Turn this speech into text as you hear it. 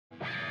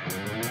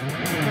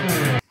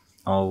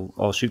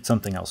I'll shoot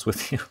something else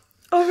with you.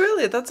 Oh,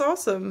 really? That's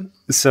awesome.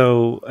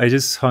 So I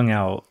just hung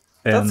out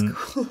and That's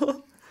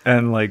cool.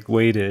 and like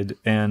waited,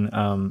 and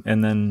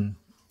then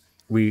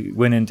we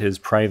went into his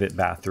private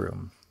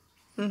bathroom,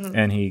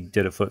 and he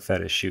did a foot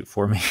fetish shoot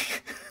for me.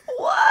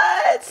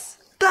 What?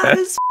 That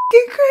is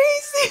f***ing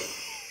crazy.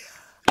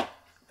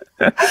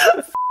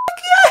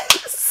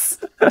 Yes!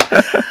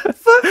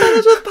 Foot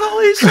fetish with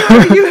Pauly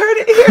Shore. You heard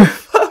it here,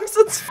 folks.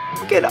 It's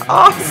fucking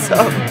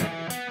awesome.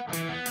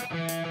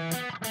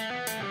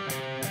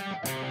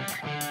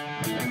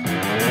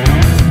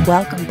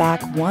 Welcome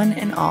back, one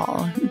and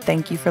all.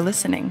 Thank you for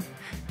listening.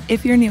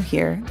 If you're new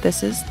here,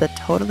 this is the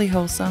Totally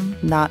Wholesome,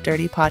 Not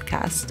Dirty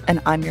podcast,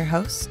 and I'm your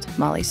host,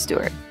 Molly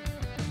Stewart.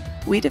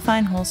 We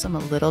define wholesome a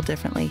little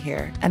differently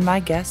here, and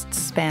my guests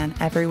span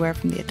everywhere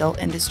from the adult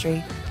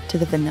industry to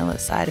the vanilla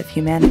side of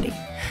humanity.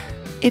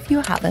 If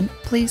you haven't,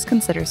 please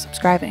consider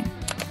subscribing.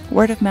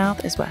 Word of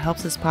mouth is what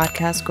helps this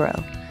podcast grow.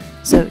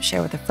 So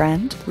share with a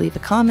friend, leave a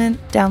comment,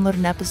 download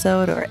an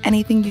episode, or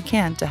anything you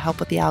can to help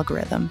with the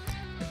algorithm.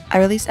 I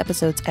release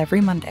episodes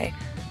every Monday,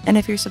 and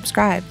if you're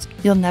subscribed,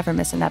 you'll never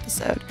miss an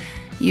episode.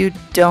 You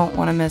don't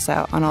want to miss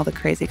out on all the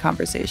crazy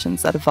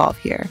conversations that evolve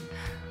here.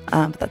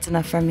 But that's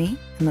enough from me,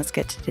 and let's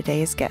get to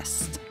today's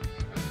guest.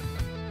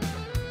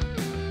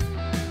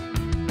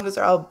 Those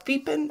are all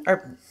blinking.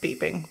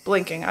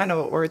 I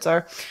know what words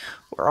are.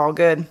 We're all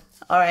good.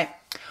 All right.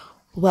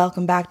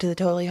 Welcome back to the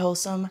Totally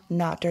Wholesome,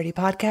 Not Dirty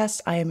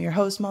podcast. I am your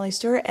host, Molly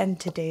Stewart, and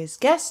today's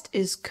guest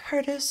is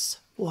Curtis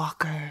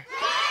Walker.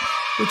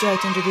 Would you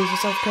like to introduce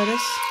yourself,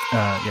 Curtis?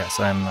 Yes,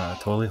 I'm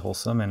totally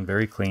wholesome and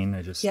very clean.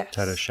 I just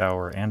had a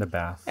shower and a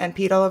bath. And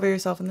peed all over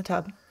yourself in the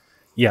tub?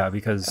 Yeah,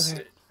 because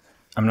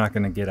I'm not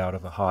going to get out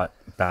of a hot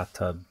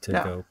bathtub to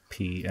go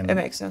pee. And it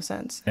makes no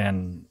sense.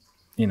 And,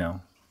 you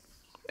know.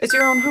 It's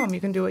your own home.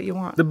 You can do what you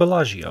want. The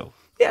Bellagio.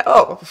 Yeah,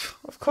 oh,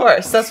 of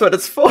course. That's what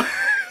it's for.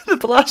 The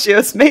Bellagio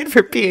is made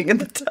for peeing in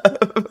the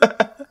tub.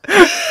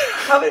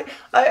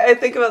 I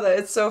think about that.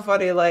 It's so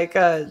funny, like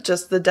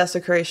just the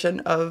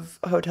desecration of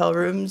hotel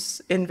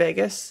rooms in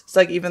Vegas. It's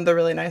like even the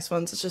really nice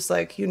ones. It's just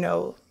like, you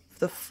know,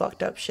 the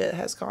fucked up shit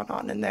has gone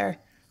on in there.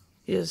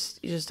 You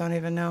just don't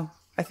even know.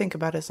 I think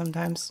about it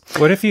sometimes.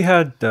 What if you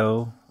had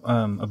though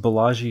a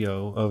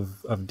Bellagio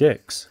of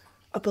dicks?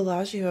 A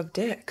Bellagio of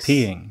dicks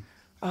peeing.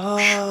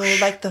 Oh,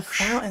 like the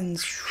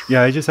fountains.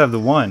 Yeah, I just have the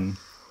one.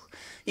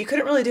 You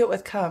couldn't really do it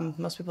with cum.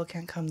 Most people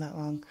can't cum that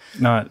long.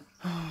 No,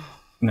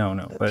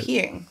 but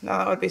peeing. No,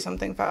 that would be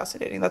something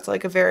fascinating. That's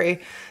like a very.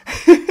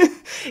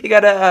 You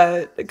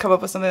gotta come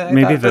up with something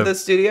like that for the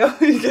studio.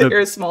 You get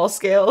your small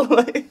scale,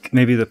 like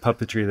maybe the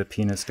puppetry of the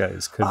penis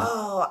guys could.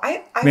 Oh,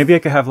 maybe I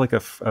could have like a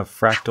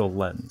fractal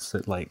lens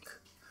that like.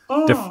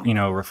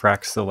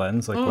 Refracts the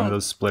lens, like one of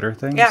those splitter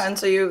things. Yeah, and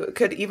so you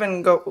could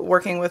even go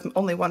working with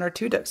only one or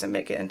two dicks and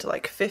make it into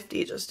like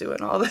 50, just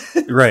doing all this.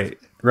 Right.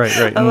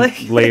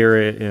 And layer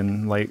it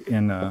in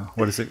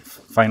what is it?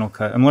 Final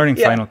Cut. I'm learning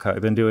Final Cut.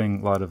 I've been doing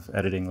a lot of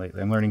editing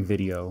lately. I'm learning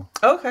video.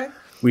 Okay.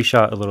 We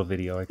shot a little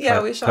video.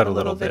 We shot a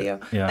little video.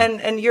 Bit. Yeah.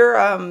 And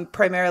you're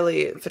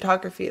primarily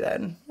photography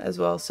then as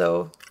well.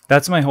 So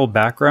that's my whole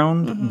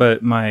background,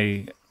 but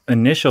my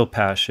initial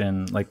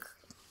passion, like.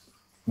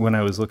 When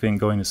I was going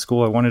to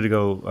school, I wanted to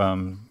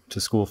go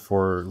to school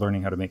for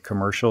learning how to make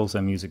commercials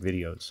and music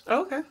videos.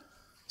 Oh, okay.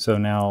 So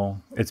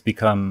now it's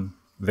become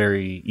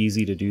very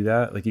easy to do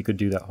that. Like you could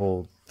do that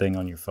whole thing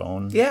on your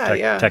phone.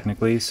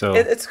 Technically. So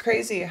it's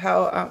crazy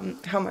how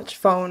much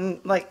phone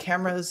like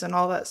cameras and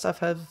all that stuff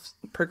have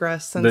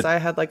progressed since I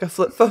had like a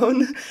flip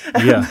phone.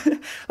 Yeah.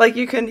 Like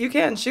you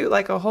can shoot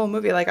like a whole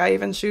movie. Like I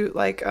even shoot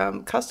like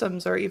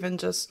customs or even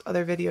just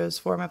other videos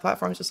for my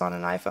platforms just on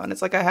an iPhone.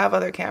 It's like I have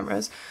other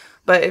cameras.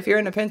 But if you're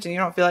in a pinch and you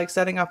don't feel like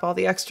setting up all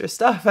the extra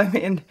stuff, I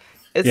mean,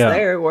 it's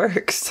there, it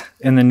works.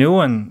 And the new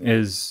one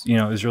is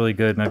really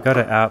good. And I've got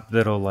an app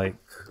that'll like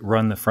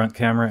run the front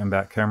camera and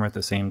back camera at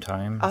the same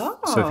time. Oh.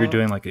 So if you're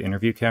doing like an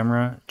interview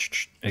camera,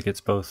 it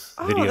gets both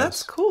videos. Oh,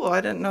 that's cool.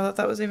 I didn't know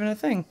that was even a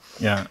thing.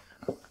 Yeah.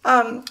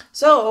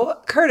 So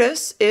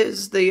Curtis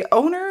is the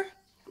owner,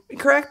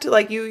 correct?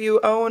 Like you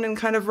own and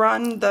kind of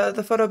run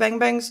the Photo Bang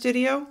Bang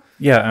studio?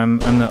 Yeah, I'm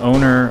the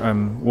owner.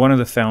 I'm one of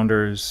the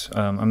founders.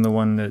 I'm the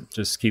one that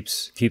just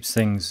keeps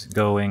things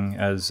going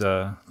as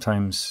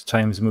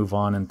times move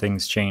on and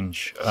things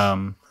change.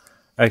 I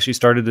actually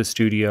started the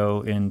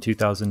studio in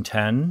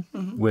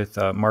 2010 with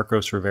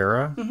Marcos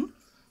Rivera,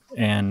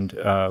 and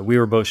we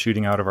were both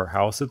shooting out of our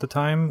house at the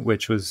time,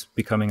 which was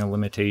becoming a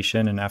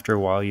limitation. And after a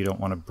while, you don't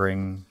want to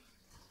bring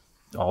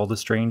all the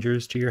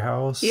strangers to your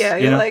house. Yeah,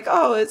 you're like,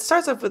 oh, it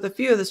starts off with a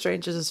few of the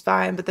strangers is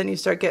fine, but then you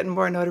start getting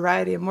more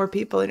notoriety and more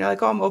people, and you're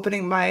like, oh, I'm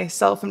opening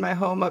myself and my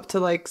home up to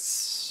like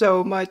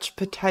so much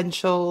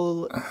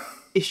potential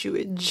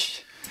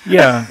issuage.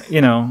 Yeah,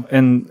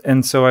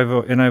 and so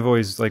I've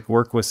always like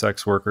worked with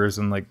sex workers,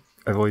 and like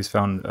I've always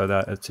found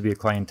that to be a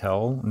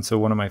clientele. And so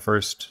one of my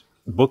first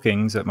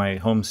bookings at my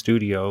home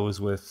studio was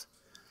with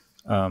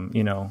a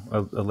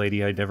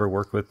lady I'd never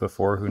worked with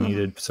before who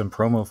needed some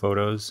promo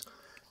photos.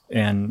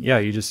 And yeah,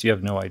 you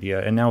have no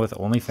idea. And now with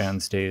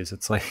OnlyFans days,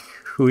 it's like,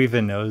 who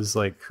even knows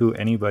like who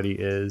anybody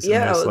is?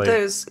 Yeah, and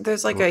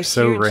there's like a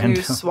so huge random.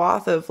 new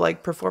swath of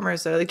like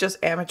performers that are like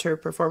just amateur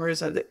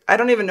performers. I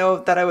don't even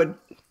know that I would.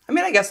 I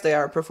mean, I guess they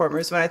are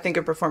performers. When I think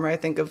of performer, I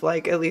think of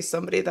like at least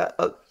somebody that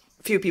a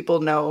few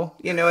people know.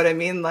 You know what I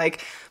mean?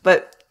 Like,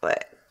 but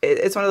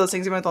it's one of those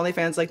things. Even with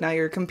OnlyFans, like now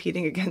you're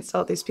competing against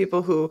all these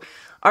people who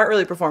aren't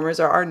really performers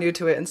or are new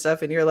to it and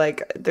stuff, and you're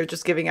like, they're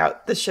just giving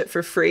out this shit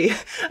for free,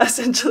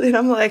 essentially. And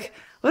I'm like,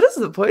 what is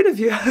the point of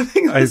you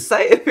having this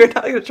site if you're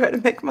not going to try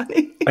to make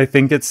money? I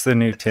think it's the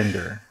new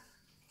Tinder.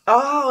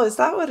 Oh, is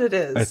that what it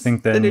is? I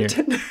think then the new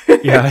Tinder.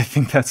 Yeah, I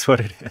think that's what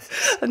it is.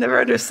 I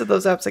never understood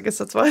those apps. I guess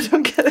that's why I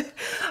don't get it.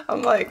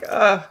 I'm like,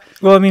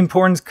 Well, I mean,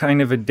 porn's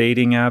kind of a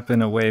dating app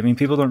in a way. I mean,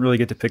 people don't really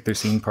get to pick their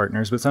scene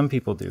partners, but some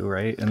people do,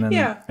 right?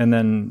 And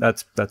then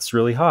that's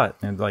really hot.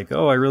 And like,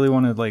 oh, I really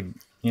want to like,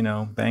 you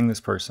know, bang this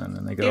person,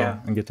 and they go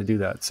and get to do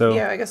that. So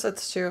yeah, I guess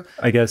that's true.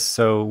 I guess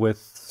so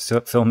with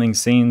filming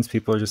scenes,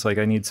 people are just like,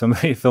 I need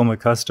somebody to film a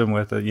custom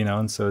with it, you know,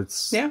 and so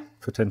it's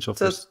potential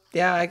for.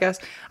 Yeah, I guess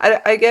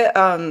I get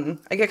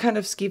kind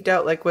of skeeved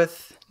out like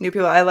with new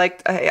people.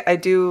 I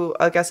do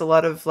I guess a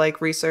lot of like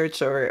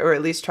research or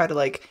at least try to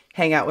like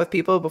hang out with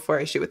people before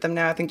I shoot with them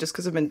now. I think just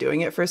because I've been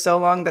doing it for so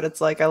long that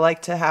it's like I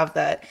like to have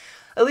that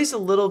at least a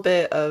little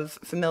bit of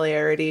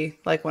familiarity,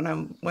 like when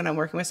I'm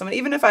working with someone,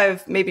 even if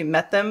I've maybe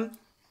met them.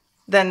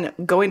 Then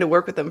going to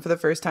work with them for the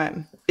first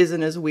time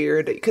isn't as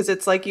weird because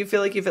it's like you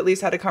feel like you've at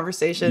least had a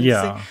conversation.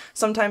 Yeah.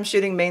 Sometimes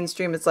shooting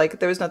mainstream, it's like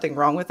there was nothing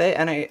wrong with it,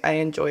 and I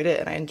enjoyed it,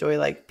 and I enjoy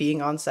like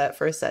being on set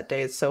for a set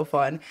day. It's so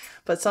fun.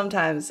 But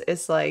sometimes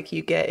it's like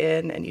you get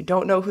in and you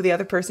don't know who the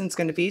other person's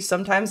going to be.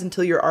 Sometimes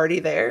until you're already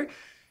there,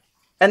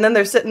 and then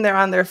they're sitting there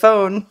on their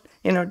phone,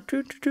 you know,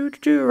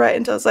 right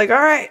until it's like,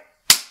 all right.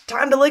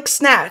 Time to like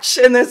snatch,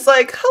 and it's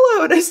like,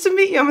 hello, nice to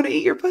meet you, I'm gonna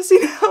eat your pussy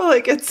now.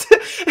 Like it's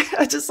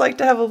I just like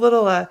to have a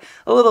little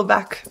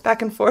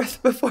back and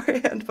forth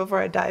beforehand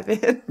before I dive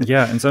in.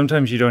 Yeah, and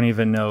sometimes you don't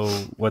even know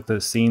what the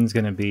scene's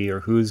gonna be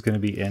or who's gonna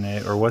be in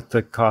it or what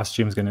the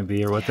costume's gonna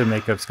be or what the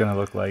makeup's gonna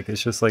look like.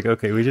 It's just like,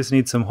 okay, we just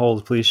need some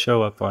holes, please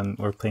show up on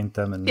or paint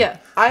them and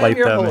I am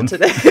your hole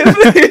today.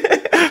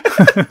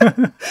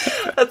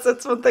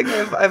 That's one thing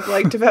I've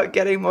liked about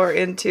getting more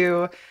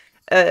into.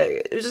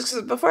 Just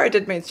 'cause before I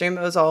did mainstream,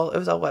 it was all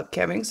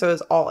webcamming, so it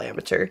was all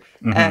amateur,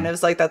 and it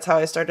was like that's how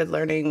I started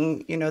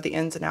learning, you know, the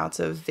ins and outs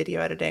of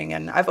video editing.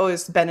 And I've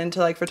always been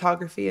into like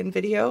photography and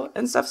video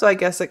and stuff, so I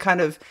guess it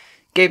kind of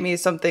gave me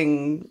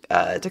something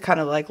to kind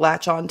of like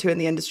latch on to in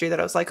the industry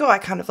that I was like, oh, I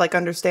kind of like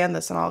understand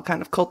this, and I'll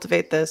kind of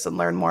cultivate this and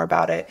learn more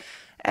about it.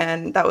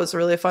 And that was a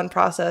really fun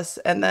process.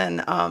 And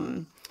then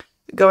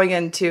going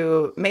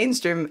into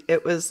mainstream,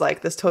 it was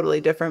like this totally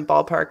different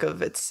ballpark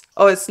of it's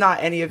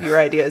not any of your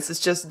ideas.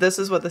 It's just, this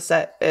is what the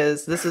set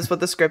is. This is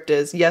what the script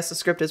is. Yes, the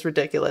script is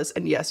ridiculous.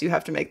 And yes, you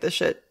have to make this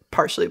shit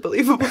partially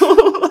believable.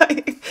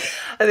 Like,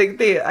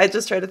 I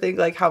just try to think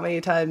like how many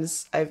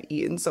times I've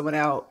eaten someone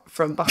out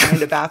from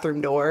behind a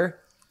bathroom door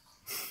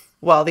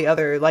while the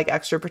other like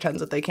extra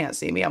pretends that they can't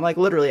see me. I'm like,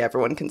 literally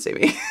everyone can see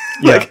me.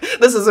 Like,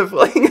 this isn't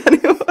fooling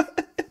anyone.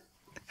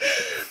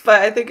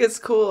 But I think it's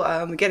cool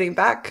getting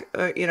back,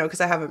 you know,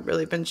 because I haven't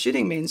really been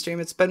shooting mainstream.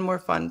 It's been more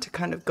fun to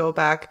kind of go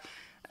back.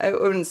 I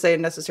wouldn't say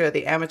necessarily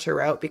the amateur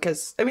route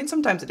because, I mean,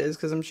 sometimes it is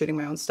because I'm shooting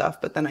my own stuff,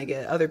 but then I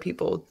get other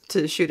people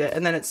to shoot it.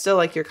 And then it's still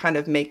like you're kind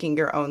of making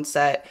your own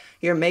set,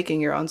 you're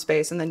making your own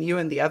space, and then you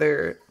and the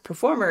other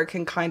performer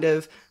can kind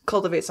of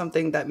cultivate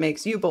something that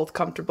makes you both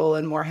comfortable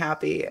and more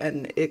happy.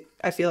 And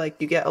I feel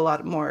like you get a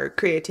lot more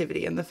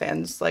creativity, and the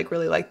fans like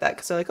really like that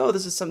because they're like, oh,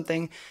 this is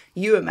something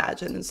you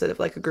imagine instead of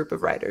like a group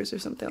of writers or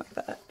something like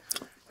that.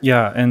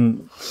 Yeah,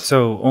 and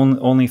so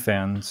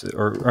OnlyFans,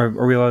 or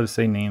are we allowed to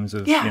say names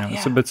of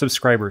but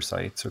subscriber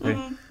sites? Okay,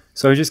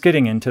 so just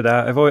getting into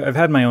that, I've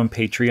had my own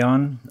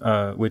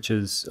Patreon, which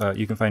is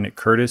you can find it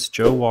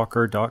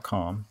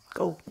curtisjoewalker.com.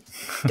 Go,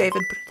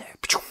 David, put it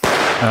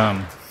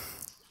there.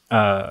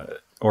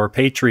 Or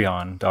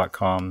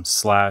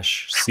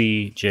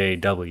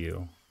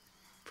patreon.com/CJW.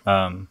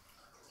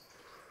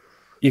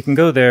 You can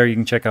go there, you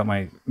can check out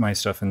my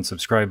stuff and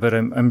subscribe, but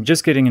I'm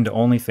just getting into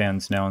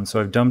OnlyFans now, and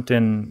so I've dumped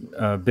in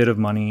a bit of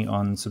money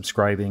on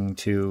subscribing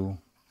to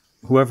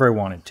whoever I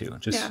wanted to.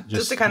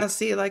 Just to kind of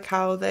see like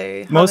how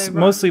they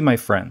mostly my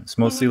friends,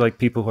 mostly like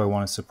people who I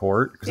want to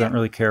support, because I don't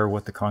really care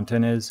what the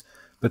content is.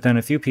 But then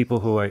a few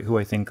people who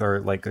I think are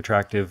like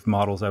attractive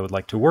models I would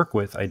like to work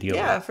with, ideally.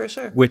 Yeah, for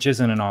sure. Which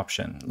isn't an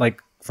option.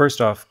 Like,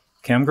 first off,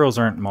 cam girls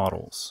aren't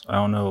models. I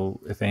don't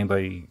know if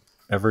anybody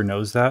ever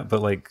knows that,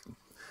 but like,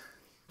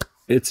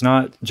 it's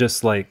not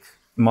just like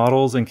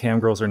models and cam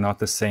girls are not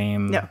the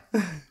same,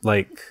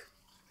 like,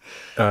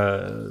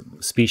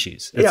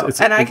 species.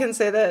 I can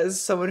say that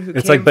as someone who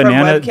it's like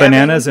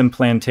bananas and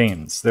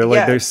plantains. They're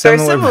like they're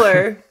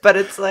similar, but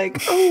it's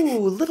like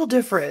little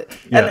different.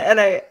 And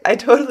I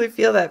totally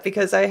feel that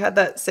because I had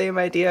that same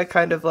idea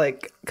kind of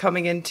like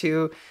coming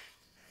into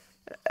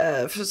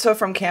so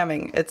from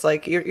camming, it's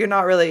like you're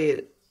not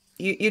really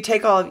you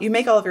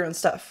make all of your own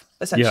stuff.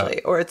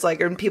 essentially. Or it's like,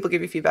 or people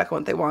give you feedback on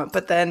what they want.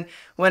 But then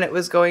when it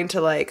was going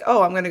to like,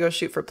 oh, I'm going to go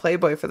shoot for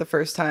Playboy for the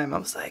first time, I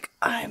was like,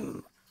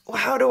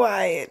 how do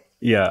I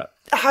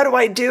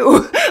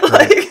do?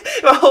 Like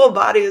my whole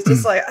body is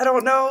just like, I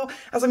don't know,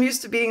 as I'm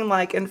used to being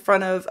like in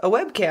front of a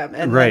webcam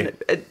and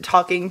then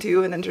talking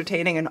to and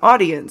entertaining an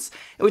audience,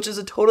 which is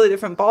a totally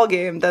different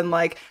ballgame than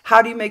like,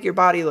 how do you make your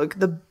body look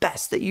the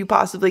best that you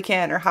possibly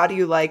can? Or how do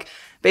you like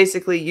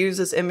basically use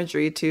this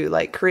imagery to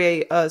like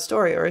create a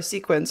story or a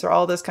sequence or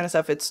all this kind of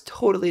stuff? It's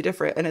totally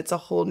different. And it's a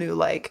whole new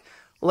like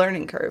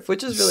learning curve,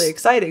 which is really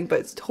exciting, but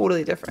it's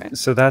totally different.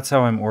 So that's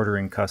how I'm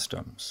ordering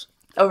customs.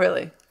 Oh,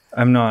 really?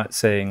 I'm not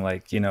saying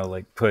like, you know,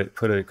 like put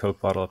a Coke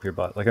bottle up your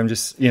butt. Like I'm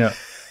just, you know,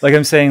 like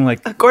I'm saying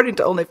like, according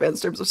to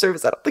OnlyFans terms of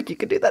service, I don't think you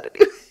can do that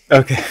anyway.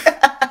 Okay.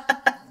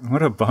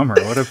 What a bummer.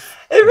 It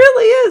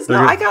really is. No,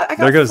 I got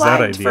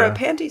flagged for a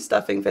panty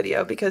stuffing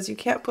video because you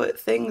can't put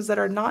things that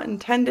are not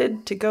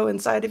intended to go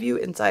inside of you.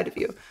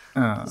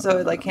 So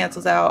it like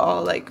cancels out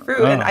all like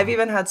fruit. And I've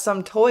even had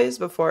some toys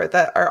before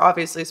that are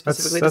obviously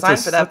specifically designed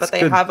for that, but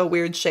they have a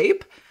weird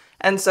shape.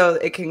 And so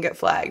it can get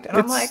flagged. And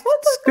I'm like,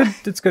 what the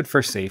fuck? It's good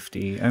for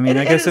safety. I mean,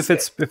 I guess if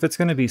it's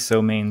going to be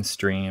so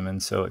mainstream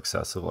and so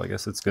accessible, I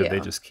guess it's good they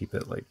just keep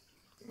it like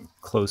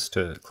close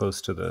to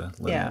the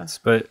limits.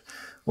 But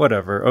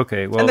whatever.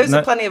 Okay. Well, and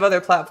there's plenty of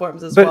other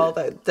platforms as well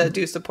that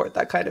do support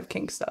that kind of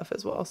kink stuff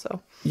as well.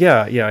 So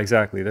yeah,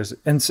 exactly.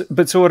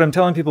 So what I'm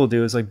telling people to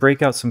do is like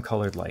break out some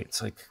colored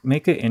lights, like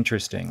make it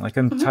interesting. Like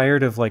I'm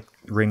tired of like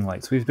ring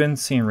lights. We've been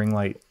seeing ring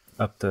light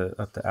up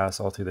the ass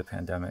all through the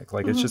pandemic.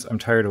 Like it's just, I'm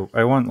tired of,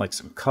 I want like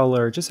some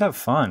color, just have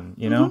fun,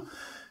 you know?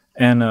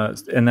 And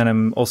then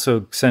I'm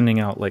also sending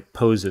out like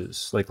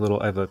poses, like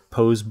I have a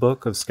pose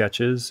book of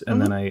sketches,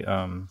 and then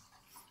I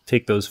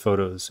take those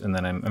photos, and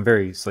then I'm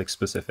very like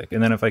specific.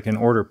 And then if I can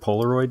order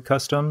Polaroid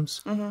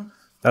customs,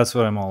 that's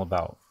what I'm all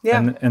about.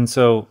 Yeah. And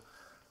so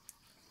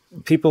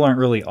people aren't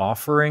really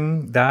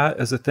offering that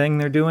as a thing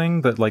they're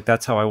doing, but like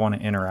that's how I want to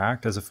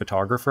interact as a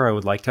photographer. I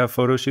would like to have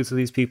photo shoots with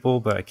these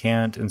people, but I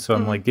can't. And so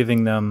I'm like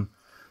giving them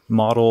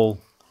model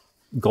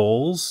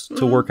goals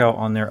to work out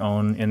on their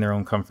own in their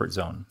own comfort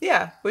zone.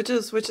 Yeah, which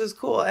is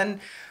cool. And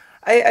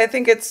I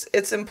think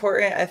it's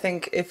important. I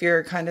think if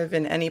you're kind of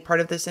in any part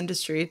of this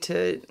industry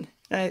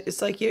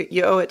it's like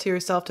you owe it to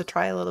yourself to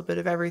try a little bit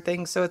of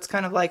everything. So it's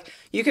kind of like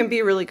you can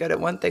be really good at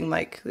one thing,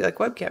 like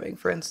webcamming,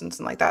 for instance,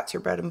 and like that's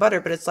your bread and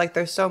butter. But it's like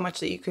there's so much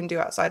that you can do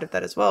outside of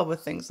that as well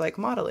with things like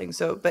modeling.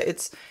 So, but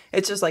it's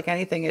just like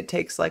anything. It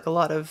takes like a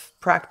lot of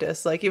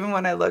practice. Like even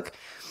when I look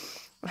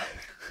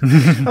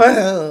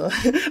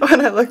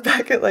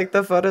back at like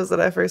the photos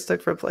that I first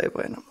took for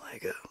Playboy, and I'm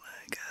like, oh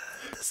my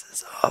God, this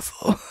is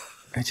awful.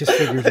 I just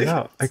figured it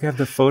out. I have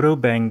the Photo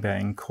Bang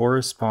Bang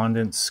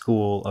Correspondence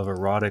School of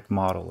Erotic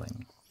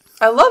Modeling.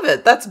 I love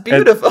it. That's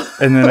beautiful.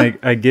 And then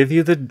I give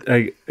you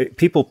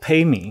people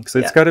pay me. So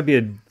it's got to be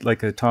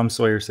a Tom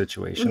Sawyer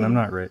situation. I'm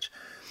not rich.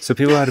 So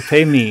people have to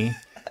pay me.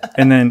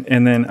 And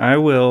then I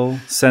will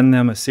send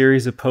them a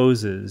series of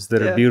poses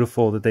that are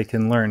beautiful that they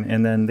can learn.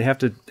 And then they have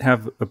to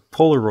have a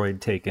Polaroid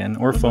taken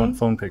or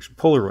phone picture.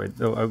 Polaroid,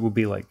 though, I will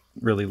be like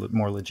really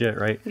more legit,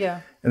 right? Yeah.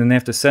 And then they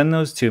have to send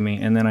those to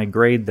me, and then I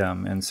grade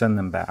them and send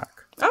them back.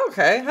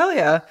 Okay, hell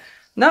yeah.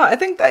 No, I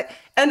think that...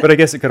 But I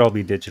guess it could all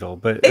be digital.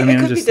 But it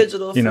could be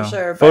digital for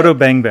sure. Photo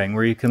Bang Bang,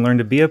 where you can learn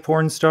to be a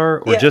porn star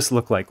or just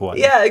look like one.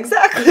 Yeah,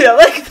 exactly. I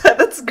like that.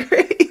 That's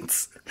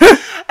great.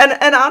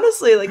 And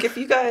honestly, like if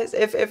you guys,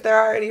 if there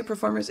are any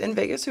performers in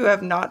Vegas who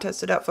have not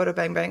tested out Photo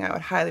Bang Bang, I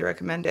would highly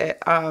recommend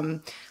it.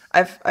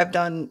 I've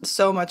done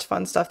so much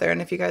fun stuff there,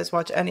 and if you guys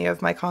watch any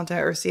of my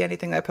content or see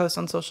anything I post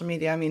on social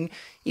media, I mean,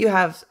 you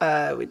have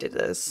we did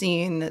a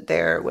scene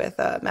there with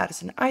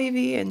Madison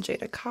Ivy and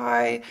Jada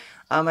Kai.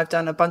 I've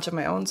done a bunch of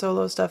my own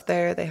solo stuff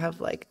there. They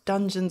have like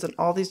dungeons and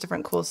all these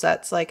different cool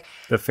sets, like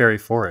the Fairy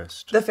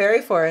Forest. The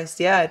Fairy Forest,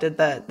 yeah, I did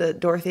the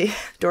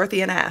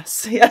Dorothy and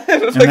Ass, yeah.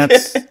 And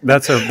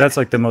that's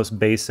like the most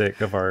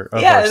basic of our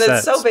and sets.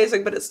 It's so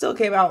basic, but it still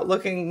came out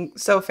looking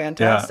so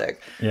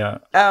fantastic. Yeah.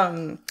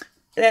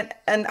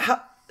 And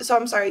how? So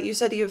I'm sorry, you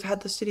said you've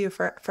had the studio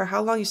for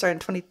how long? You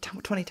started in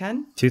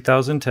 2010?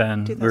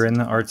 2010. We were in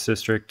the Arts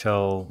District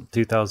till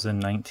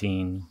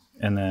 2019,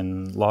 and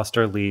then lost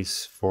our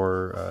lease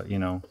for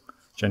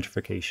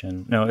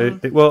gentrification. No,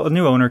 well, a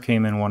new owner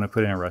came in and wanted to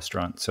put in a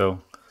restaurant,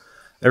 so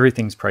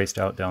everything's priced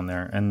out down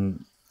there.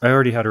 And I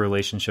already had a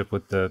relationship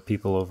with the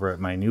people over at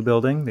my new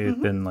building. They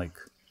had been like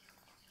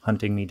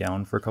hunting me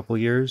down for a couple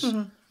years.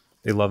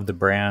 They loved the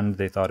brand.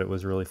 They thought it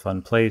was a really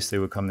fun place. They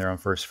would come there on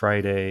First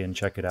Friday and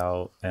check it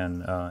out.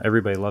 And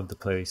everybody loved the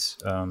place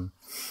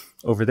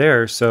over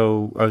there.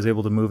 So I was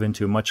able to move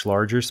into a much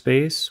larger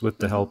space with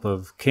the help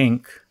of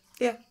Kink,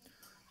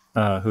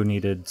 who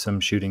needed some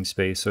shooting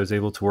space. So I was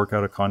able to work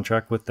out a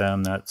contract with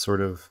them that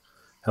sort of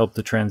helped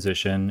the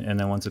transition. And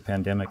then once the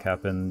pandemic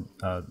happened,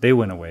 they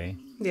went away.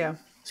 Yeah.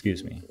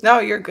 Excuse me. No,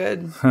 you're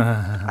good.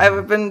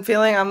 I've been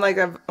feeling, I'm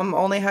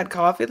only had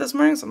coffee this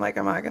morning, so I'm like,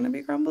 am I going to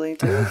be grumbly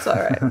too? It's all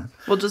right.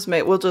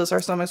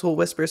 Our stomachs will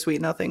whisper sweet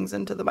nothings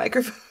into the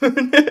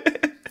microphone.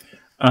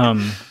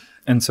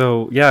 And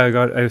so,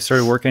 yeah, I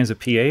started working as a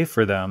PA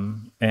for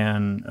them,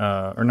 and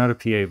or not a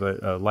PA,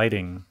 but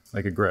lighting,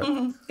 like a grip.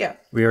 Yeah.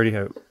 We already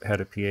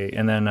had a PA,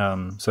 and then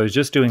so I was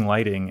just doing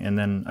lighting, and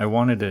then I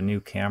wanted a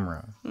new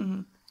camera.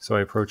 So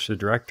I approached the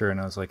director,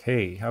 and I was like,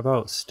 "Hey, how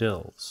about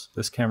stills?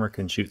 This camera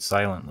can shoot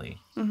silently."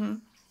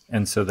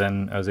 And so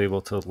then I was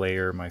able to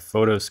layer my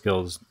photo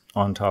skills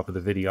on top of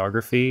the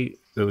videography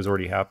that was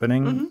already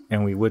happening,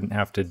 and we wouldn't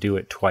have to do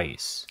it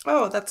twice.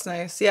 Oh, that's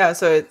nice. Yeah,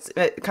 so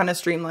it kind of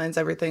streamlines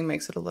everything,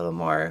 makes it a little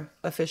more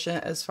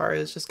efficient as far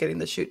as just getting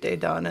the shoot day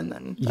done, and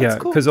then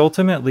that's cool. Because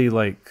ultimately,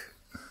 like,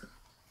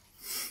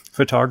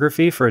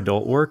 photography for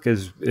adult work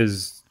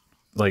is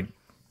like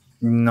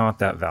not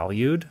that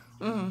valued.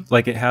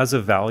 Like, it has a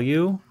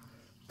value,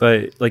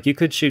 but like you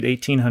could shoot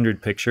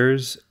 1,800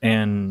 pictures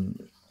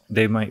and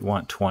they might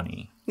want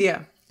 20.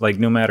 Yeah. Like,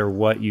 no matter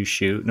what you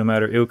shoot,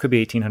 it could be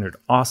 1,800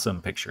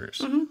 awesome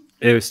pictures.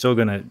 It was still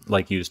gonna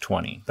like use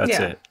 20. That's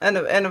it. And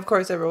of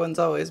course everyone's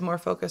always more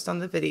focused on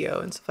the video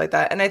and stuff like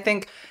that. And I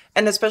think,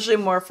 and especially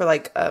more for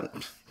like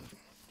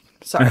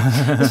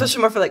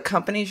especially more for like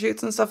company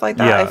shoots and stuff like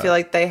that. I feel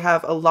like they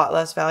have a lot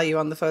less value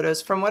on the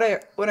photos. From what I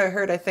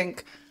heard, I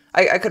think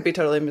I could be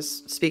totally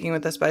misspeaking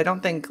with this, but I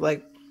don't think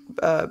like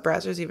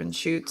Brazzers even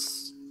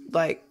shoots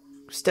like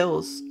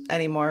stills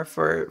anymore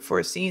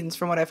for scenes.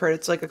 From what I've heard,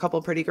 it's like a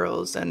couple pretty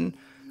girls, and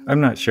I'm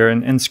not sure.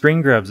 And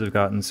screen grabs have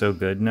gotten so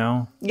good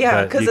now.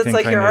 Yeah, because it's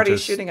like you're already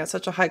shooting at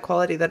such a high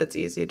quality that it's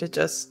easy to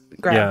just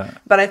grab. Yeah.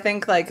 But I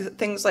think like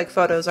things like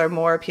photos are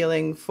more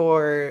appealing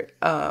for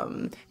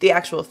the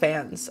actual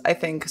fans, I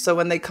think. So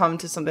when they come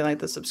to something like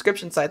the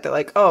subscription site, they're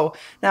like, oh,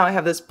 now I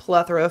have this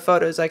plethora of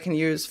photos I can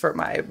use for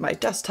my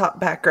desktop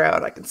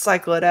background. I can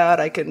cycle it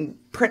out. I can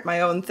print my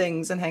own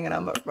things and hang it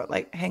on,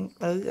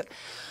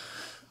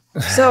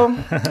 So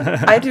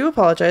I do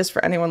apologize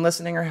for anyone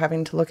listening or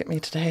having to look at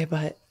me today,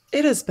 but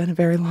it has been a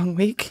very long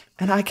week,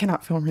 and I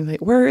cannot formulate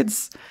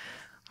words.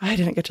 I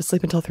didn't get to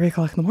sleep until 3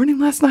 o'clock in the morning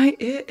last night.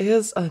 It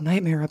is a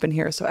nightmare up in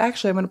here. So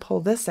actually, I'm going to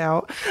pull this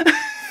out.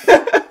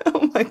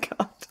 Oh my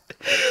God.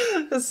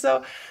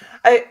 So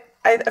I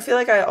feel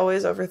like I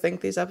always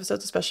overthink these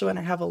episodes, especially when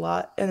I have a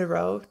lot in a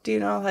row. Do you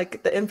know,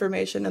 like the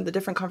information and the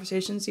different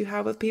conversations you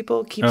have with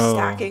people keep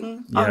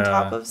stacking on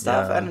top of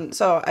stuff? Yeah. And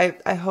so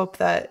I hope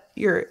that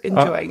you're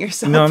enjoying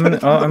yourself. No,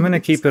 I'm gonna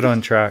keep it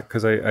on track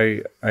because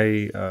I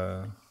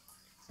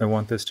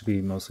want this to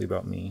be mostly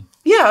about me.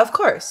 Yeah, of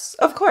course,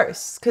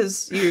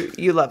 because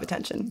you love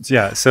attention.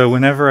 Yeah, so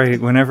whenever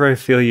I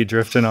feel you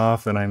drifting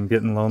off and I'm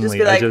getting lonely,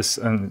 just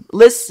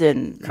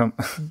listen,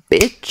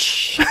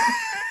 bitch.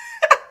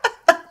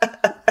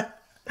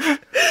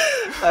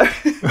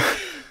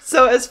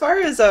 So as far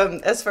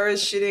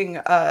as shooting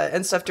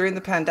and stuff during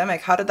the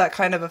pandemic, how did that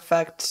kind of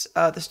affect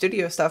the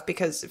studio stuff?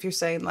 Because if you're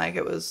saying like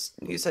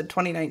you said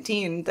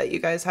 2019 that you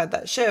guys had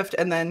that shift,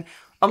 and then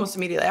almost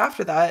immediately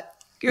after that,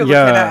 you're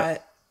looking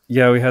at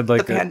we had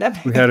like the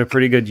pandemic. We had a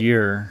pretty good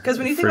year. Because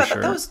when you think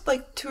about that was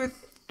like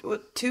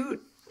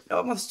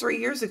almost 3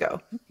 years ago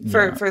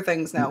for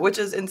things now, which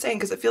is insane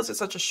because it feels like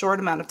such a short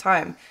amount of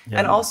time. Yeah.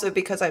 And also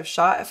because I've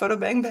shot at Photo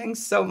Bang Bang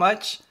so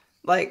much,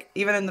 like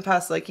even in the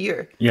past like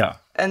year. Yeah.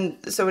 And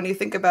so when you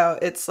think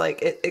about it's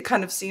like it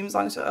kind of seems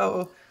long,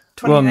 so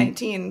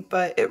 2019,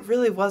 but it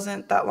really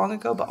wasn't that long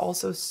ago, but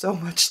also so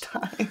much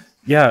time.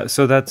 Yeah,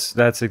 so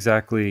that's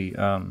exactly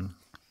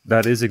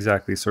that is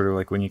exactly sort of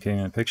like when you came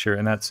in the picture,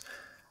 and that's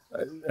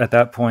at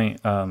that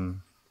point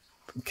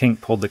Kink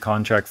pulled the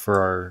contract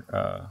for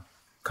our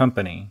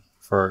company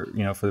for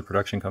the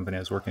production company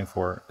I was working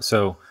for.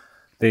 So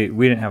we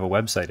didn't have a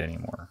website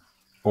anymore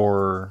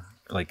or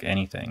like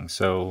anything.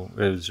 So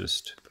it was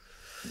just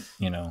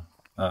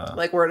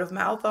like word of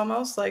mouth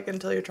almost, like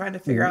until you're trying to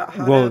figure out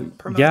how to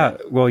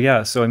promote it. Well,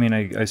 yeah. So I mean,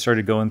 I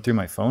started going through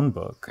my phone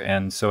book,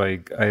 and so I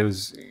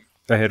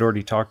had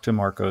already talked to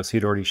Marcos.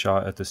 He'd already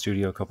shot at the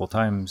studio a couple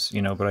times,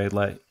 but I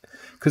had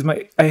because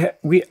I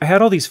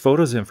had all these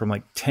photos in from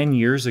like 10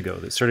 years ago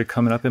that started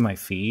coming up in my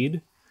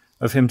feed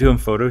of him doing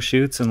photo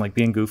shoots and like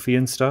being goofy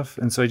and stuff.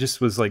 And so I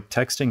just was like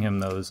texting him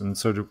those, and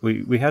sort of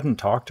we hadn't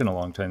talked in a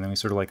long time. Then we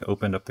sort of like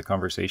opened up the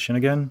conversation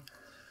again,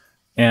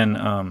 and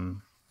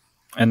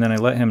then I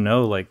let him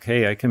know like,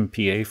 hey, I can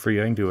PA for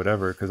you. I can do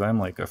whatever because I'm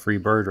like a free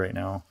bird right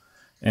now.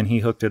 And he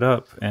hooked it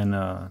up and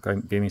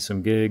gave me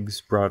some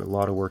gigs, brought a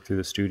lot of work through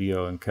the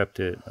studio, and kept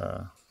it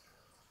up.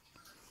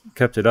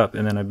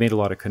 And then I made a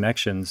lot of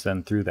connections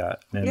then through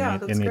that in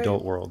the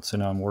adult world. So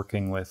now I'm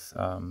working with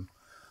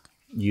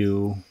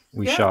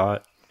we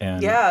shot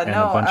and a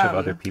bunch of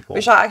other people.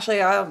 We shot,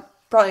 actually, I'll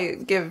probably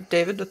give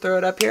David to throw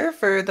it up here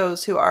for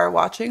those who are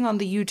watching on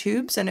the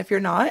YouTubes. And if you're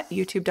not,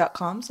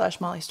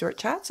 youtube.com/Molly Stewart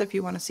Chats. If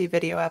you want to see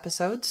video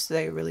episodes,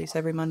 they release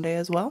every Monday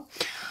as well.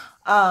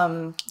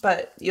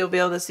 But you'll be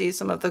able to see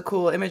some of the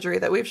cool imagery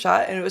that we've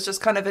shot. And it was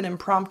just kind of an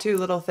impromptu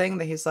little thing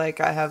that he's like,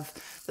 I have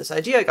this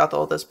idea. I got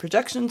all this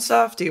projection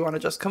stuff. Do you want to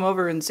just come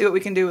over and see what we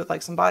can do with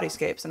like some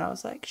bodyscapes? And I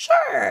was like,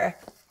 sure.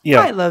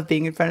 Yeah. I love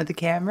being in front of the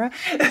camera.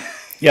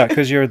 Yeah,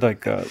 because you're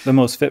like the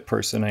most fit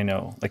person I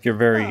know. Like you're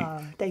very.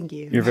 Oh, thank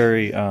you. You're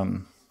very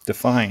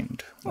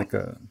defined, like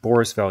a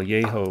Boris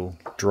Vallejo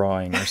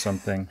drawing or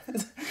something.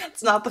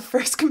 It's not the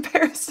first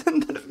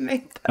comparison that I've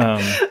made.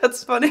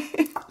 That's funny.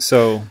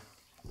 So,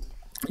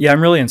 yeah,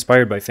 I'm really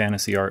inspired by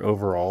fantasy art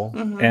overall,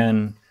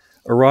 and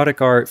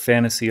erotic art,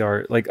 fantasy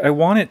art. Like, I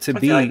want it to be.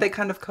 I feel like they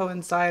kind of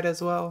coincide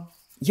as well.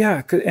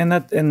 Yeah,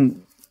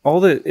 and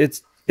all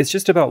it's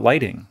just about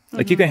lighting.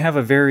 Like, you can have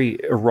a very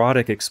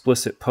erotic,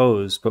 explicit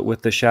pose, but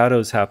with the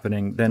shadows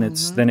happening, then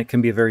it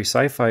can be a very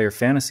sci-fi or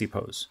fantasy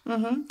pose.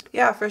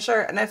 Yeah, for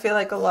sure. And I feel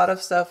like a lot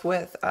of stuff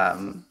with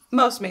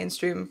most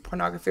mainstream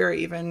pornography, or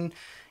even,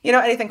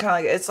 anything kind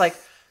of like, it's like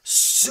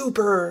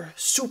super,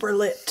 super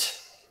lit.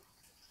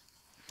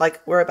 Like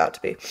we're about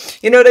to be.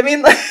 You know what I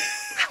mean?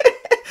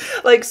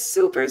 Like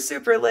super,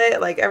 super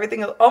lit, like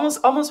everything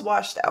almost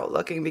washed out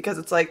looking, because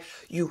it's like,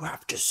 you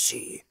have to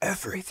see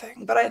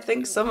everything. But I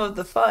think some of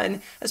the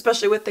fun,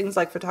 especially with things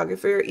like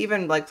photography or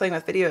even like playing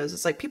with videos,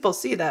 it's like people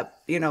see that,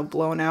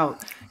 blown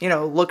out,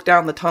 look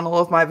down the tunnel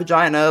of my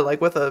vagina,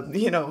 like with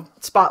a,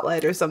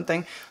 spotlight or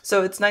something.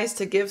 So it's nice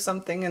to give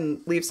something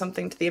and leave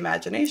something to the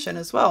imagination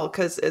as well,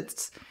 because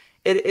it's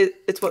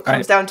what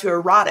comes down to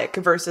erotic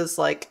versus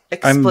like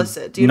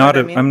explicit. Do you know what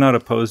I mean? I'm not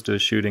opposed to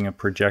shooting a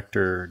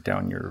projector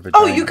down your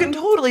vagina. Oh, you can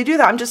totally do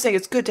that. I'm just saying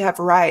it's good to have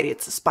variety.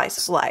 It's the spice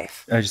of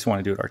life. I just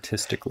want to do it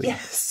artistically.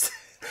 Yes.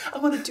 I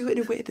want to do it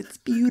in a way that's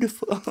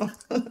beautiful.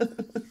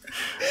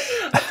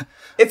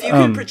 If you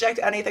could project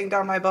anything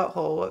down my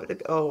butthole, what would it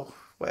be? Oh,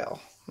 well,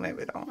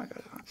 maybe don't.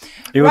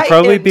 It would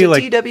probably be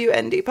like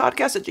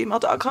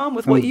twndpodcast@gmail.com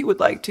with what you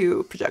would like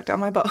to project down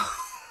my butthole.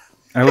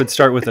 I would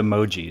start with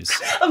emojis.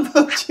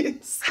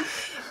 Emojis.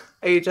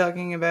 Are you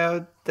talking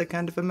about the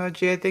kind of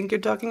emoji I think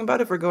you're talking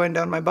about if we're going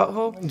down my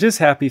butthole? Just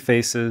happy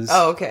faces.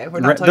 Oh, okay.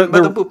 We're not talking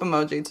about the poop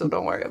emoji, so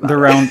don't worry about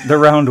it. The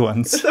round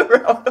ones. The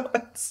round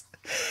ones.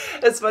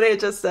 It's funny, I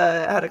just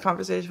had a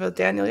conversation with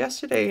Daniel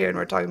yesterday here, and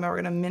we're talking about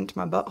we're going to mint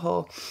my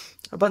butthole.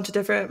 A bunch of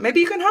different... Maybe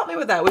you can help me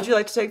with that. Would you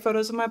like to take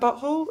photos of my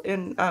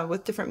butthole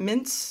with different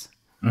mints?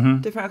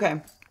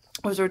 Okay.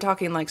 As we're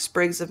talking like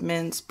sprigs of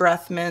mints,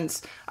 breath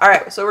mints. All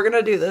right, so we're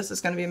going to do this.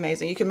 It's going to be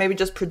amazing. You can maybe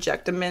just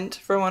project a mint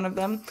for one of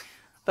them.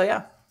 But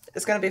yeah,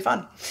 it's going to be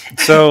fun.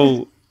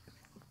 So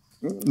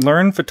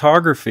learn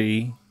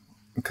photography,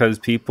 because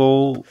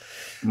people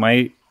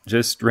might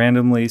just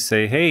randomly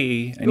say,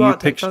 hey, I need a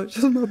picture.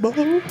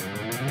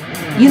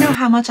 You know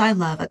how much I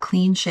love a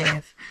clean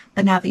shave.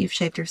 But now that you've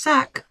shaved your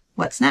sack,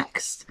 what's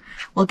next?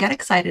 Well, get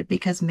excited,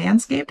 because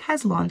Manscaped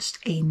has launched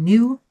a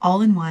new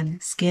all-in-one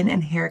skin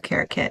and hair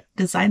care kit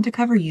designed to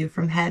cover you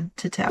from head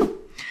to toe.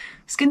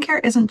 Skincare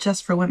isn't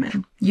just for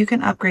women. You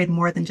can upgrade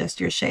more than just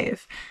your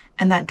shave.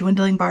 And that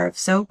dwindling bar of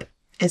soap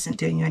isn't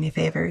doing you any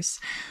favors.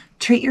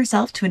 Treat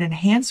yourself to an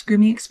enhanced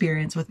grooming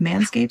experience with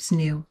Manscaped's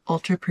new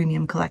Ultra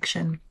Premium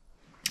collection.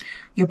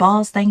 Your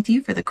balls thanked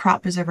you for the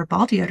Crop Preserver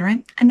Ball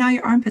Deodorant, and now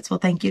your armpits will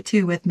thank you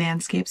too with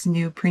Manscaped's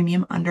new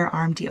Premium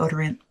Underarm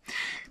Deodorant.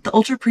 The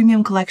Ultra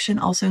Premium collection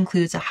also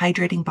includes a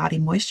hydrating body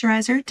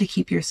moisturizer to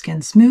keep your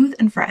skin smooth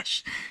and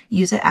fresh.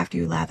 Use it after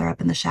you lather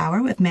up in the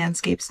shower with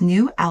Manscaped's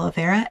new aloe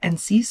vera and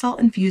sea salt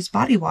infused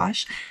body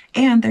wash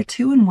and their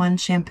 2-in-1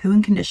 shampoo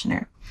and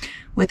conditioner.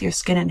 With your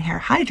skin and hair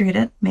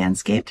hydrated,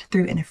 Manscaped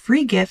threw in a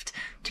free gift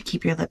to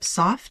keep your lips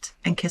soft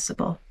and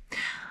kissable.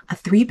 A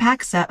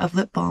 3-pack set of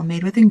lip balm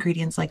made with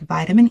ingredients like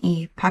vitamin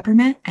E,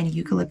 peppermint, and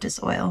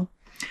eucalyptus oil.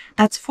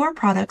 That's 4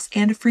 products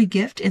and a free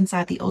gift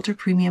inside the Ultra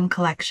Premium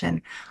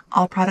collection.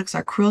 All products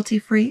are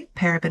cruelty-free,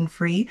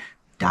 paraben-free,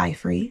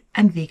 dye-free,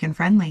 and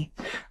vegan-friendly.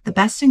 The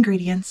best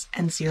ingredients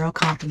and zero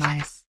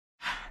compromise.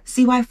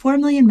 See why 4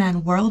 million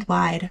men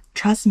worldwide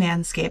trust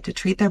Manscaped to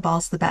treat their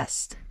balls the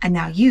best. And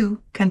now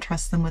you can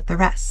trust them with the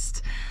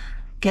rest.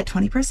 Get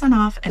 20%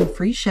 off and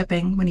free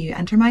shipping when you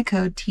enter my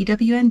code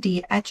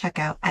TWND at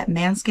checkout at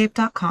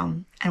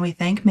manscaped.com. And we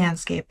thank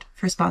Manscaped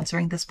for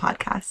sponsoring this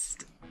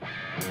podcast.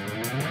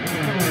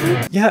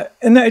 Yeah,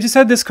 and I just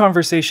had this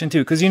conversation too,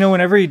 because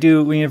whenever you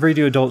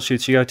do adult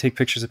shoots, you gotta take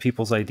pictures of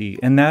people's ID,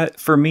 and that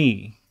for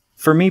me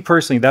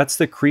personally, that's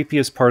the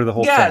creepiest part of the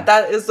whole thing. Yeah,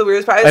 that is the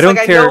weirdest part. I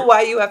know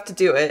why you have to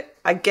do it.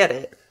 I get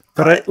it.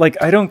 But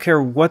I don't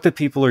care what the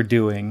people are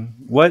doing,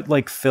 what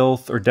like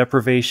filth or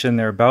deprivation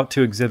they're about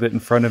to exhibit in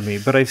front of me,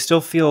 but I still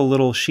feel a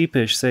little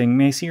sheepish saying,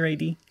 "May I see your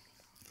ID?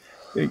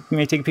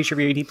 May I take a picture of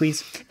your ID,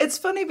 please?" It's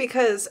funny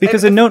because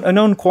a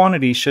known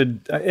quantity should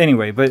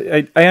anyway.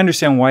 But I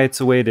understand why it's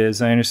the way it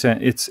is. I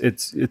understand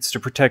it's to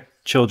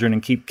protect children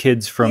and keep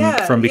kids from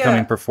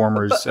becoming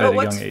performers at a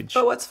young age.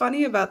 But what's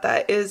funny about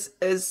that is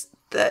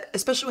that,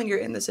 especially when you're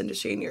in this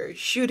industry and you're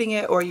shooting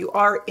it or you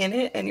are in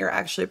it and you're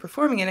actually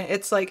performing in it,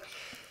 it's like,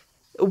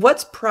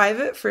 what's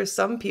private for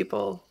some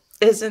people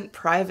isn't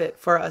private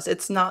for us.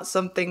 It's not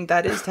something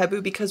that is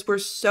taboo because we're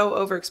so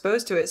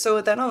overexposed to it. So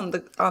then on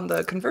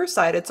the converse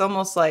side, it's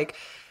almost like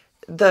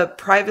the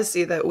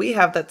privacy that we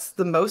have that's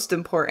the most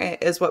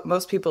important is what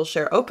most people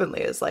share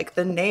openly, is like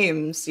the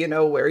names, you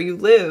know, where you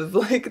live,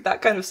 like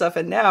that kind of stuff.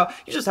 And now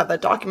you just have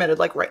that documented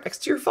like right next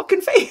to your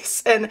fucking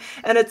face. And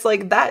it's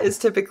like that is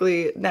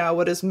typically now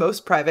what is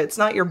most private. It's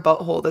not your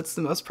butthole that's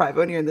the most private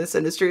when you're in this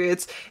industry.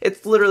 It's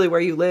literally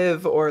where you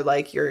live, or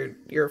like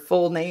your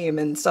full name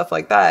and stuff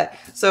like that.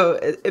 So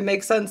it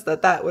makes sense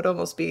that that would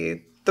almost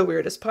be the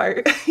weirdest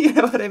part. You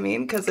know what I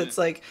mean? Because it's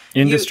like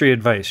industry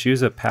advice: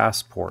 use a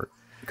passport,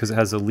 because it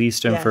has the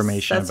least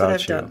information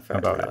about you.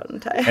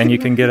 And you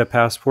can get a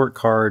passport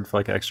card for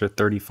like an extra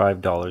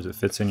 $35. It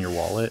fits in your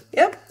wallet.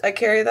 Yep, I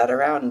carry that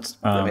around.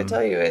 Let me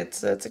tell you,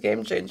 it's a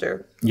game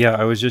changer. Yeah,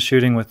 I was just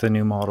shooting with the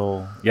new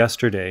model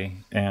yesterday,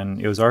 and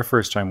it was our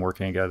first time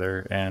working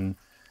together. And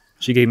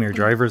she gave me her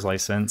driver's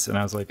license, and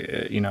I was like,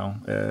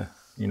 so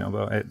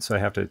I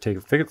have to take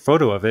a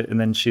photo of it. And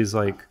then she's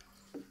like,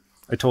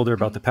 I told her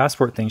about the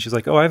passport thing. She's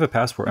like, "Oh, I have a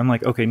passport." I'm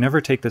like, "Okay, never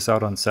take this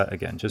out on set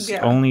again. Just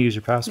only use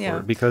your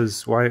passport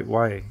because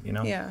why, you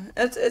know?" Yeah,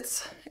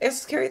 it's a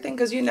scary thing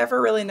because you never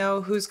really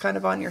know who's kind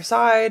of on your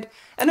side,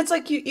 and it's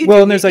like you.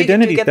 Well, and there's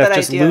identity theft,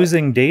 just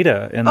losing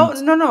data. And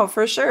no,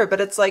 for sure.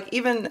 But it's like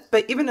even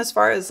as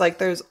far as like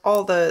there's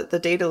all the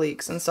data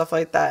leaks and stuff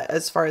like that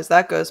as far as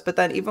that goes. But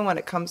then even when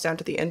it comes down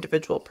to the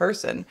individual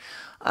person,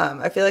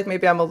 I feel like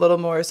maybe I'm a little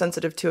more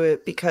sensitive to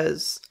it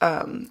because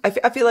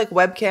I feel like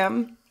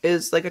webcam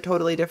is like a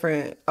totally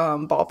different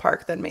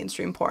ballpark than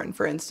mainstream porn,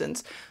 for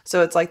instance.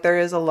 So it's like there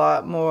is a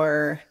lot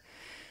more.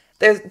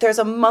 There's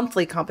a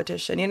monthly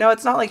competition. You know,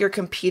 it's not like you're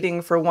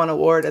competing for one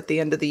award at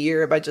the end of the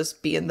year by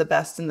just being the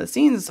best in the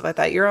scenes and stuff like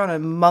that. You're on a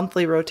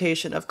monthly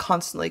rotation of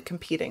constantly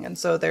competing, and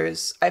so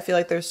I feel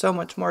like there's so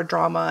much more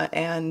drama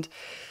and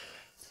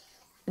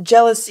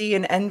jealousy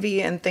and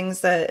envy and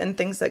things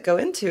that go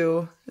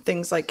into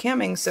things like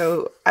camming.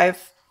 So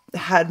I've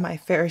had my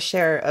fair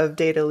share of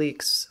data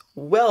leaks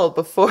well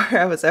before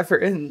I was ever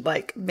in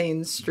like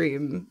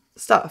mainstream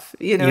stuff,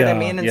 you know what I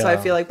mean? And so I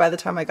feel like by the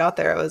time I got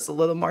there, I was a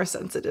little more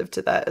sensitive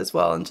to that as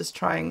well, and just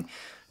trying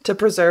to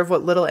preserve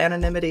what little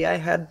anonymity I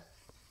had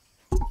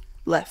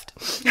left.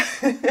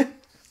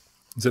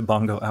 Is it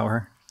bongo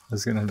hour? I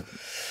feel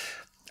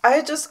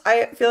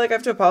like I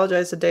have to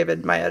apologize to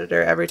David, my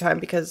editor, every time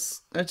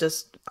because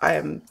I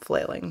am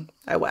flailing.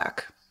 I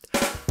whack.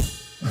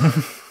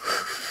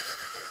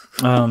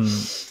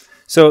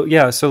 So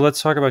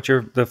let's talk about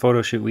the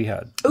photo shoot we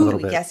had a little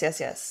bit.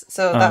 Yes.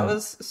 So that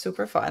was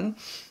super fun.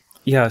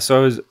 Yeah,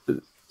 so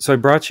I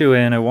brought you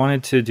in. I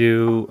wanted to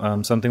do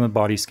something with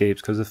Bodyscapes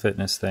because of the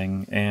fitness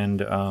thing,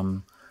 and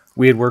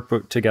we had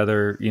worked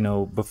together, you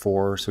know,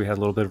 before, so we had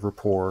a little bit of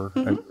rapport,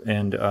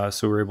 and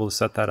so we were able to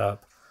set that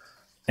up.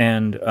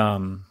 And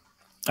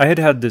I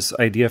had this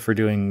idea for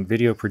doing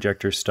video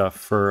projector stuff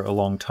for a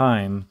long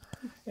time.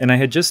 And I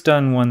had just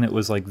done one that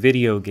was like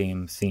video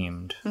game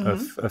themed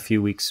a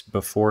few weeks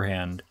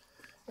beforehand.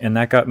 And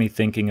that got me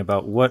thinking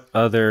about what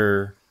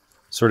other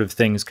sort of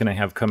things can I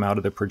have come out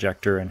of the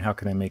projector and how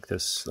can I make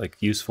this like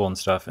useful and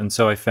stuff. And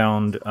so I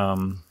found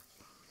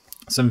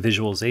some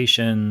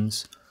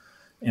visualizations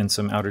and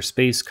some outer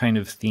space kind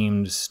of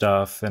themed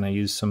stuff. And I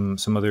used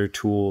some other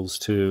tools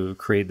to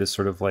create this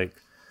sort of like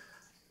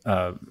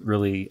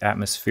really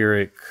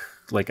atmospheric,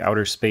 like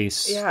outer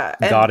space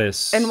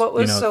goddess. And what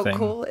was so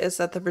cool is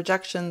that the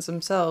projections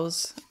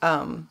themselves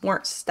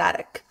weren't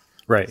static.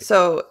 Right.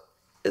 So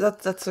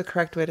that's the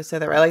correct way to say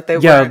that, right? Like they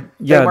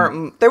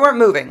weren't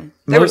moving.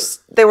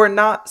 They were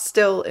not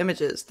still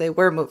images. They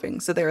were moving.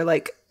 So they were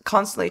like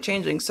constantly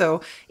changing.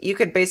 So you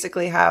could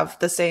basically have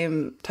the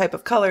same type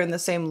of color and the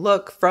same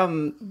look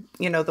from,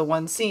 you know, the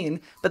one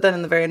scene, but then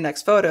in the very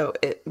next photo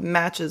it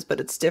matches, but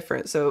it's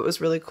different. So it was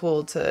really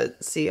cool to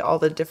see all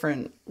the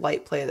different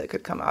light play that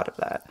could come out of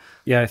that.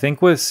 Yeah, I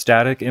think with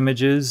static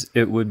images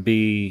it would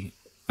be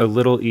a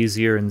little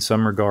easier in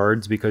some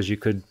regards because you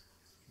could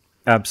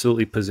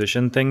absolutely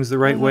position things the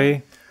right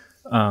way.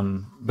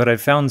 But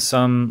I've found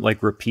some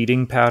like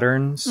repeating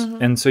patterns,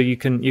 and so you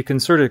can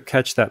sort of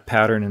catch that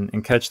pattern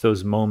and catch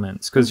those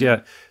moments. Because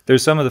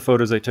there's some of the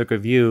photos I took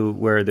of you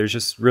where there's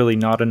just really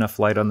not enough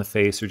light on the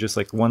face, or just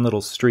like one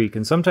little streak,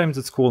 and sometimes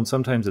it's cool and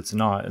sometimes it's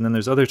not. And then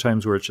there's other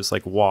times where it's just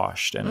like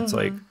washed and it's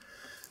like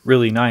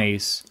really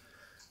nice.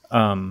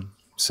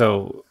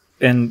 So,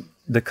 and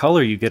the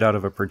color you get out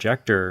of a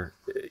projector,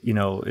 you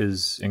know,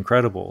 is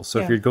incredible. So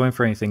if you're going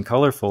for anything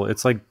colorful,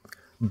 it's like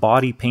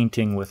body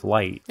painting with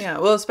light. Yeah,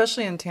 well,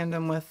 especially in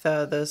tandem with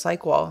the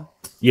cyc wall.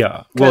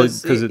 Yeah, well,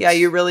 because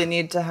you really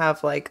need to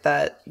have like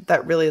that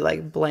really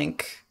like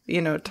blank,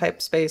 you know, type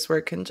space where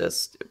it can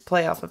just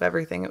play off of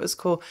everything. It was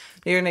cool.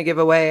 You're gonna give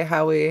away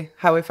how we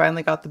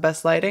finally got the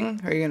best lighting,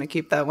 or are you gonna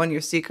keep that one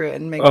your secret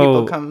and make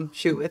people come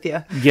shoot with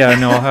you? Yeah,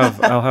 no,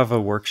 I'll have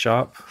a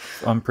workshop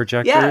on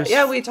projectors.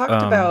 Yeah, we talked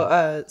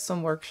about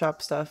some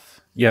workshop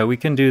stuff. Yeah, we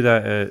can do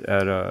that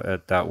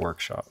at that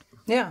workshop.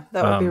 Yeah,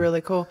 that would be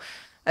really cool.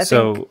 I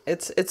think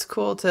it's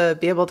cool to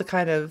be able to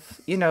kind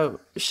of, you know,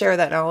 share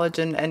that knowledge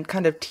and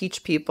kind of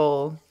teach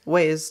people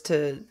ways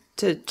to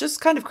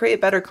just kind of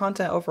create better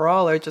content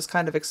overall, or just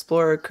kind of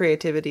explore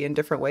creativity in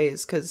different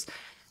ways. Because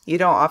you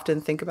don't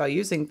often think about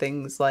using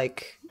things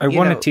like, I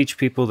want to teach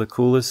people the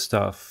coolest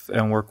stuff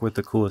and work with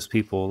the coolest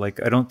people. Like,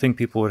 I don't think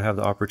people would have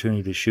the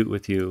opportunity to shoot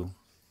with you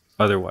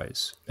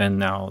otherwise. And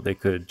now they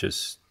could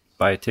just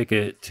buy a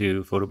ticket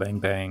to Photo Bang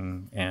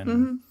Bang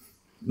and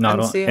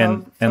and see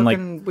how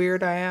fucking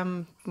weird I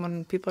am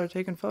when people are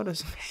taking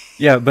photos of me.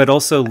 Yeah, but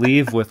also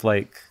leave with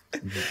like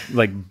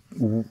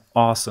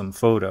awesome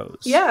photos.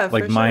 Yeah,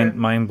 like for sure.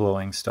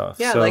 mind-blowing stuff.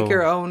 Yeah, so, like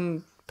your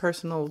own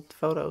personal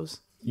photos.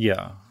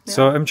 Yeah.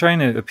 So I'm trying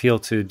to appeal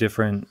to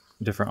different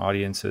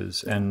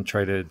audiences and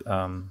try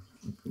to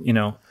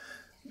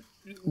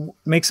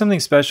make something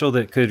special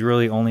that could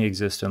really only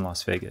exist in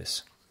Las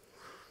Vegas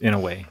in a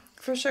way.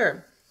 For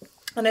sure.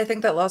 And I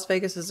think that Las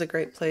Vegas is a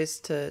great place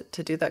to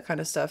do that kind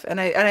of stuff. And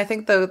I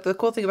think the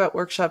cool thing about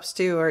workshops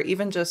too, or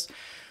even just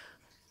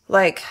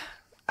like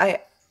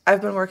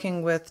I've been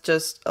working with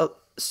just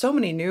so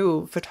many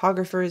new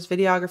photographers,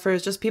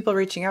 videographers, just people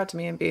reaching out to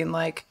me and being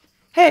like,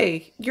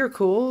 "Hey, you're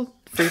cool.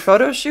 Free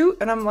photo shoot."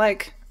 And I'm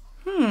like,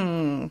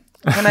 can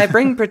I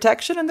bring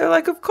protection? And they're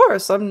like, "Of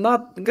course, I'm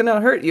not going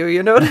to hurt you."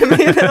 You know what I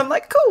mean? And I'm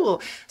like,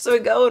 cool. So we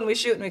go and we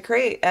shoot and we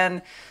create.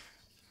 And,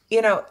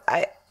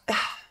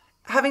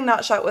 having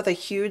not shot with a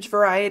huge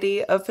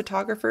variety of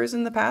photographers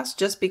in the past,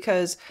 just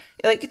because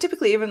like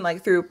typically even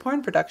like through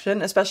porn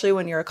production, especially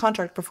when you're a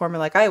contract performer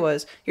like I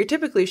was, you're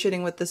typically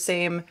shooting with the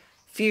same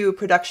few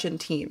production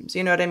teams,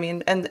 you know what I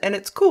mean? And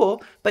it's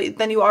cool, but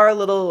then you are a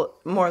little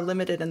more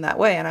limited in that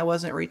way. And I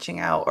wasn't reaching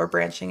out or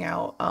branching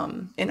out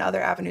in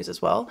other avenues as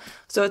well.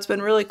 So it's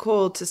been really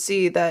cool to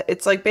see that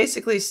it's like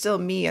basically still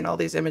me in all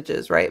these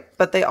images, right?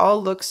 But they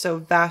all look so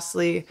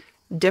vastly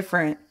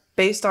different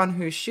based on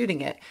who's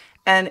shooting it.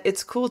 And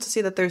it's cool to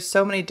see that there's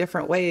so many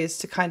different ways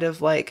to kind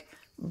of like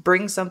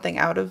bring something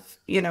out of,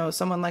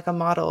 someone like a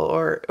model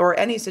or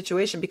any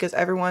situation, because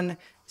everyone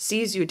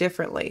sees you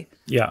differently.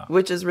 Yeah.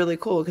 Which is really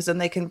cool, because then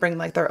they can bring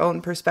like their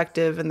own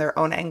perspective and their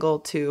own angle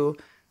to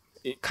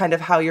kind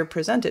of how you're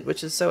presented,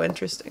 which is so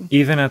interesting.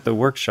 Even at the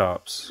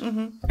workshops,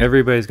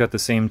 everybody's got the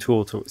same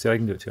tool to see. I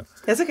can do it too.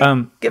 It's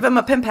okay. Give them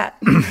a pin pat.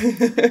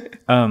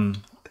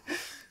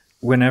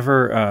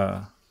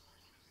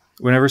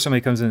 Whenever somebody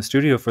comes in the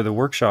studio for the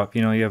workshop,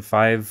 you have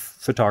 5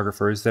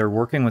 photographers. They're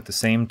working with the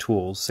same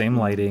tools, same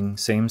lighting,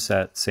 same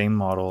set, same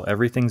model.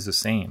 Everything's the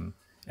same.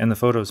 And the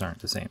photos aren't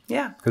the same.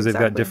 Yeah, because they've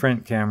got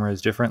different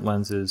cameras, different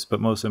lenses, but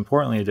most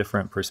importantly, a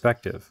different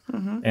perspective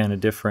and a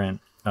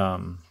different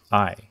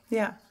eye.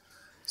 Yeah.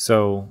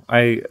 So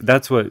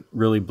that's what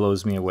really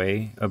blows me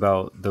away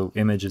about the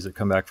images that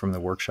come back from the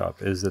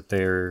workshop, is that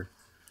they're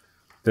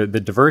the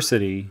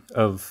diversity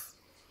of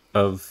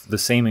the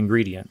same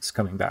ingredients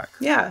coming back.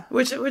 Yeah,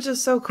 which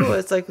is so cool.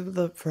 It's like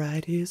the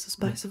variety is the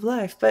spice of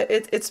life. But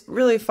it's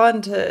really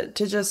fun to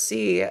just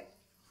see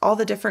all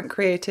the different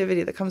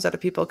creativity that comes out of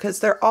people,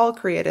 because they're all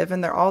creative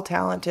and they're all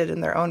talented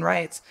in their own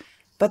rights,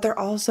 but they're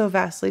all so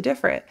vastly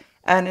different.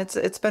 And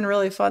it's been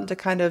really fun to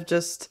kind of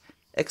just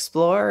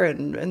explore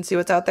and see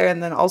what's out there,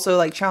 and then also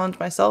like challenge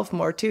myself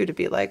more too, to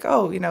be like,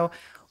 oh,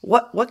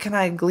 what can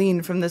I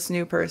glean from this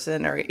new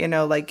person? Or,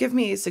 like give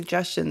me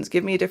suggestions,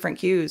 give me different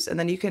cues. And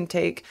then you can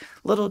take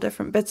little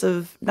different bits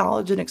of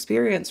knowledge and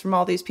experience from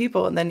all these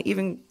people, and then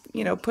even,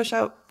 push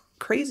out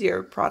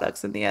crazier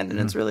products in the end. And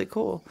it's really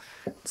cool.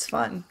 It's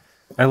fun.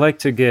 I like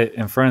to get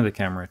in front of the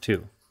camera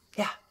too.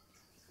 Yeah.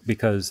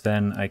 Because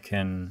then I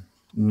can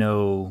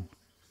know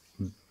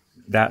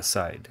that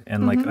side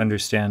and like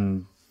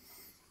understand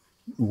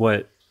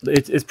what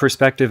it's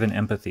perspective and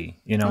empathy,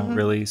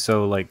 really.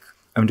 So like,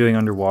 I'm doing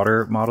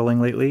underwater modeling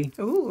lately.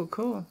 Ooh,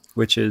 cool.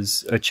 Which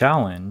is a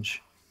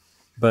challenge,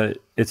 but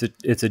it's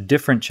a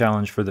different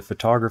challenge for the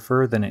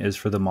photographer than it is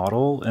for the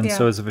model. And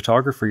so as a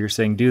photographer, you're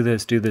saying, do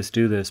this, do this,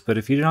 do this. But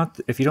if you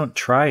don't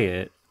try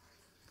it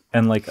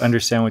and like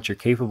understand what you're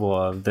capable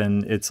of,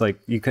 then it's like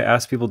you could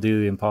ask people to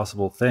do the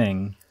impossible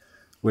thing,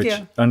 which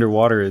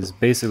underwater is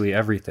basically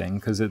everything.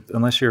 Because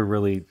unless you're a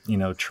really,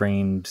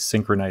 trained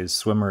synchronized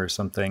swimmer or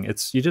something,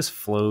 you just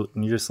float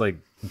and you're just like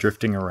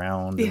drifting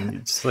around and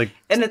it's like,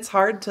 and it's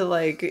hard to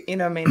like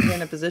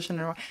maintain a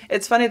position.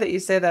 It's funny that you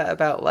say that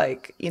about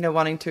like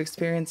wanting to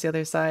experience the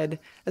other side,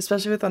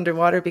 especially with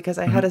underwater, because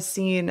I had a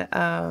scene,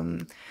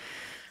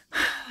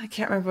 I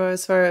can't remember what it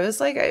was for. It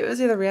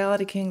was either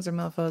Reality Kings or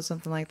MILFos,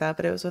 something like that,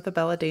 but it was with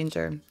Abella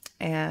Danger,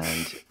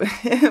 and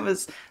it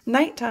was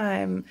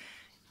nighttime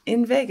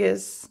in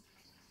Vegas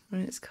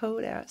when it's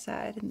cold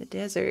outside in the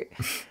desert,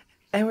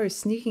 and we're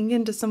sneaking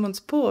into someone's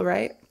pool,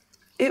 right?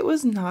 It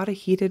was not a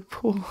heated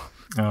pool.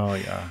 Oh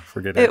yeah,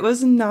 forget it. It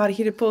was not a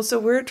heated pool. So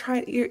we're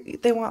trying.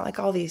 They want like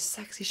all these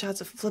sexy shots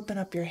of flipping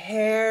up your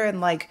hair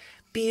and like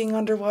being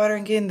underwater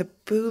and getting the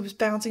boobs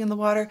bouncing in the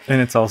water.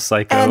 And it's all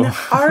psycho. And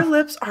our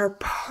lips are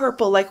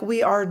purple, like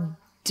we are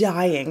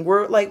dying.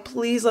 We're like,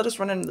 please let us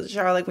run into the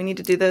shower. Like we need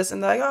to do this.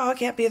 And they're like, oh, it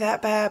can't be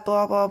that bad.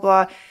 Blah blah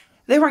blah.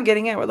 They weren't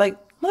getting it. We're like,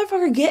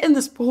 motherfucker, get in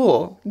this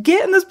pool.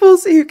 Get in this pool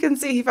so you can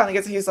see. He finally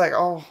gets. He's like,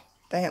 oh.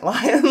 They ain't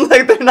lying.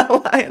 Like, they're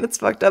not lying. It's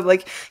fucked up.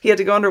 Like, he had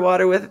to go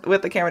underwater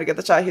with the camera to get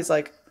the shot. He's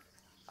like,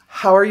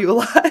 how are you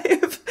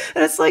alive?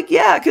 And it's like,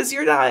 yeah, because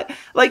you're not,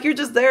 like, you're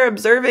just there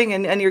observing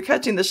and you're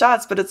catching the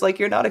shots, but it's like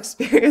you're not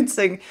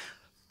experiencing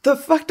the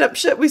fucked up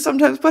shit we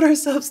sometimes put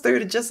ourselves through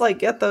to just like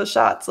get those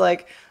shots.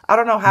 Like, I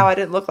don't know how I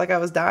didn't look like I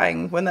was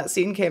dying when that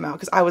scene came out,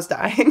 because I was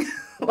dying.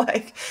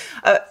 Like,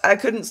 I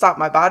couldn't stop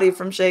my body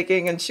from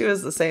shaking, and she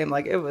was the same.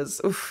 Like, it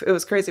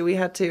was crazy. We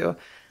had to,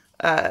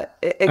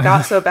 it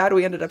got so bad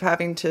we ended up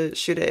having to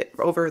shoot it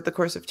over the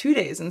course of 2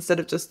 days instead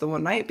of just the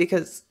one night,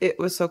 because it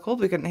was so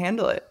cold we couldn't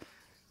handle it.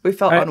 We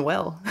felt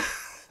unwell.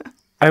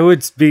 I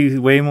would be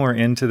way more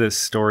into this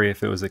story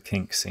if it was a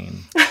kink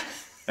scene.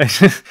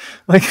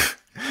 Like,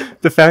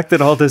 the fact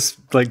that all this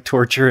like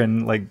torture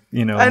and like,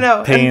 you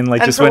know, pain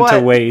like just went to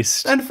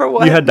waste. And for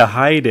what? You had to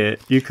hide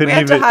it. You couldn't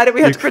even. We had to hide it.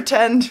 We had to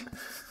pretend.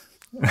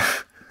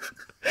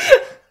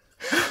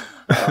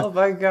 Oh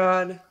my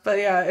God. But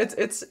yeah,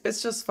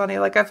 it's just funny.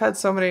 Like, I've had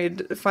so many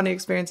funny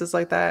experiences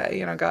like that.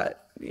 You know, got,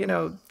 you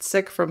know,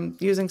 sick from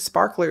using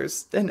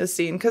sparklers in a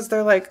scene, because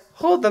they're like,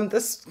 hold them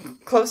this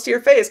close to your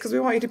face because we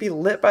want you to be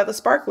lit by the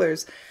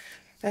sparklers.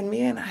 And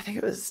me and I think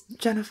it was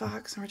Jenna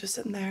Fox, and we're just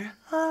sitting there,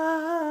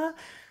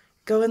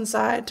 go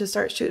inside to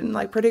start shooting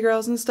like Pretty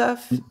Girls and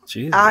stuff.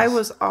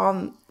 Jesus.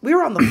 We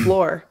were on the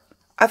floor.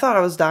 I thought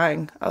I was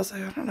dying. I was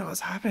like, I don't know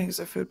what's happening. Is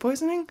there food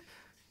poisoning?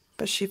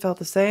 But she felt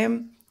the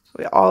same.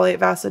 We all ate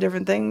vastly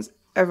different things.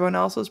 Everyone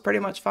else was pretty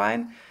much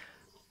fine.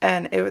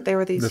 And they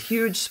were these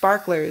huge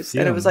sparklers,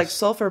 and it was like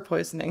sulfur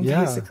poisoning,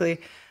 basically.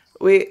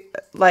 We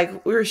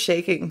were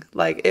shaking.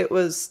 Like, it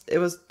was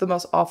the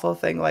most awful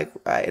thing. Like,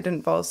 I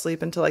didn't fall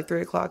asleep until like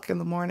 3 o'clock in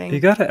the morning. You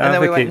got to advocate and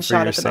then we went and for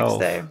shot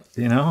yourself, it the next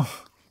day. You know?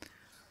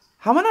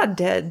 How am I not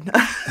dead?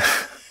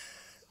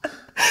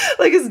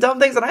 Like, it's dumb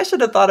things. And I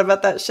should have thought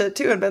about that shit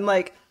too and been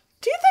like,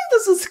 do you think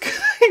this is a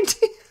good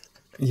idea?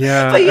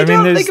 Yeah. But you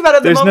don't think about it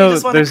at the moment. You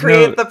just want to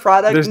create the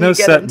product. There's and no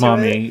get set into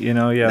mommy, it. you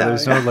know? Yeah.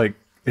 There's no like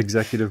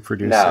executive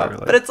producer. No,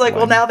 like, but it's like,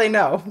 well, now they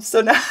know.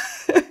 So now,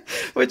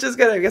 which is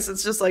good. I guess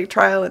it's just like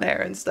trial and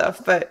error and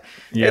stuff. But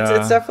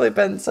it's definitely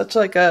been such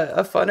like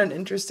a fun and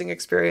interesting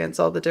experience.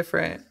 All the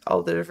different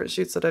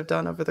shoots that I've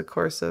done over the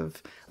course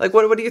of like,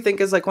 what do you think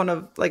is like one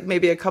of like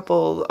maybe a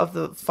couple of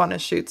the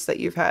funnest shoots that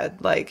you've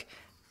had? Like,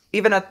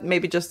 even at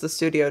maybe just the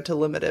studio, to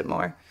limit it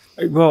more.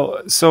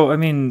 Well, so I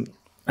mean,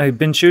 I've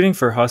been shooting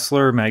for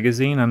Hustler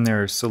magazine. I'm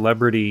their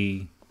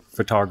celebrity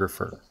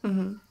photographer.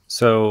 Mm-hmm.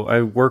 So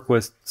I work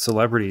with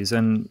celebrities,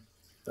 and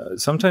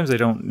sometimes I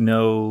don't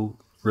know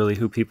really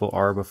who people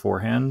are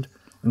beforehand,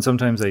 and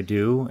sometimes I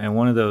do. And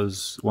one of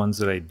those ones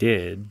that I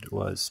did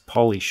was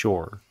Pauly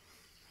Shore,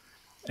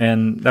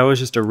 and that was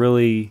just a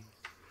really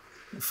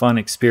fun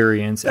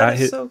experience at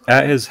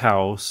his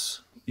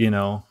house, you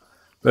know.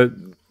 But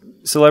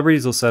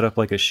celebrities will set up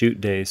like a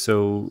shoot day,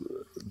 so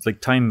like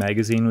Time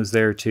Magazine was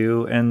there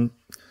too, and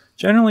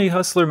generally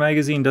Hustler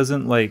magazine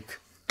doesn't like,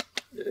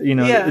 you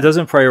know, it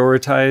doesn't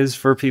prioritize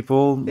for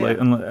people like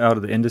out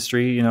of the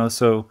industry, you know.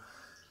 So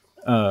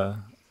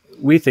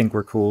we think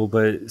we're cool,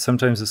 but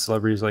sometimes the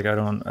celebrities like, I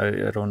don't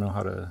know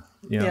how to,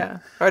 you know. Yeah,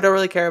 or I don't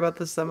really care about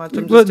this so much.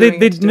 I'm just well,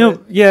 doing it to do it.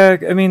 Yeah,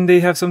 I mean, they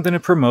have something to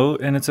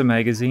promote, and it's a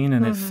magazine,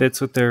 and it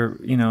fits with their,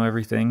 you know,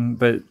 everything.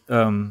 But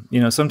you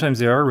know, sometimes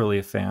they are really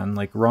a fan.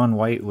 Like Ron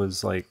White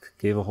was like,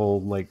 gave a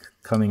whole like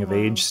coming of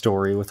age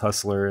story with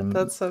Hustler, and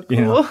that's so cool.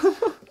 You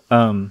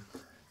know,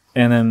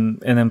 and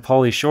then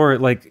Pauly Shore,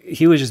 like,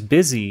 he was just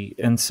busy,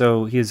 and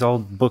so he is all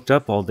booked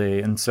up all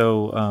day, and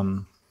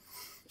so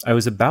I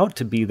was about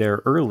to be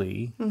there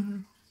early,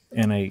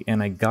 and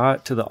I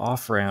got to the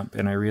off ramp,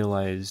 and I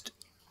realized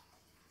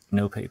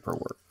no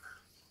paperwork.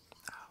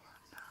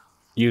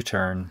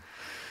 U-turn.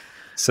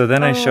 So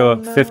then I show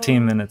up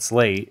 15 minutes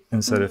late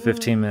instead of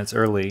 15 minutes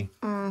early.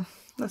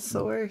 That's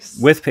the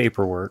worst. With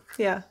paperwork.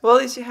 Yeah. Well,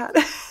 at least you had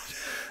it.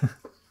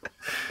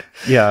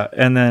 Yeah,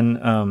 and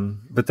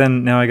then, but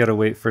then now I got to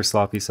wait for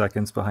sloppy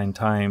seconds behind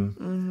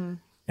time,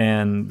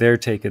 and they're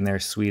taking their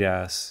sweet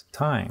ass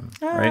time,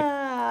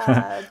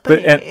 right?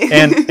 But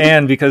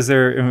and because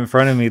they're in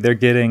front of me, they're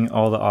getting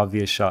all the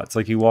obvious shots.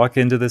 Like, you walk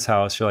into this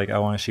house, you're like, I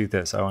want to shoot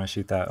this, I want to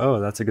shoot that. Oh,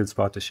 that's a good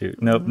spot to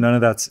shoot. Nope, none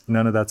of that's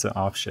an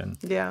option.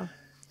 Yeah.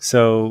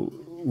 So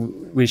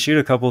we shoot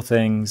a couple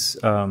things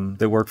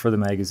that work for the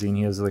magazine.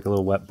 He has like a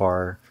little wet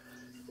bar.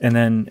 And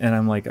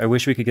I'm like, I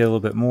wish we could get a little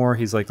bit more.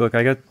 He's like, look,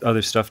 I got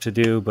other stuff to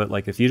do, but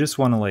like, if you just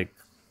want to like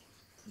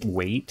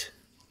wait,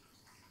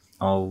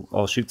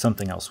 I'll shoot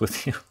something else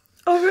with you.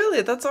 Oh,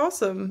 really? That's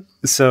awesome.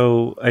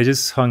 So I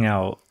just hung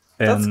out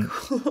and that's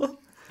cool.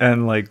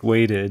 And like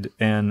waited,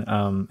 and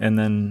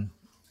then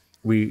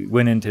we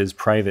went into his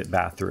private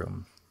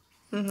bathroom,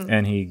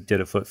 and he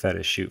did a foot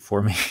fetish shoot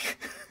for me.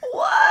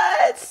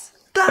 What?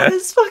 That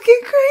is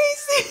fucking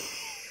crazy.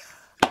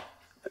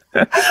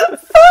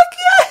 Fuck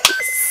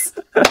yes!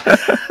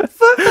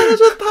 Foot fetish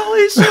with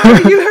Pauly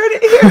Shore. You heard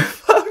it here,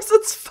 folks.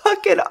 It's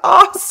fucking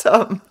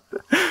awesome.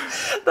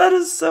 That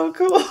is so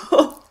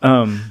cool.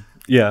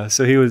 Yeah,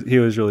 so he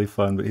was really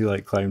fun, but he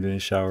like climbed in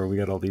his shower. We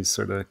got all these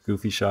sort of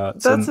goofy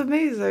shots. That's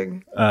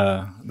amazing.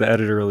 The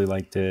editor really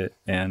liked it,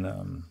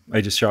 and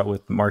I just shot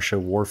with Marsha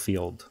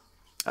Warfield.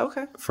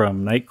 Okay.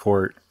 from Night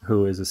Court,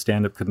 who is a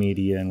stand-up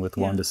comedian with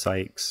Yeah. Wanda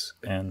Sykes.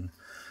 And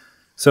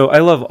so I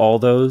love all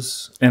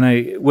those.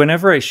 And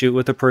whenever I shoot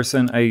with a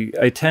person,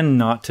 I tend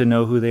not to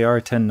know who they are. I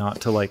tend not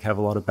to like have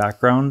a lot of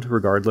background,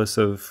 regardless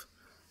of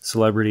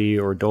celebrity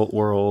or adult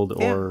world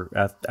or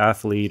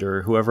athlete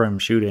or whoever I'm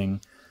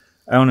shooting.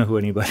 I don't know who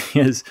anybody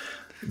is.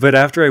 But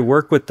after I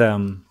work with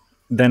them,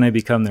 then I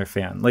become their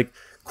fan. Like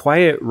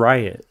Quiet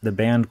Riot, the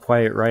band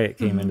Quiet Riot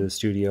came into the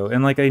studio,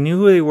 and like I knew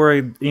who they were.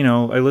 I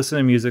listened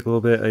to music a little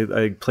bit.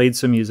 I played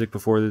some music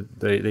before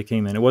they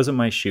came in. It wasn't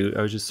my shoot.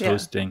 I was just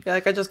hosting. Yeah,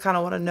 like I just kind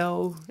of want to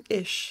know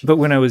ish. But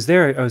when I was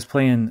there, I was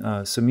playing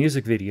some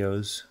music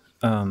videos,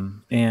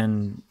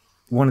 and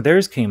one of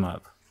theirs came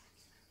up,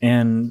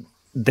 and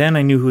then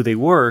I knew who they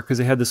were because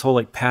they had this whole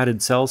like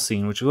padded cell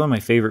scene, which was one of my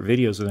favorite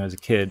videos when I was a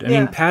kid. I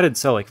mean, padded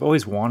cell, like I've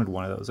always wanted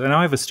one of those. And now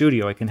I have a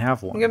studio, I can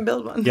have one. You can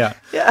build one. Yeah.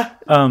 Yeah.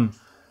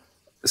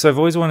 So I've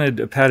always wanted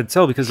a padded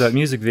cell because of that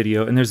music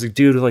video. And there's a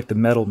dude with like the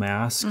metal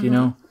mask,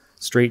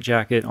 straight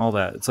jacket, all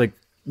that. It's like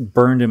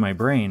burned in my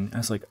brain. I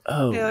was like,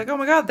 oh. Yeah, like, oh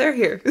my God, they're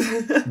here.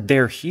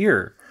 They're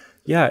here.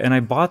 Yeah. And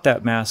I bought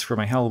that mask for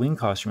my Halloween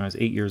costume when I was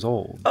 8 years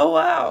old. Oh,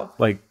 wow.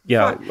 Like,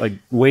 yeah, like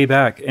way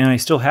back. And I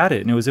still had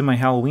it. And it was in my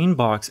Halloween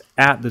box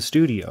at the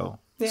studio.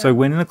 Yeah. So I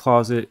went in the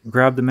closet,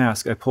 grabbed the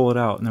mask, I pull it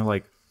out, and they're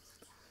like,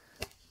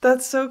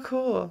 that's so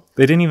cool.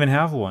 They didn't even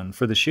have one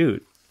for the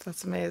shoot.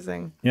 That's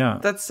amazing. Yeah.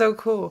 That's so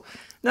cool.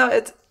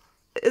 No,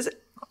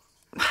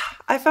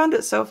 I found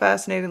it so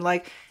fascinating.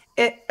 Like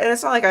and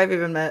it's not like I've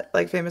even met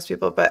like famous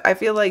people, but I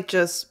feel like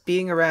just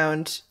being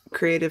around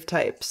creative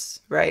types,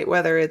 right?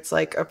 Whether it's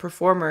like a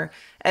performer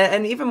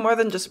and even more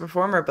than just a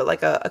performer, but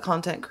like a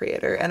content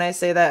creator. And I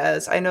say that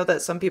as I know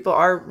that some people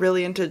are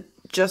really into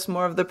just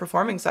more of the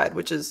performing side,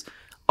 which is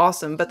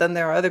awesome. But then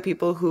there are other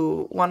people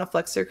who want to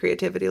flex their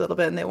creativity a little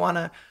bit and they want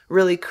to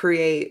really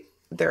create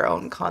their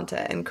own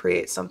content and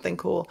create something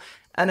cool.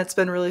 And it's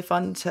been really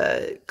fun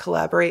to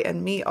collaborate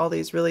and meet all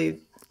these really,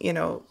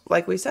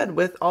 like we said,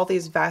 with all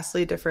these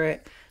vastly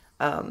different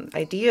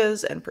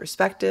ideas and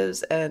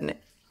perspectives. And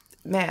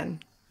man,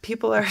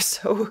 people are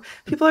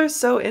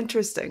so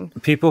interesting.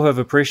 People have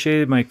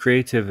appreciated my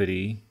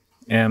creativity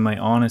and my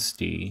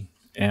honesty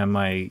and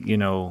my,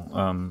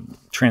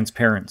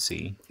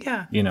 transparency.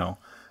 Yeah.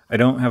 I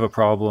don't have a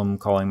problem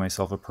calling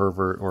myself a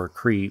pervert or a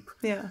creep.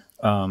 Yeah.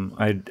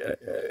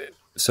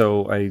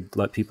 So I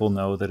let people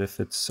know that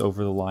if it's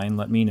over the line,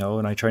 let me know.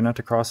 And I try not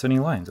to cross any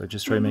lines. I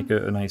just try to make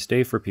a nice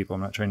day for people.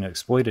 I'm not trying to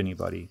exploit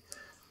anybody.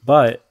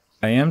 But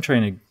I am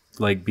trying to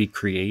like be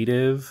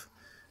creative,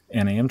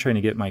 and I am trying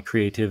to get my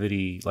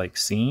creativity like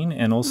seen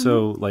and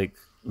also like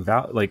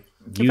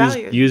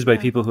used by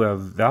people who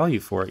have value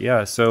for it.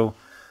 Yeah. So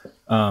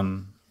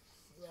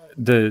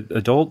the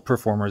adult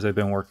performers I've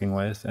been working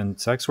with and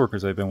sex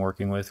workers I've been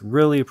working with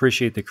really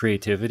appreciate the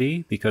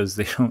creativity because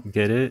they don't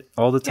get it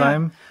all the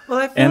time. Well,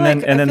 I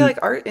feel like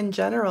art in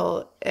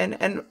general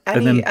and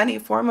any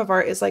form of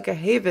art is like a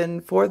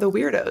haven for the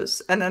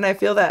weirdos. And then I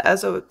feel that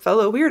as a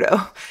fellow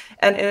weirdo,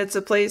 and it's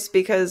a place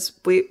because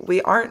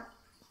we aren't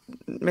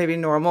maybe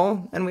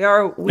normal and we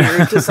are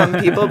weird to some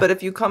people, but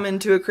if you come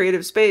into a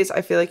creative space,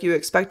 I feel like you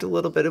expect a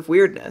little bit of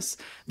weirdness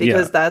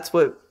because that's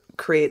what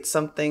create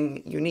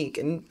something unique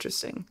and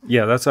interesting.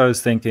 Yeah, that's what I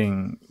was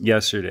thinking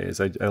yesterday is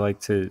I like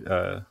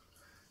to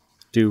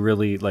do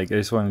really like I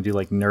just want to do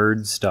like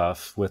nerd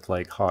stuff with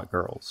like hot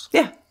girls.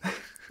 Yeah.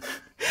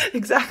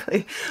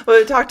 Exactly. Well,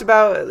 we talked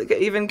about like,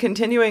 even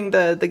continuing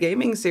the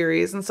gaming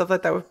series and stuff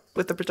like that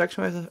with the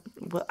projection.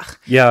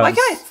 Yeah. Why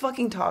can't I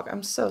fucking talk?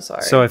 I'm so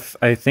sorry. So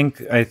I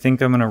think I'm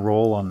gonna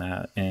roll on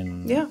that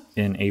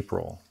in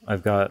April.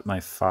 I've got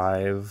my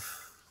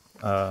 5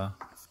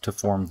 to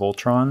form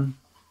Voltron.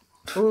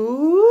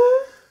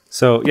 Ooh.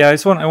 So yeah,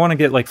 I want to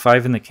get like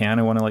 5 in the can.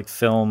 I want to like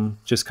film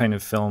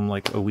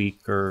like a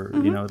week or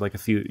like a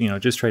few,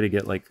 just try to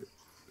get like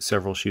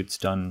several shoots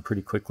done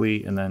pretty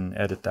quickly and then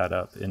edit that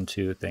up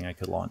into a thing I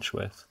could launch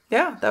with.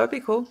 Yeah, that would be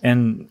cool.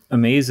 And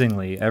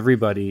amazingly,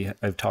 everybody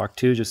I've talked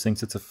to just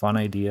thinks it's a fun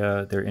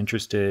idea. They're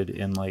interested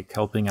in like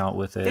helping out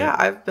with it. Yeah,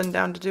 I've been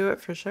down to do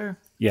it for sure.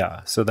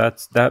 Yeah, so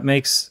that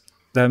makes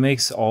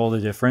all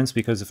the difference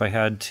because if I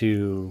had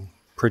to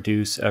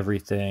produce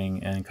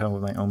everything and come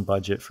with my own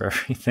budget for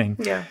everything,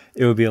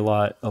 it would be a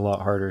lot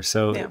harder.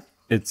 So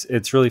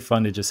it's really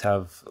fun to just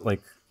have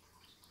like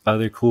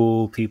other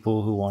cool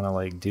people who want to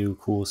like do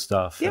cool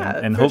stuff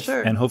and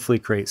hopefully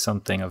create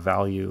something of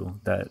value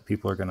that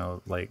people are gonna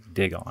like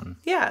dig on.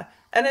 Yeah,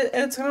 and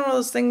it's one of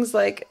those things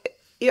like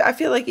I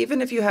feel like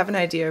even if you have an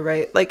idea,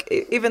 right? Like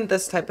even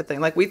this type of thing,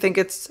 like we think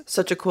it's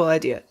such a cool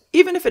idea.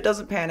 Even if it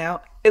doesn't pan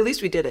out, at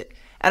least we did it.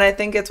 And I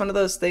think it's one of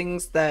those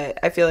things that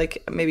I feel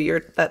like maybe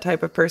you're that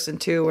type of person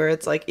too, where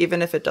it's like,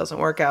 even if it doesn't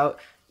work out,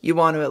 you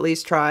want to at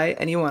least try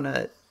and you want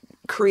to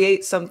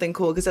create something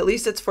cool because at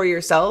least it's for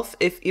yourself,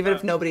 even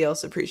if nobody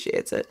else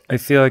appreciates it. I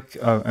feel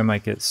like I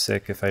might get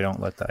sick if I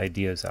don't let the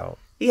ideas out.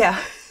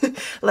 Yeah.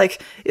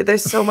 Like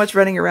there's so much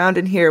running around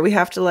in here. We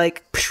have to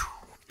like,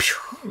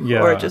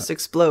 Yeah. or it just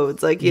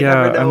explodes. Like you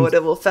never know what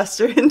it will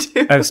fester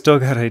into. I've still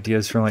got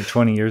ideas from like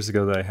 20 years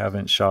ago that I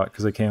haven't shot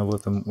because I came up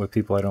with them with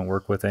people I don't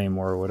work with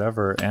anymore or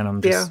whatever. And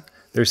I'm just,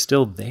 they're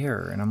still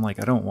there. And I'm like,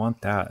 I don't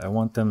want that. I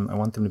want them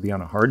to be on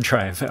a hard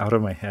drive out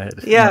of my head.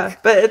 Yeah.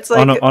 Like, but it's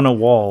like on a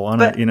wall,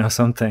 on a, you know,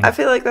 something. I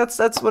feel like that's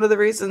one of the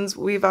reasons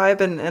we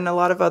vibe and a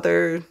lot of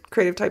other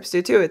creative types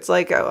do too. It's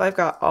like, I've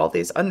got all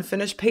these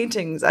unfinished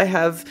paintings. I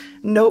have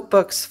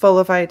notebooks full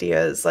of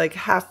ideas, like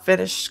half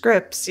finished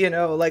scripts, you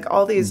know, like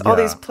all these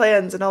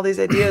plans and all these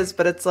ideas.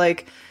 But it's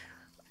like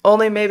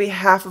only maybe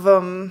half of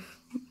them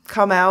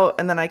come out.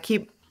 And then I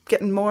keep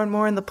getting more and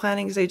more in the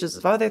planning stages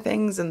of other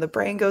things, and the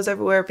brain goes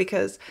everywhere,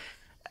 because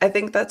I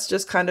think that's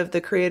just kind of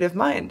the creative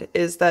mind,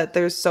 is that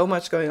there's so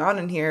much going on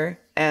in here,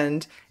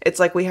 and it's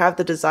like we have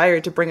the desire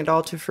to bring it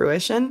all to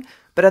fruition,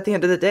 but at the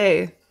end of the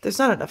day, there's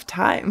not enough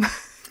time.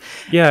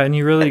 Yeah, and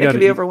you really got to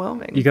be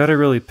overwhelming. You got to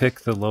really pick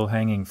the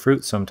low-hanging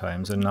fruit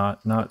sometimes, and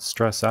not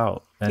stress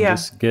out, and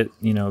just get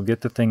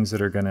the things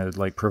that are going to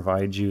like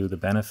provide you the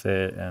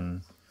benefit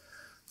and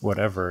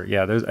whatever.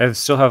 Yeah, I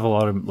still have a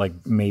lot of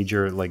like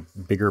major, like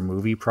bigger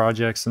movie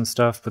projects and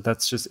stuff, but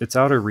that's just, it's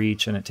out of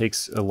reach, and it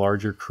takes a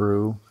larger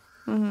crew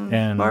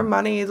and more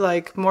money,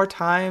 like more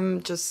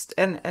time, just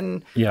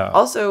and yeah.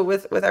 Also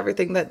with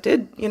everything that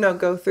did, you know,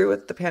 go through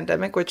with the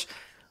pandemic, which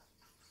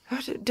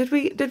did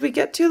we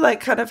get to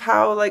like kind of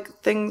how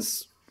like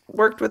things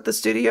worked with the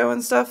studio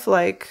and stuff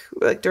like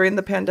during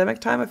the pandemic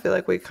time? I feel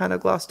like we kind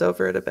of glossed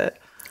over it a bit.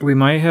 We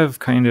might have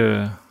kind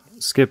of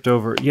skipped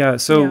over. Yeah.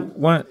 So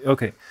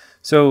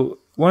So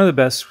one of the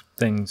best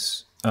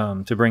things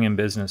to bring in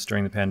business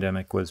during the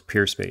pandemic was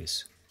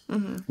Peerspace.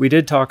 Mm-hmm. We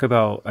did talk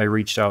about, I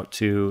reached out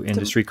to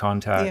industry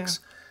contacts,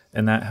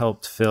 and that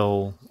helped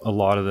fill a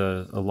lot of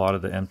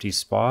the empty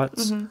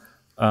spots.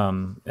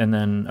 Mm-hmm. And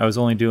then I was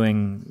only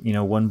doing,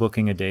 one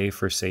booking a day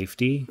for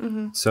safety.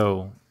 Mm-hmm.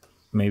 So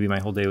maybe my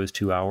whole day was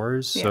 2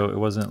 hours. Yeah. So it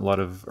wasn't a lot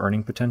of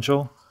earning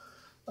potential.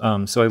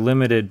 So I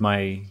limited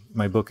my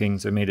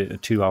bookings. I made it a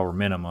 2 hour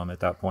minimum at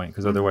that point,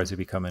 because otherwise it'd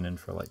be coming in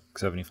for like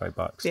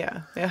 $75.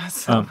 Yeah.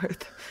 It's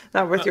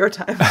not worth your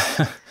time.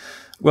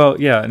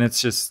 Well, yeah. And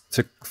it's just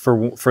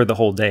for the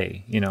whole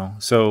day,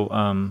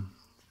 so,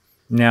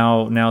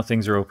 now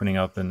things are opening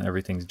up and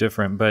everything's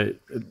different, but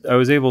I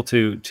was able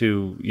to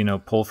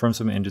pull from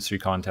some industry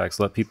contacts,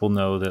 let people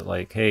know that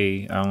like,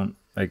 hey, I don't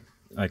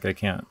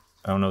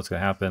know what's going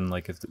to happen.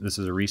 Like, if this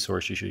is a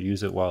resource, you should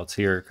use it while it's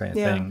here, kind of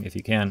thing, if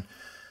you can.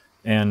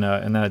 And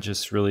that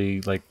just really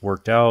like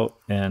worked out.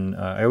 And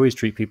I always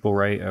treat people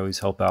right. I always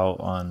help out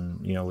on,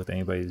 with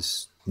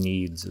anybody's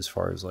needs as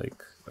far as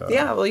like.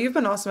 Well, you've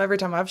been awesome every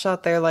time I've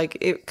shot there. Like,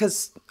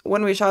 because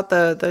when we shot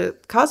the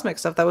Cosmic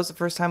stuff, that was the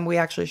first time we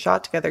actually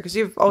shot together. Because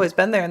you've always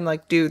been there and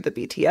like do the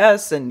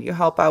BTS and you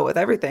help out with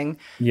everything.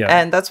 Yeah.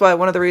 And that's why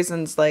one of the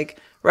reasons, like,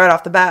 right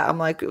off the bat, I'm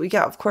like,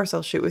 yeah, of course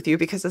I'll shoot with you,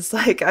 because it's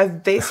like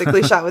I've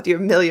basically shot with you a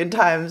million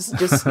times.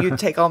 Just you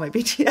take all my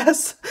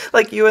BTS,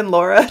 like you and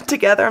Laura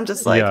together. I'm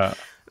just like,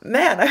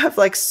 man, I have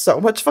like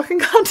so much fucking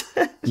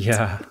content.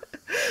 Yeah.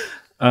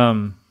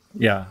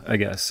 Yeah, I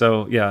guess.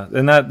 So yeah,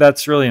 and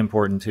that's really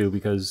important too,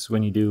 because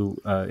when you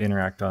do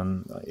interact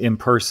in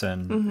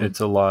person, mm-hmm. it's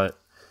a lot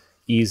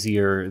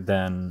easier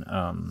than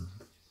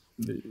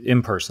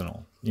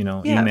impersonal,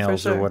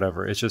 emails or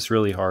whatever. It's just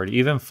really hard.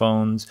 Even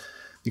phones,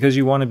 because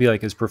you want to be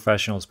like as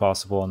professional as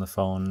possible on the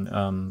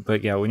phone.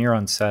 But yeah, when you're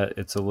on set,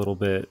 it's a little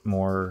bit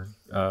more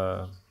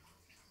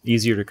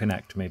easier to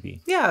connect,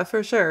 maybe. Yeah,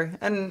 for sure.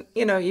 And,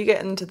 you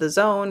get into the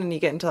zone and you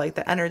get into like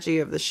the energy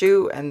of the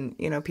shoot, and,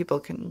 people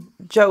can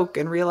joke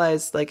and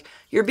realize like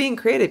you're being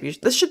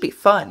creative. This should be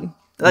fun.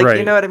 Like, right.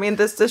 You know what I mean?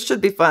 This should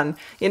be fun.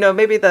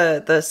 Maybe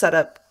the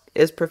setup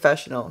is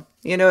professional.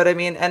 You know what I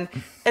mean?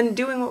 And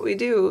doing what we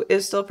do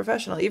is still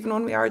professional. Even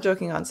when we are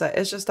joking on set,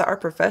 it's just that our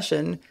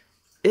profession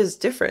is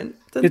different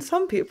than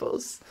some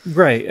people's.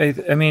 Right.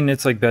 I mean,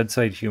 it's like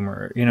bedside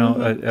humor,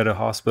 mm-hmm. at a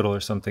hospital or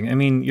something. I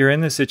mean, you're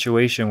in this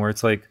situation where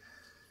it's like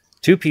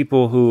two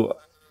people who,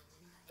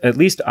 at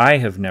least I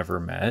have never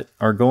met,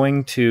 are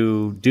going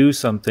to do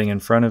something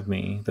in front of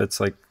me that's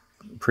like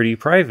pretty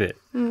private.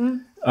 Mm-hmm.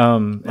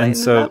 And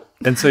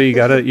so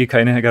you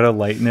kind of gotta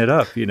lighten it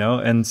up,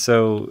 And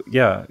so,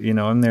 yeah,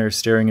 I'm there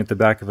staring at the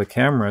back of a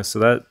camera. So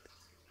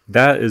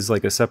that is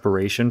like a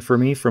separation for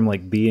me from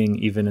like being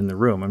even in the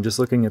room. I'm just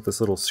looking at this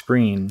little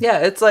screen. Yeah,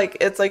 it's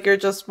like you're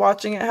just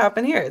watching it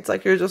happen here. It's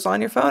like you're just on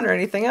your phone or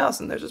anything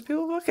else, and there's just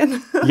people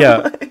walking.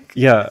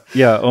 Yeah,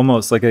 yeah,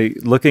 almost like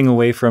looking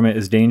away from it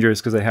is dangerous,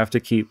 because I have to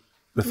keep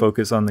the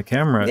focus on the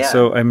camera. Yeah,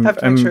 so I have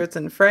to make sure it's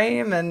in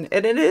frame, and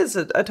it is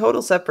a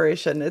total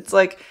separation. It's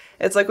like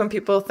when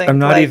people think I'm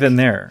not even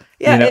there.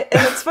 Yeah, and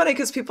it's funny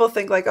because people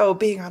think like, oh,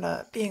 being on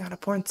a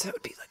porn set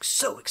would be like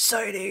so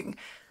exciting,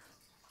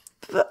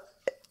 but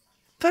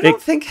I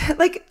don't think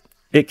like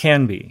it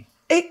can be.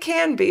 It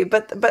can be,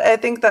 but I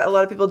think that a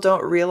lot of people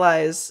don't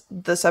realize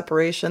the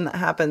separation that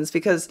happens,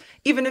 because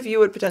even if you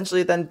would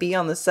potentially then be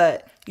on the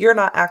set, you're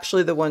not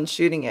actually the one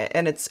shooting it,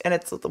 and it's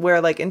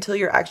where like until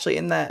you're actually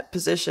in that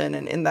position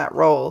and in that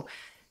role,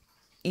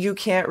 you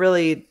can't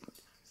really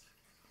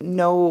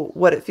know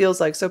what it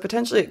feels like. So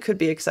potentially it could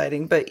be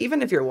exciting. But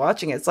even if you're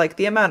watching it, it's like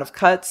the amount of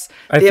cuts,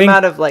 I the think-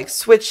 amount of like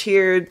switch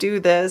here, do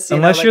this.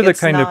 Unless like, you're the it's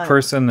kind of not-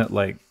 person that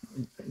like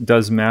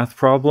does math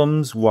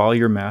problems while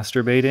you're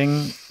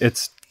masturbating,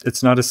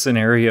 it's not a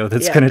scenario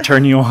that's Yeah. going to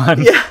turn you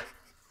on. Yeah.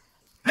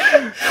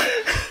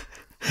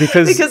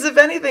 Because Because if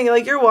anything,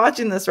 like you're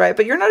watching this, right?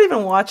 But you're not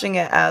even watching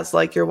it as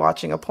like you're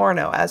watching a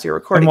porno as you're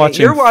recording it.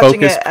 watching You're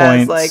watching focus it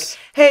as points. like,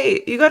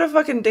 hey, you got a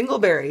fucking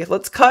dingleberry.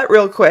 Let's cut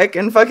real quick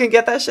and fucking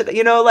get that shit,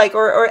 like,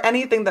 or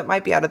anything that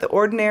might be out of the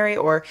ordinary,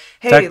 or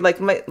hey,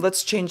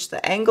 let's change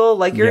the angle.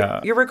 Like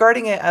you're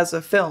regarding it as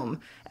a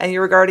film, and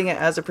you're regarding it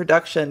as a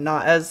production,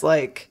 not as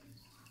like,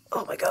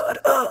 oh my god,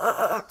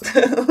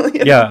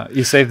 yeah,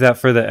 you save that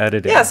for the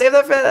editing. yeah, save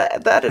that for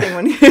the editing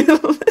when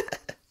you.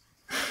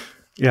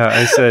 Yeah,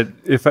 I said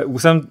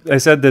I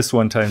said this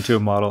one time to a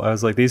model. I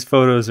was like, these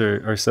photos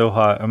are so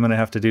hot. I'm gonna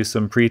have to do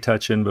some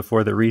pre-touching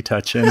before the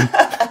retouching.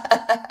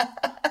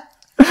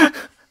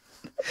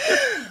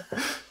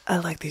 I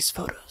like these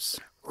photos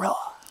raw.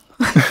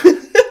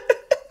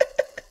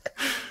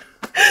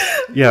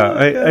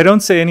 Yeah, I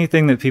don't say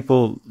anything that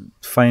people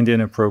find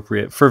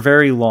inappropriate for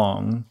very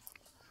long.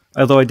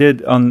 Although I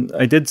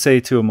did say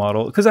to a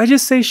model, because I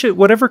just say shit,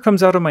 whatever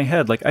comes out of my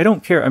head. Like I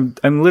don't care.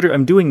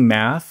 I'm doing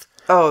math.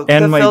 Oh,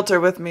 and the filter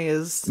with me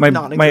is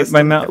non-existent.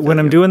 my mouth when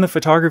I'm doing the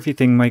photography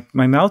thing,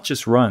 my mouth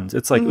just runs.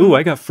 It's like, ooh,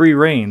 I got free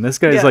reign. This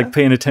guy's like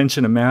paying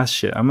attention to math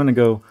shit. I'm gonna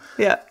go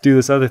do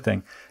this other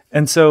thing.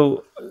 And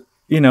so,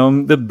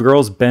 the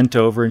girl's bent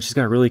over and she's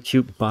got a really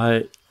cute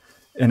butt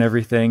and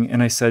everything.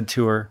 And I said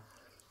to her,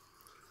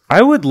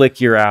 I would lick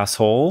your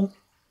asshole,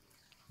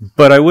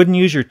 but I wouldn't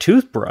use your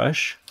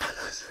toothbrush.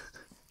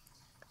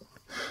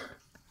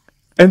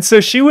 And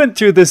so she went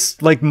through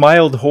this like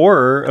mild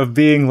horror of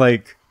being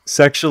like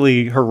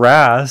sexually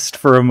harassed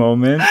for a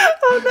moment.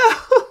 Oh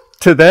no.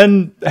 To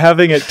then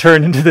having it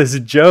turn into this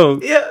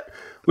joke. Yeah.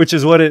 Which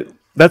is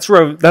that's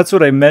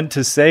what I meant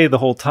to say the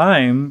whole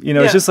time.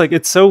 It's just like,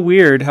 it's so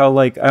weird how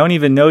like, I don't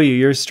even know you,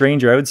 you're a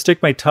stranger. I would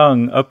stick my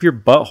tongue up your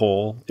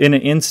butthole in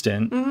an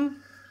instant,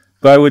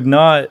 but I would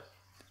not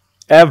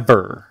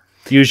ever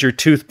use your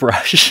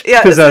toothbrush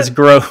because that's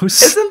gross.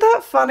 Isn't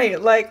that funny?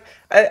 Like,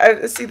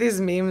 I see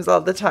these memes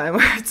all the time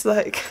where it's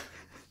like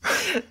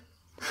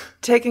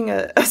taking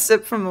a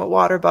sip from a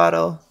water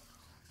bottle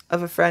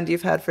of a friend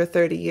you've had for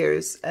 30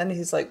 years, and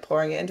he's like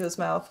pouring it into his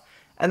mouth.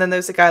 And then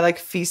there's a guy like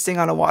feasting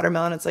on a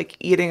watermelon. It's like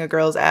eating a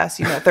girl's ass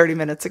you met 30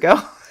 minutes ago.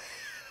 I'm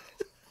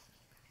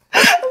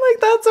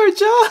like, that's our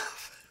job.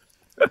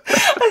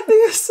 I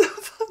think it's so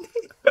funny.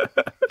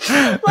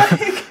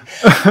 Like,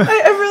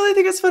 I really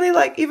think it's funny.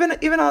 Like,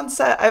 even on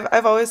set,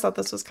 I've always thought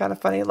this was kind of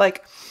funny.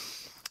 Like,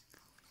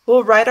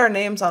 we'll write our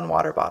names on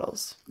water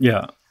bottles.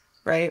 Yeah.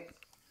 Right?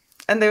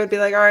 And they would be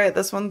like, all right,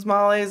 this one's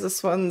Molly's,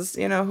 this one's,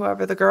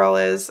 whoever the girl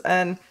is.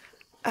 And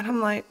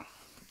I'm like,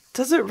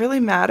 does it really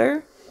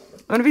matter?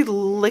 I'm going to be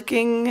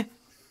licking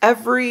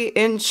every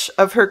inch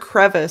of her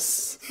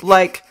crevice,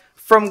 like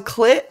from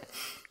clit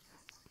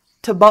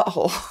to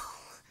butthole.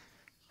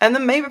 And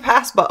then maybe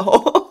past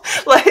butthole.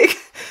 Like,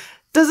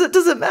 does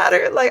it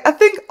matter? Like, I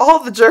think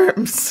all the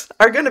germs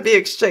are going to be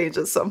exchanged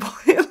at some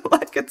point.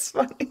 Like, it's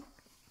funny.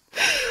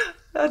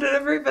 I'd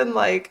never even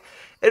like...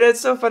 And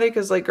it's so funny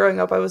because, like, growing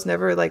up, I was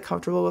never, like,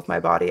 comfortable with my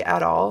body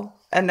at all.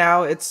 And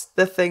now it's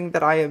the thing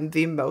that I am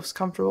the most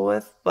comfortable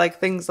with. Like,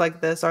 things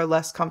like this are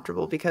less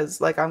comfortable because,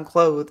 like, I'm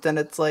clothed. And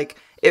it's, like,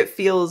 it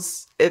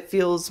feels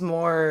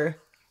more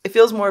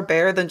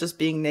bare than just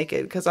being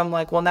naked. Because I'm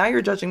like, well, now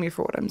you're judging me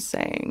for what I'm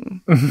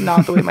saying.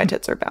 Not the way my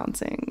tits are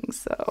bouncing.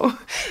 So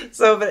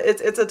but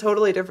it's a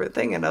totally different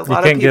thing. And a lot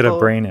of people... You can't get a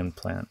brain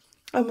implant.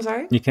 Oh, I'm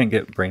sorry? You can't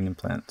get brain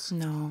implants.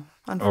 No,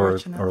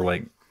 unfortunately. Or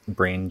like...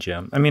 brain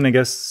gym. I mean, I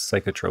guess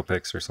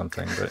psychotropics or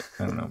something, but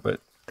I don't know. But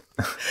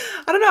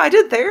I don't know. I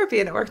did therapy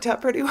and it worked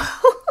out pretty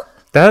well.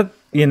 That,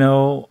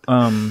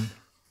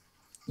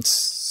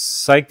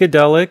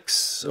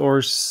 psychedelics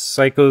or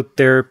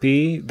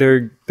psychotherapy,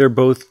 they're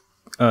both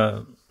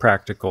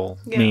practical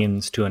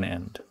means to an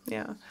end.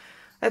 Yeah.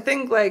 I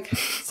think like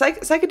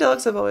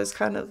psychedelics have always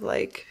kind of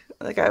like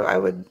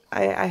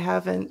I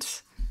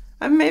haven't.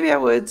 Maybe I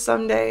would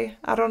someday.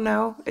 I don't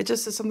know. It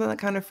just is something that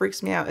kind of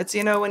freaks me out. It's,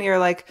 when you're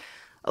like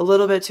a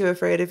little bit too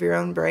afraid of your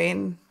own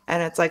brain.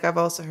 And it's like, I've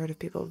also heard of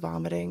people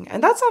vomiting.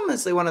 And that's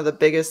honestly one of the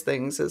biggest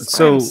things is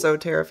I'm so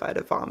terrified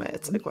of vomit.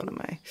 It's like one of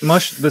my...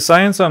 The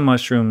science on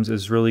mushrooms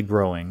is really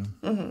growing.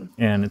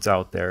 And it's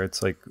out there.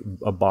 It's like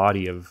a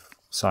body of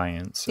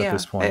science at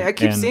this point. I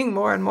keep seeing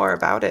more and more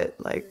about it,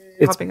 like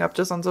popping up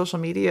just on social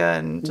media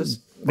and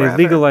just wherever.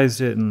 They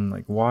legalized it in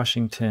like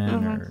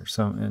Washington or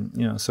something,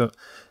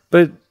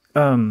 but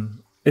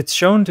it's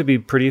shown to be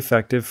pretty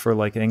effective for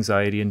like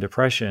anxiety and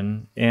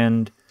depression.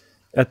 And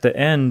at the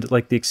end,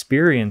 like the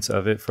experience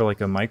of it for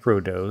like a micro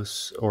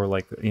dose or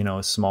like,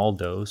 a small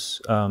dose,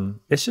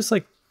 it's just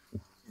like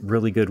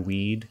really good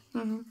weed.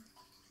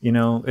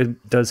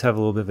 It does have a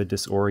little bit of a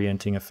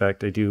disorienting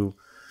effect. I do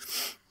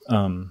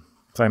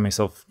find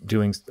myself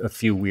doing a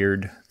few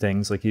weird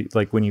things,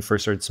 like when you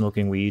first started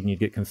smoking weed and you'd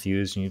get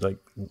confused and you'd like,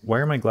 why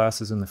are my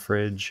glasses in the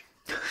fridge?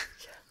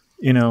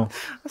 You know,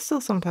 I still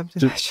sometimes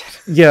imagine.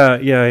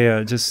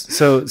 yeah. Just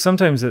so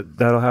sometimes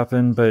that'll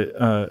happen, but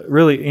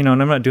really, and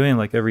I'm not doing it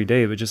like every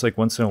day, but just like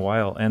once in a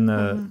while. And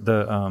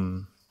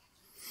the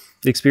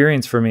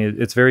experience for me,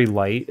 it's very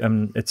light.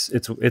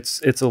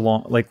 It's a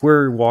long, like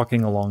we're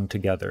walking along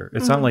together.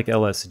 It's not like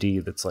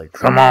LSD that's like,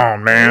 come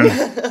on, man.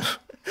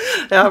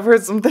 Yeah, I've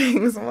heard some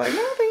things. I'm like,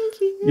 no,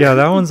 thank you. Yeah,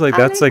 that one's like,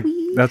 that's like,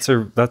 weed. that's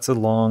a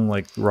long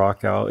like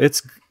rock out.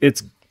 It's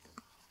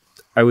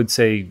I would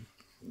say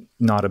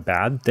not a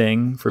bad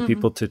thing for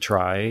people to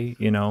try,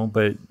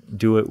 but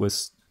do it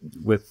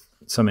with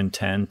some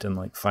intent and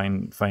like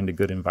find a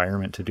good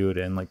environment to do it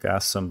in. Like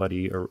ask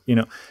somebody, or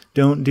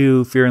don't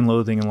do Fear and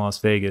Loathing in Las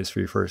Vegas for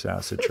your first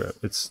acid trip.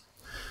 It's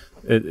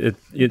bad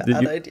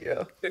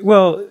idea.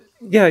 Well,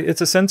 yeah,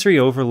 it's a sensory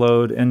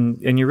overload,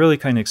 and you're really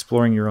kind of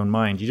exploring your own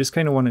mind. You just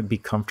kind of want to be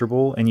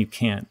comfortable, and you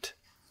can't,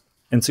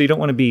 and so you don't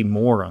want to be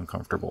more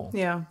uncomfortable.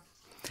 Yeah.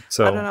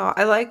 So I don't know.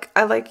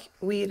 I like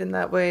weed in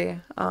that way,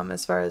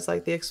 as far as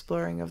like the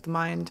exploring of the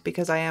mind,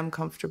 because I am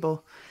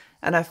comfortable,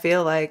 and I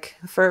feel like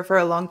for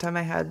a long time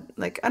I had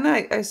like, and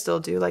I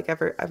still do, like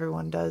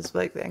everyone does,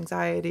 like the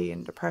anxiety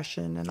and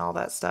depression and all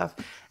that stuff,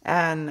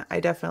 and I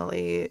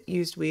definitely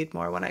used weed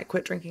more when I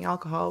quit drinking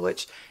alcohol.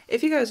 Which,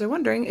 if you guys are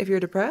wondering, if you're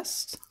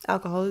depressed,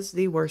 alcohol is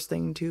the worst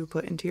thing to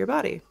put into your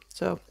body.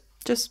 So,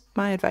 just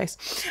my advice.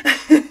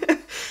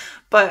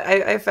 But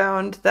I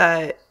found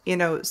that,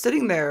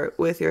 sitting there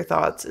with your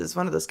thoughts is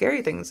one of the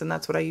scary things. And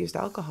that's what I used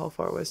alcohol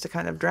for, was to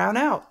kind of drown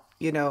out,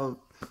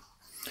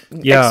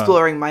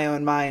 exploring my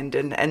own mind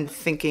and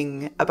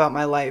thinking about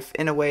my life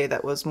in a way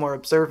that was more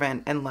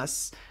observant and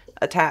less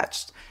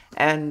attached.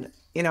 And,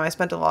 I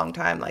spent a long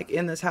time like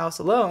in this house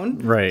alone,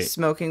 right,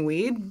 smoking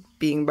weed,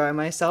 being by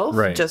myself,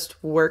 right, just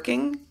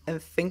working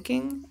and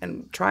thinking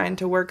and trying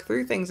to work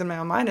through things in my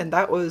own mind. And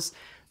that was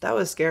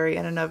scary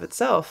in and of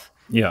itself.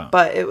 Yeah.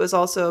 But it was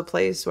also a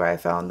place where I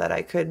found that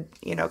I could,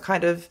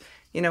 kind of,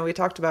 we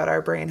talked about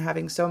our brain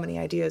having so many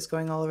ideas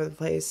going all over the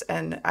place.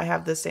 And I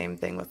have the same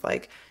thing with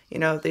like,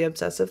 the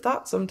obsessive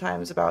thoughts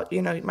sometimes about,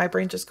 my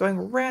brain just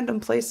going random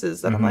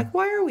places that I'm like,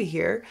 why are we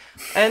here?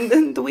 And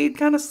then the weed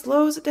kind of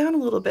slows it down a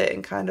little bit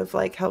and kind of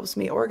like helps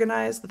me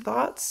organize the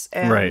thoughts.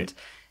 And, right.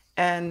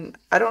 And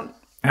I don't.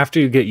 After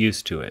you get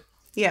used to it.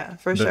 Yeah,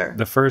 for sure.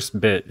 The first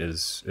bit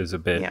is a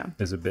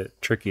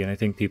bit tricky, and I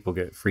think people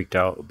get freaked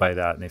out by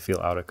that, and they feel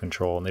out of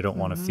control, and they don't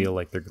want to feel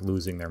like they're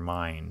losing their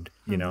mind,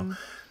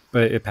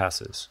 But it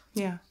passes.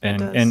 Yeah, and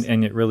it does.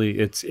 and it really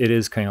it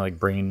is kind of like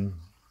brain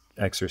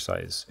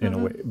exercise in a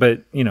way.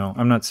 But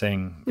I'm not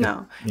saying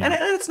no, and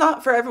it's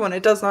not for everyone.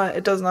 It does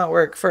not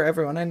work for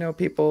everyone. I know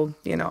people,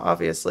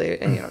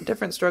 obviously, and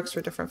different strokes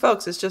for different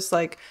folks. It's just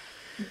like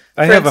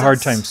I have a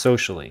hard time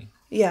socially.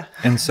 Yeah.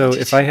 And so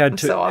if I had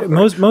to, so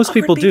most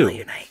people do.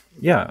 Unite.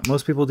 Yeah,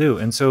 most people do.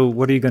 And so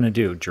what are you going to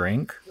do?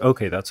 Drink?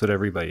 Okay, that's what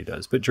everybody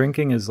does. But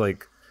drinking is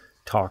like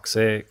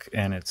toxic,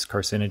 and it's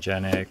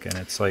carcinogenic, and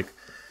it's like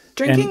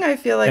drinking. I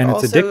feel like, and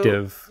also, it's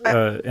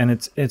addictive, and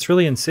it's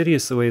really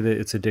insidious the way that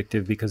it's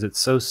addictive, because it's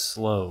so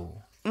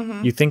slow.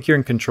 You think you're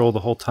in control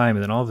the whole time,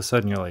 and then all of a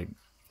sudden you're like,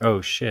 oh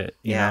shit.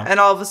 You know? And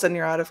all of a sudden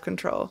you're out of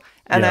control.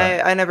 And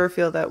I never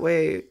feel that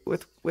way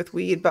with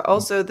weed. But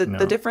also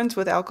the difference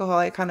with alcohol,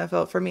 I kind of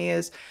felt for me,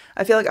 is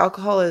I feel like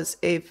alcohol is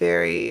a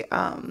very,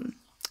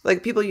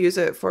 like people use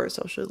it for a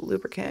social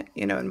lubricant,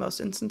 in most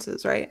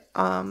instances, right?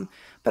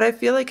 But I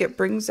feel like it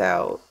brings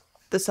out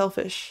the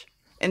selfish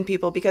in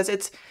people, because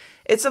it's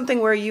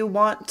something where you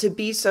want to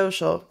be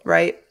social,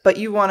 right? But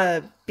you want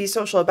to be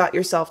social about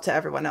yourself to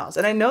everyone else.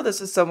 And I know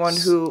this is someone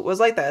who was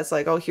like that. It's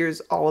like, oh,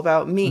 here's all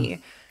about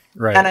me.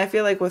 Right. And I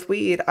feel like with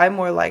weed, I'm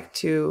more like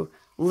to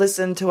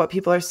listen to what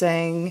people are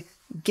saying,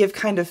 give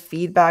kind of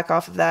feedback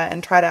off of that,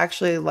 and try to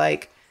actually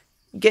like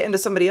get into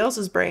somebody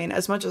else's brain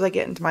as much as I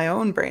get into my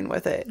own brain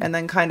with it. And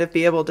then kind of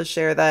be able to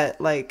share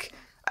that. Like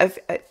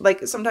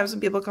like sometimes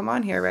when people come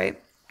on here, right,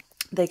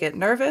 they get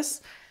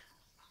nervous,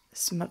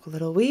 smoke a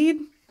little weed,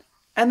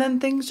 and then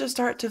things just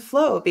start to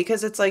flow,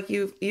 because it's like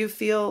you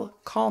feel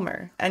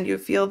calmer, and you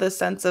feel this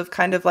sense of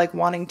kind of like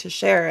wanting to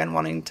share and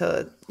wanting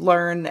to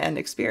learn and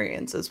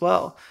experience as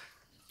well.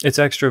 It's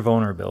extra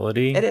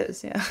vulnerability. It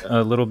is, yeah.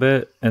 A little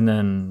bit. And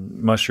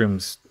then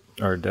mushrooms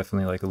are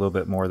definitely like a little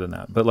bit more than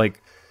that. But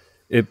like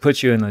it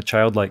puts you in a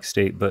childlike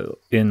state, but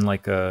in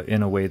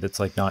a way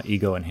that's like not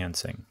ego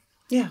enhancing.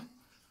 Yeah.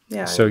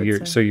 Yeah. So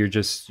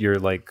you're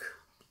like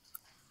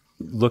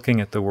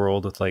looking at the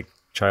world with like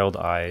child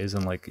eyes,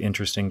 and like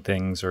interesting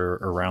things are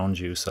around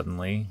you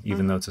suddenly,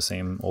 even though it's the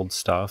same old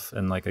stuff.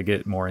 And like I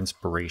get more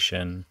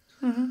inspiration.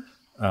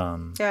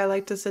 I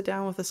like to sit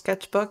down with a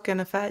sketchbook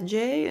and a Fat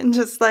J and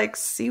just like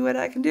see what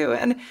I can do.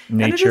 And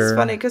it is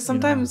funny, because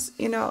sometimes,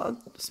 I'll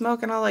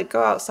smoke and I'll like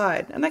go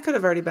outside, and I could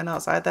have already been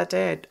outside that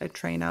day. I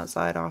train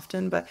outside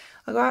often, but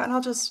I'll go out and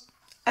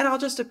I'll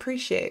just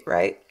appreciate,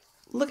 right?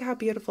 Look how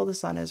beautiful the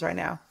sun is right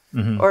now.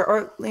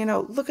 Or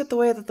look at the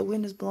way that the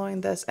wind is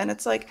blowing this. And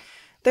it's like,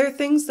 there are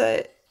things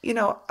that,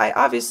 I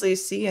obviously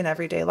see in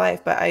everyday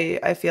life, but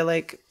I feel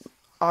like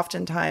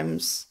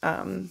oftentimes,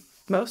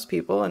 most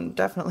people, and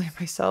definitely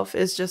myself,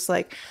 is just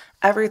like,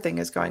 everything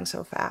is going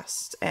so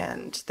fast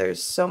and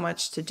there's so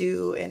much to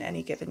do in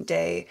any given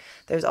day.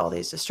 There's all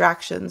these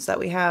distractions that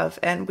we have,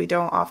 and we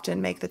don't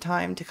often make the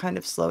time to kind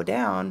of slow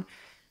down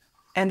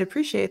and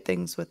appreciate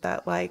things with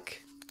that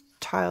like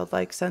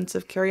childlike sense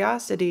of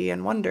curiosity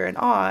and wonder and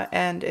awe.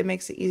 And it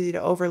makes it easy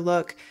to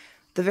overlook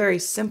the very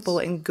simple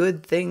and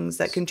good things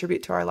that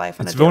contribute to our life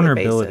on a daily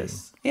vulnerability.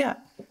 basis. Yeah.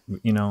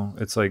 You know,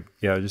 it's like,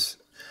 yeah, just,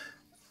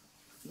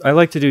 I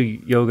like to do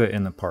yoga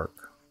in the park.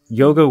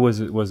 Yoga was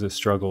a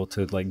struggle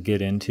to like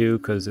get into,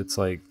 because it's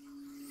like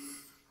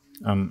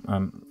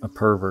I'm a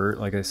pervert,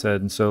 like I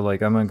said, and so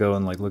like I'm gonna go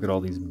and like look at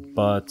all these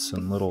butts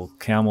and little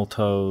camel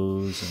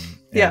toes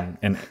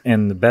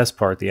and the best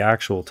part, the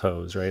actual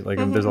toes, right? Like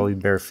there's all these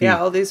bare feet. Yeah,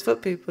 all these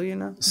foot people, you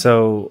know.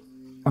 So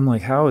I'm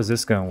like, how is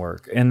this gonna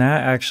work? And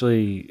that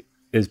actually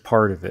is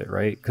part of it,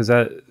 right? Because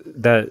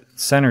that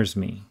centers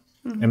me.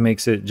 It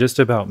makes it just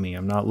about me.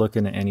 I'm not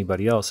looking at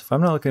anybody else. If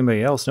I'm not looking at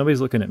anybody else,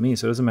 nobody's looking at me,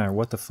 so it doesn't matter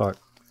what the fuck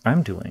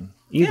I'm doing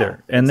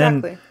either. Yeah, and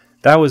exactly. then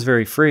that was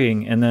very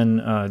freeing. And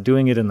then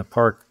doing it in the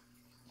park,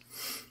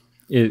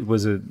 it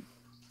was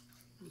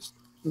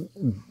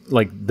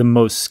like the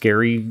most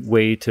scary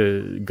way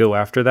to go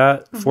after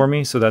that for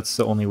me. So that's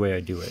the only way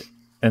I do it.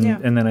 And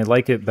then I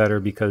like it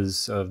better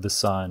because of the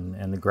sun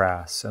and the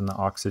grass and the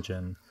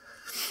oxygen.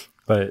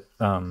 But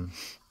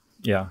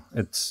yeah,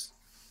 it's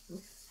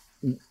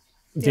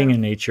being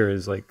in nature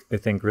is like, I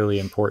think, really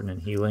important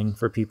and healing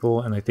for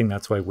people. And I think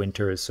that's why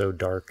winter is so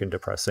dark and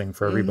depressing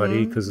for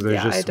everybody, because there's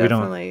I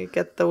definitely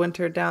get the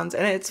winter downs.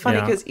 And it's funny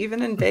because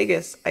even in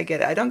Vegas, I get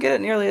it. I don't get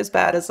it nearly as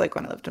bad as like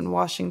when I lived in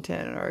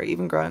Washington or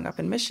even growing up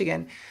in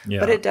Michigan.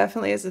 But it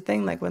definitely is a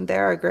thing. Like when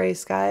there are gray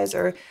skies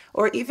or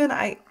even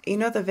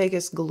the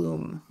Vegas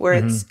gloom where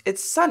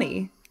it's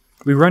sunny.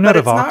 We run out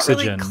of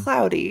oxygen. It's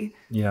not really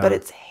cloudy, but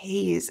it's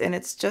haze, and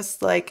it's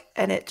just like,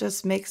 and it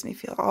just makes me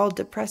feel all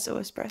depresso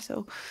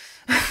espresso.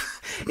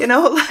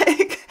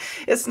 Like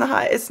it's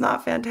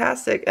not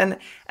fantastic. And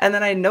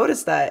then I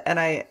noticed that,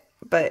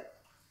 but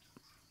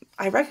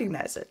I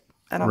recognize it,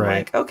 and I'm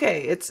like,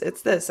 okay, it's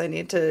this. I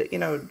need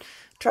to,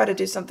 try to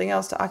do something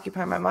else to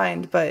occupy my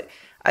mind. But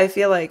I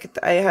feel like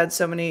I had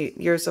so many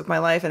years of my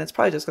life, and it's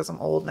probably just because I'm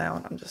old now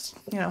and I'm just,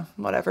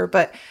 whatever.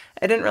 But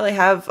I didn't really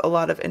have a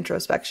lot of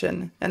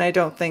introspection. And I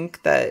don't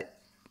think that,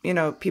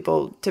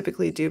 people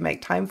typically do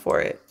make time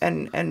for it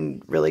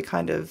and really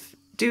kind of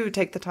do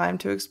take the time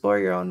to explore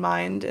your own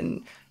mind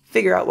and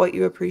figure out what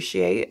you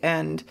appreciate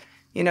and,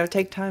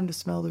 take time to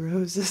smell the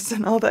roses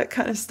and all that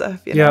kind of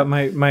stuff. Yeah,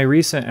 my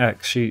recent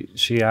ex,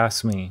 she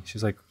asked me,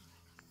 she's like,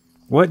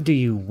 what do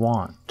you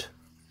want?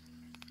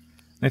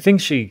 I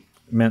think she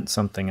meant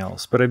something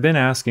else, but I've been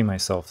asking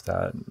myself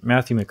that.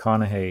 Matthew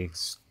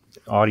McConaughey's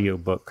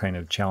audiobook kind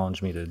of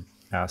challenged me to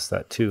ask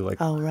that too.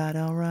 Like, all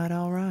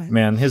right.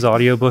 Man, his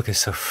audiobook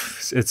is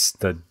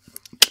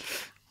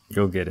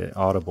go get it,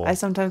 Audible. I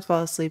sometimes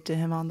fall asleep to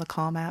him on the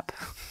Calm app.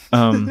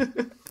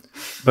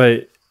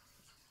 But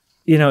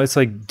it's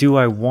like, do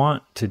I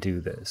want to do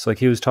this? Like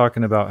he was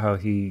talking about how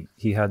he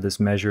had this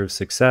measure of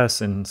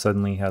success and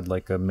suddenly had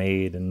like a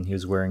maid and he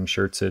was wearing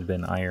shirts that had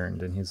been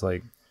ironed, and he's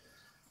like,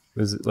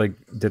 was it like,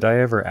 did I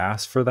ever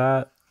ask for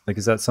that? Like,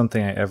 is that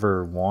something I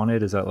ever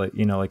wanted? Is that like,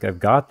 like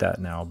I've got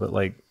that now, but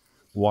like,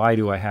 why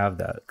do I have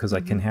that? Because I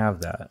can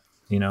have that,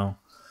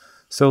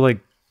 So like,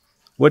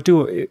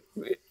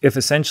 if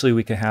essentially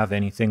we could have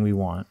anything we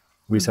want,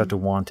 we just have to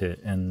want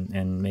it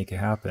and make it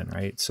happen,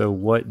 right? So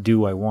what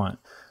do I want?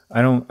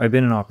 I've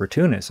been an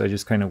opportunist. I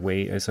just kind of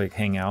wait. I just like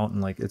hang out and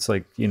like, it's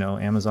like,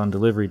 Amazon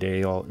delivery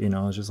day,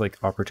 it's just like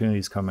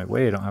opportunities come my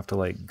way. I don't have to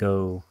like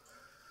go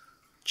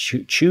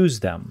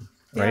choose them.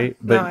 Right.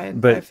 Yeah,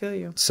 but I feel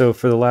you. So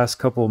for the last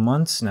couple of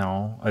months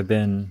now, I've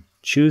been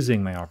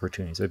choosing my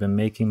opportunities. I've been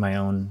making my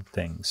own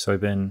things. So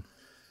I've been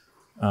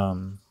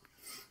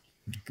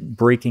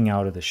breaking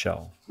out of the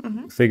shell,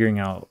 figuring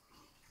out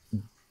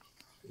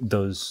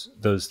those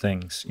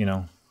things,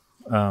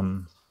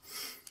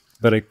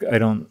 but I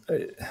don't,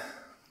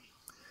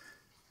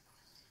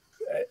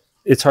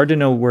 it's hard to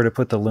know where to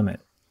put the limit.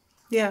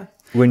 Yeah.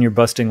 When you're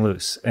busting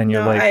loose and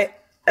you're I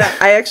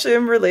actually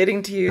am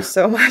relating to you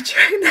so much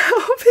right now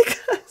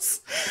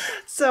because,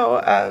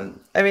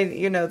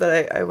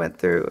 that I went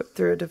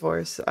through a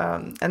divorce,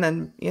 and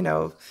then,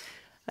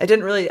 I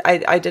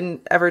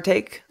didn't ever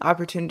take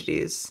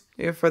opportunities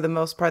for the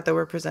most part that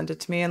were presented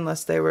to me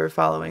unless they were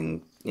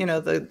following,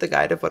 the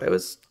guide of what I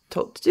was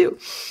told to do.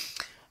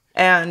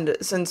 And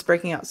since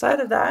breaking outside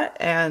of that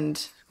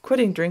and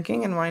quitting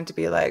drinking and wanting to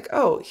be like,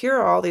 oh, here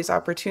are all these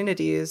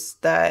opportunities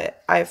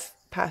that I've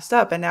passed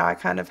up, and now I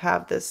kind of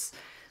have this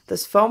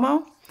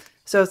FOMO.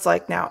 So it's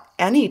like now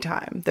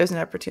anytime there's an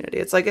opportunity,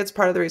 it's like, it's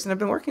part of the reason I've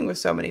been working with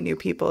so many new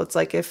people. It's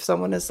like, if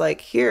someone is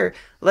like, here,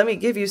 let me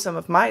give you some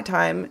of my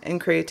time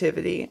and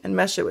creativity and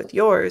mesh it with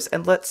yours,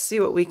 and let's see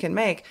what we can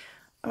make.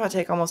 I'm going to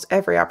take almost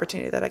every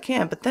opportunity that I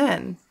can. But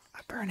then I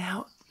burn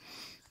out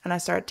and I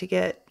start to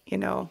get,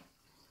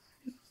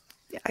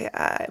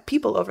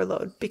 people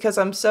overload, because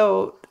I'm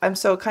so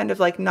kind of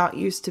like not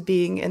used to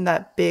being in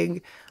that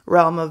big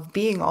realm of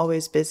being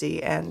always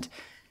busy and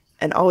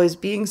and always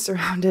being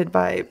surrounded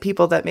by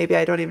people that maybe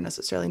I don't even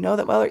necessarily know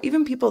that well, or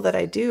even people that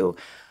I do.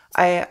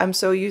 I'm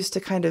so used to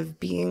kind of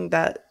being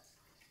that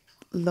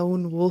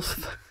lone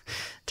wolf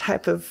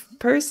type of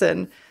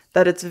person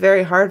that it's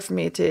very hard for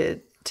me to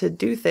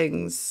do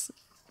things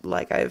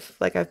like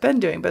I've been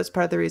doing. But it's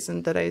part of the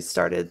reason that I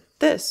started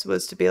this,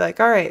 was to be like,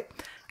 all right,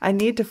 I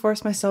need to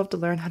force myself to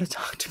learn how to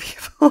talk to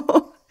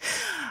people.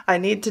 I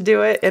need to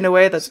do it in a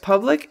way that's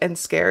public and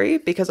scary,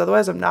 because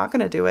otherwise I'm not going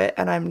to do it,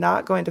 and I'm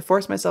not going to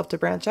force myself to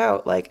branch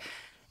out. Like,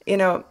 you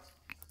know,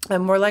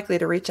 I'm more likely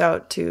to reach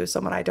out to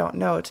someone I don't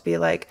know to be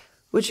like,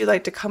 would you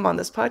like to come on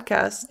this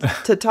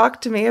podcast to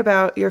talk to me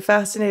about your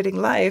fascinating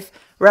life,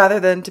 rather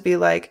than to be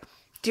like,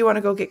 do you want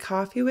to go get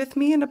coffee with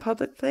me in a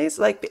public place?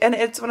 Like, and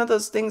it's one of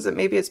those things that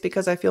maybe it's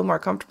because I feel more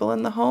comfortable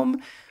in the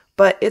home,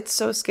 but it's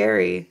so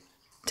scary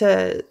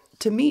to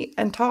meet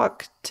and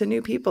talk to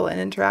new people and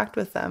interact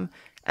with them.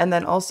 And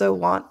then also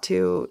want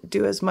to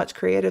do as much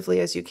creatively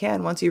as you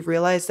can once you've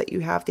realized that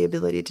you have the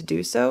ability to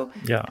do so.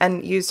 Yeah.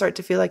 And you start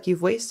to feel like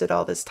you've wasted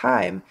all this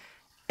time.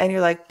 And you're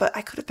like, but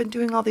I could have been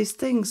doing all these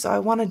things, so I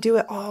want to do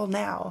it all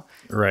now.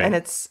 Right. And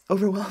it's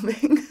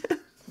overwhelming.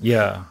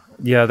 Yeah.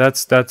 Yeah,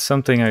 that's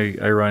something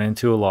I run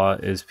into a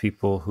lot, is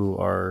people who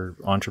are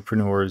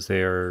entrepreneurs.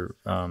 They are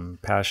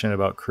passionate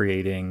about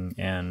creating,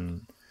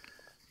 and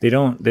they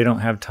don't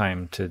have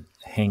time to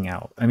hang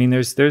out. I mean,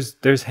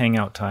 there's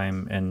hangout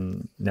time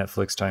and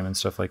Netflix time and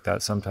stuff like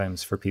that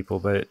sometimes for people,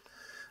 but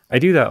I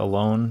do that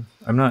alone.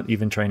 I'm not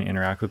even trying to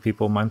interact with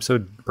people. I'm so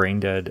brain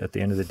dead at the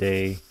end of the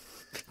day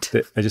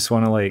that I just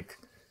want to like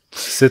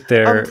sit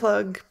there,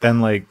 unplug,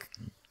 and like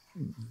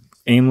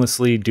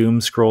aimlessly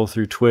doom scroll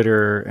through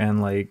Twitter,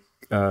 and like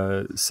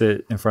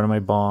sit in front of my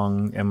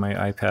bong and my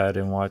iPad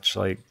and watch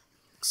like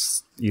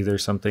either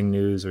something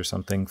news or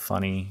something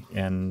funny,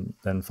 and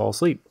then fall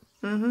asleep.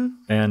 Mm-hmm.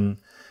 And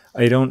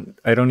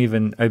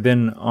I've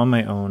been on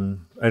my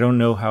own. I don't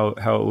know how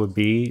it would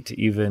be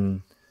to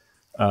even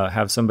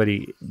have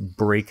somebody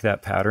break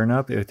that pattern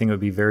up. I think it would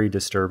be very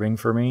disturbing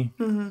for me.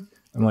 Mm-hmm.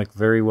 I'm like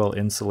very well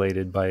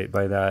insulated by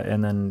that.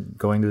 And then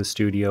going to the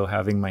studio,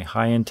 having my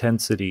high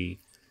intensity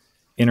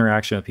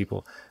interaction with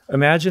people.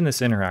 Imagine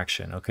this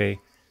interaction. Okay.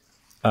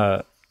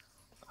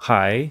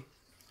 Hi,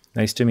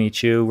 nice to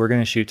meet you. We're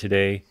going to shoot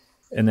today.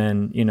 And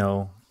then, you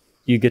know,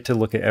 you get to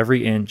look at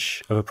every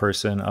inch of a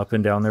person up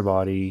and down their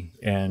body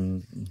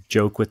and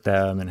joke with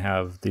them and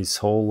have these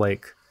whole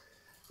like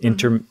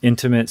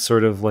intimate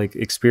sort of like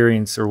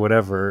experience or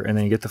whatever. And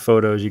then you get the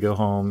photos, you go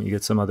home, you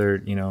get some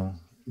other, you know,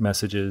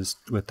 messages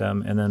with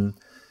them. And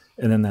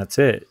then that's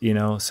it, you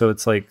know? So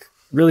it's like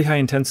really high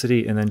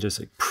intensity, and then just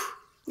like,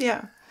 phew.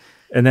 Yeah.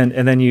 And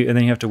then you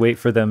have to wait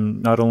for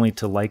them not only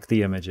to like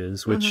the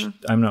images, which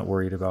I'm not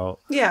worried about.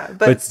 Yeah,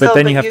 but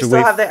then you have to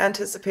wait. Have the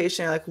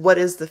anticipation. Like, what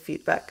is the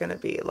feedback going to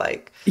be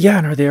like? Yeah,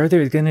 and are they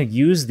going to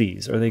use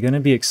these? Are they going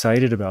to be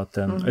excited about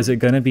them? Mm-hmm. Is it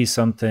going to be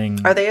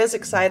something? Are they as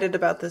excited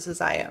about this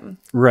as I am?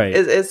 Right,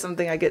 is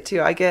something I get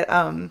too. I get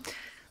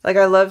like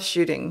I love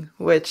shooting,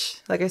 which,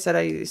 like I said,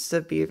 I used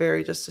to be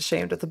very just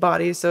ashamed of the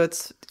body.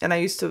 And I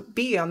used to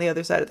be on the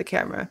other side of the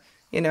camera,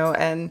 you know,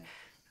 and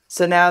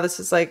so now this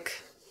is like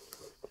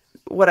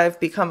what I've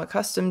become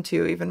accustomed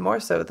to, even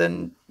more so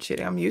than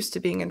shooting. I'm used to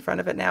being in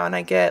front of it now, and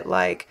I get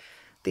like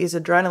these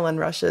adrenaline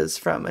rushes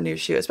from a new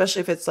shoot,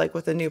 especially if it's like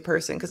with a new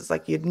person, because it's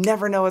like you'd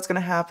never know what's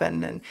going to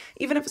happen. And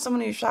even if it's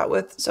someone you shot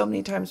with so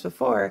many times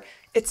before,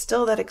 it's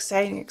still that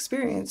exciting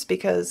experience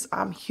because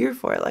I'm here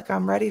for it, like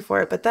I'm ready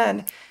for it. But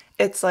then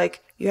it's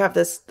like you have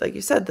this, like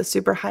you said, the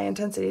super high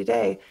intensity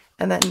day,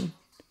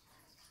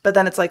 but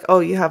then it's like, oh,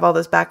 you have all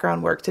this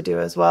background work to do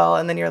as well,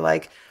 and then you're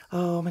like,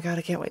 oh my God,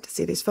 I can't wait to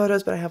see these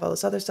photos, but I have all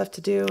this other stuff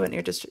to do. And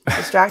you're just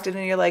distracted,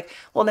 and you're like,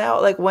 well,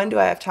 now, like, when do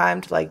I have time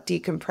to like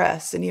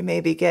decompress? And you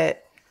maybe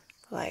get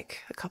like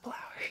a couple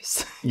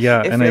hours.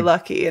 Yeah. if you're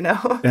lucky, you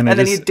know, and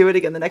then you do it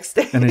again the next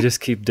day. And I just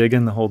keep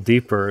digging the hole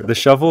deeper. The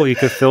shovel, you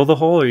could fill the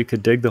hole or you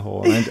could dig the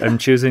hole. And I'm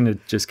choosing to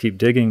just keep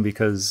digging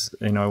because,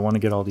 you know, I want to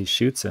get all these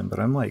shoots in, but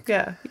I'm like,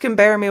 yeah, you can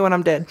bury me when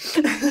I'm dead.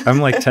 I'm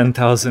like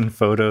 10,000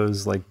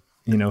 photos, like,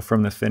 you know,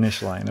 from the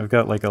finish line. I've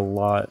got like a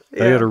lot.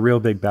 Yeah. I got a real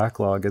big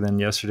backlog, and then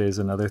yesterday's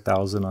another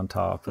 1,000 on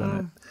top.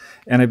 And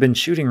I've been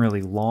shooting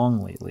really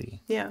long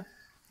lately. Yeah.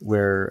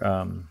 Where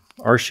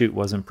our shoot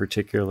wasn't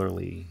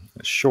particularly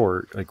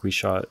short. Like we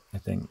shot, I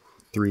think,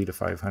 300 to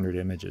 500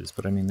 images.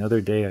 But I mean, the other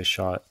day I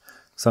shot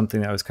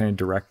something that I was kind of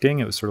directing.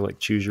 It was sort of like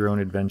choose your own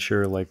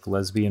adventure, like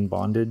lesbian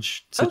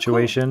bondage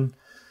situation. Oh,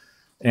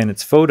 cool. And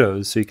it's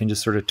photos, so you can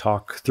just sort of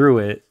talk through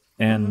it.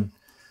 And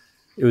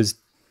it was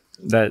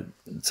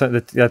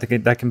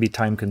that can be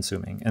time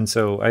consuming. And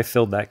so I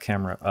filled that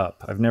camera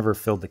up. I've never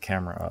filled the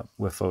camera up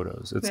with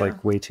photos. It's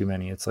like way too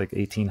many. It's like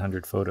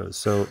 1,800 photos.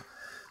 So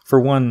for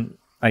one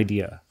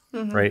idea,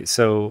 right?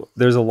 So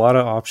there's a lot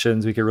of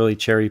options. We could really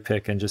cherry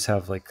pick and just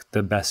have like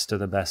the best of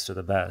the best of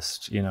the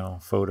best, you know,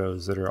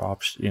 photos that are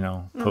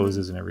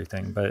poses and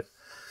everything. But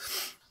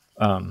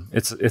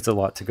it's a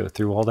lot to go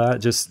through all that.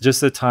 Just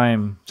the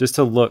time, just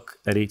to look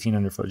at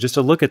 1,800 photos, just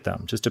to look at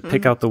them, just to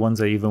pick out the ones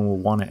I even will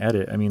want to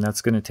edit. I mean,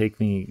 that's going to take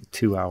me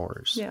 2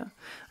 hours. Yeah.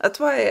 That's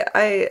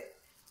why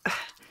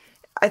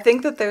I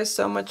think that there's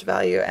so much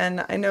value,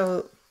 and I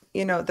know,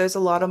 there's a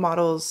lot of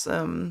models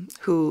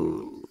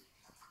who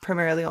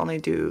primarily only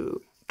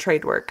do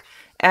trade work.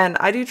 And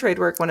I do trade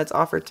work when it's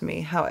offered to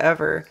me.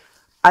 However,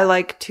 I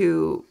like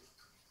to,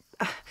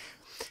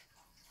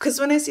 because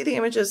when I see the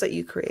images that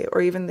you create,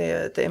 or even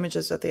the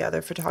images of the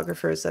other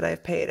photographers that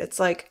I've paid, it's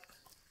like,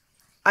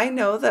 I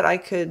know that I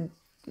could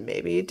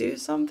maybe do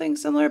something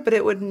similar, but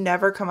it would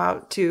never come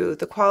out to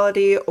the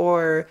quality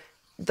or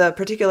the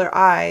particular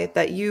eye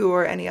that you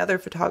or any other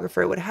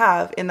photographer would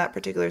have in that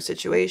particular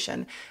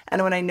situation.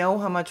 And when I know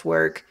how much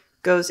work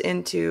goes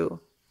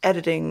into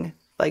editing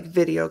like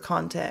video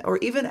content or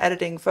even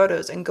editing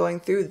photos and going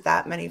through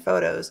that many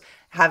photos,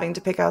 having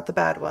to pick out the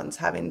bad ones,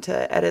 having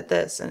to edit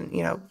this and,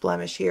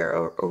 blemish here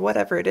or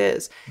whatever it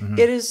is,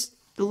 it is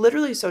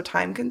literally so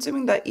time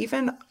consuming that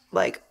even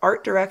like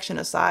art direction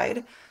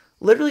aside,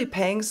 literally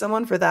paying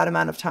someone for that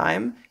amount of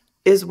time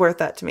is worth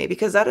that to me,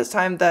 because that is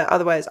time that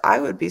otherwise I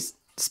would be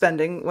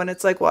spending when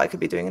it's like, well, I could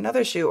be doing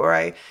another shoot, or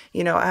I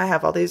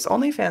have all these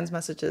OnlyFans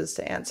messages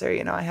to answer,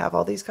 I have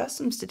all these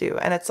customs to do.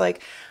 And it's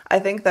like, I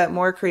think that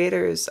more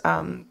creators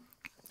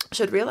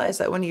should realize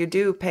that when you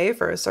do pay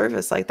for a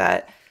service like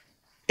that,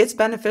 it's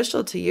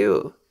beneficial to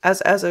you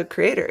as a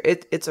creator.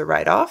 It's a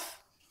write-off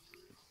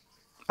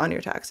on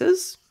your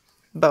taxes.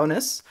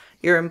 Bonus,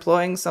 you're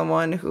employing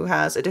someone who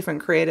has a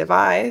different creative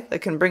eye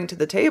that can bring to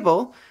the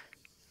table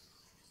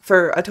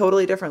for a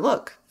totally different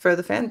look for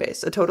the fan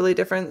base, a totally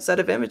different set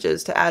of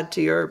images to add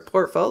to your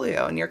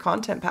portfolio and your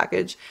content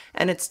package.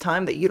 And it's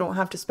time that you don't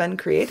have to spend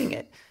creating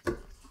it.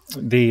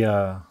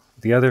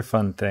 The other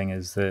fun thing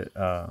is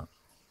that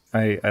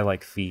I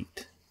like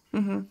feet.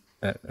 Mm-hmm.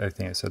 I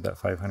think I said that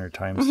 500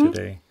 times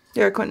today.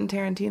 You're a Quentin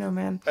Tarantino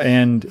man.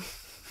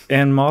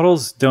 And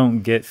models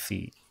don't get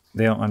feet.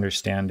 They don't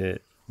understand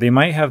it. They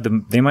might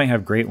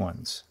have great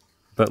ones,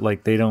 but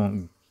like they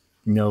don't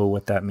know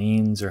what that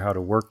means or how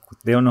to work.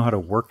 They don't know how to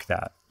work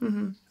that.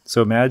 Mm-hmm.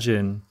 So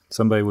imagine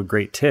somebody with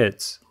great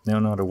tits. They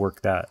don't know how to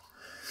work that.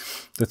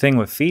 The thing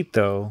with feet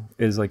though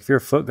is like if you're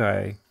a foot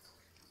guy,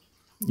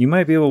 you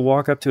might be able to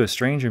walk up to a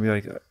stranger and be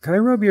like, "Can I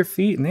rub your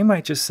feet?" And they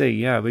might just say,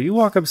 "Yeah." But you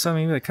walk up to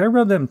somebody and be like, "Can I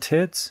rub them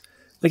tits?"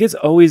 Like it's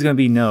always gonna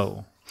be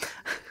no.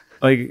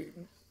 Like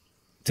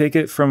take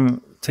it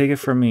from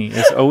me.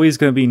 It's always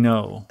gonna be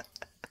no.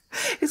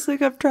 It's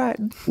like I've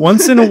tried.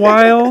 Once in a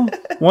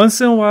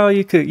while,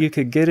 you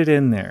could get it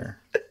in there.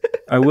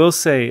 I will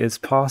say it's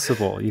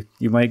possible.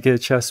 You might get a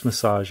chest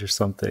massage or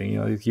something.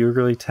 If you're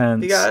really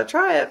tense. You gotta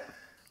try it.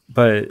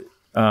 But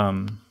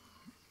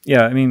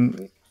yeah, I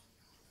mean,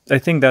 I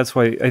think that's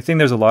why. I think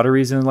there's a lot of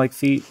reason to like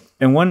feet.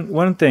 And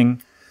one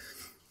thing,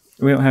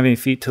 we don't have any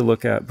feet to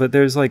look at, but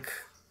there's like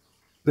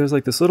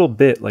this little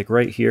bit like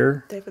right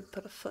here. David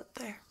put a foot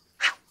there.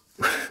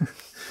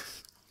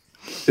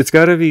 It's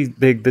got to be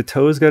the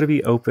toes got to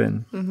be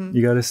open. Mm-hmm.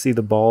 You got to see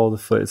the ball of the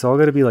foot. It's all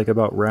got to be like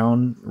about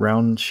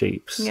round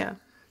shapes. Yeah.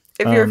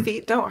 If your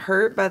feet don't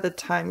hurt by the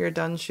time you're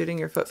done shooting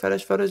your foot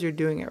fetish photos, you're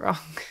doing it wrong.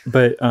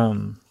 But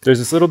there's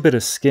this little bit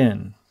of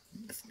skin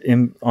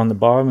on the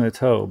bottom of the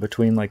toe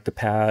between like the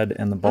pad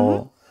and the ball.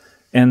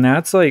 Mm-hmm. And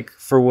that's like,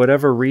 for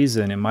whatever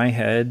reason in my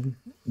head,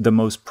 the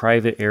most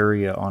private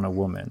area on a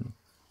woman.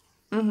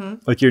 Mm-hmm.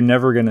 Like you're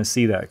never going to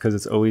see that because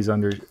it's always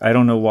under, I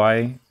don't know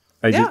why.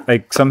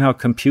 I somehow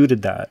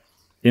computed that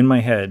in my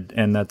head,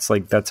 and that's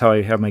how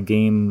I have my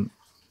game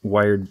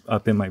wired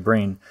up in my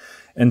brain.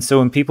 And so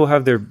when people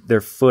have their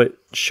foot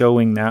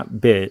showing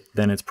that bit,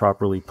 then it's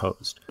properly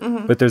posed.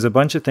 Mm-hmm. But there's a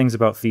bunch of things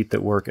about feet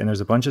that work, and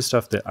there's a bunch of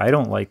stuff that I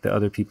don't like that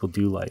other people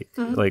do like.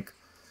 Mm-hmm. Like,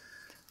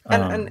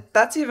 and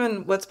that's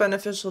even what's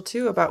beneficial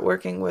too about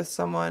working with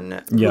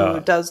someone who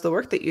does the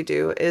work that you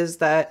do, is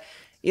that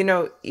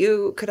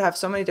you could have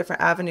so many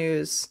different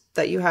avenues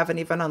that you haven't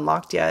even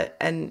unlocked yet,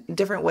 and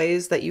different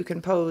ways that you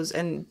can pose,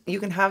 and you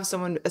can have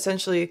someone,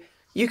 essentially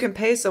you can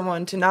pay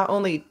someone to not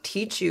only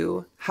teach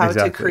you how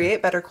to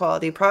create better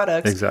quality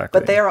products,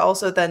 but they are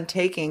also then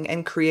taking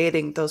and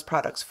creating those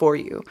products for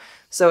you.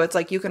 So it's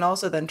like you can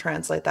also then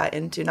translate that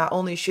into not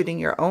only shooting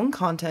your own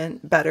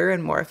content better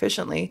and more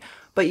efficiently,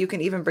 but you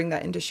can even bring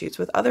that into shoots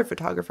with other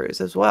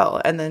photographers as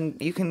well. And then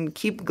you can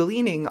keep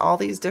gleaning all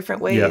these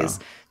different ways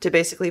to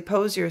basically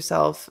pose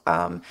yourself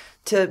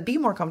to be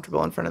more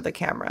comfortable in front of the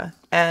camera.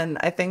 And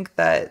I think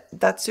that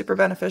that's super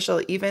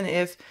beneficial, even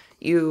if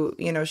you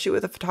shoot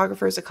with the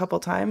photographers a couple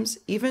times,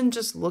 even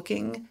just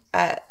looking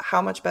at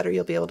how much better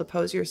you'll be able to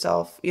pose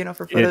yourself,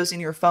 for photos in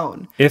your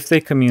phone. If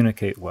they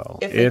communicate well.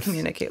 If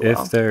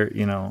they're,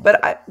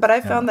 But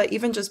I found that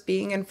even just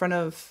being in front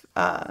of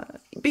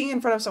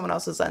someone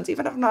else's lens,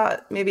 even if I'm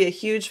not maybe a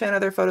huge fan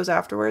of their photos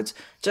afterwards,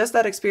 just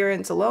that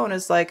experience alone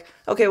is like,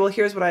 okay, well,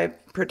 here's what I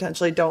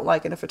potentially don't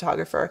like in a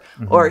photographer,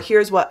 or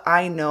here's what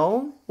I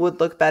know would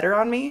look better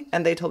on me,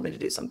 and they told me to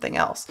do something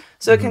else.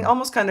 So it can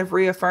almost kind of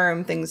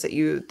reaffirm things that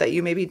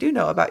you maybe do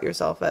know about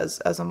yourself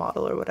as a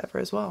model or whatever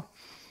as well.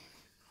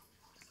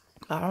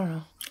 I don't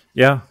know.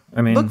 Yeah,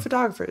 I mean, book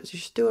photographers. You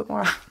should do it more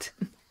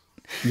often.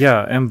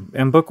 Yeah,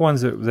 and book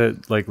ones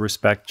that like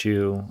respect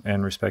you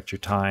and respect your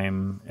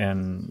time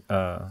and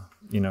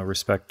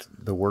respect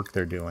the work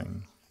they're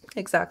doing.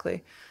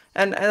 Exactly.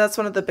 And that's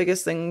one of the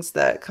biggest things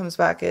that comes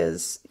back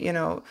is,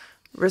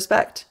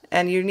 respect.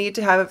 And you need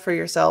to have it for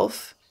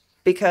yourself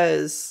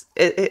because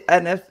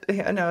and if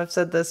I know I've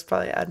said this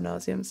probably ad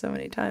nauseum so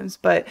many times,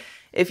 but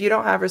if you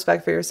don't have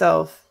respect for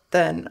yourself,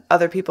 then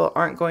other people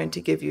aren't going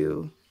to give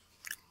you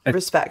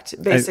respect,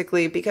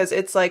 basically, because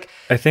it's like,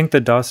 I think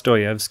the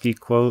Dostoevsky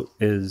quote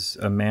is,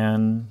 a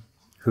man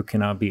who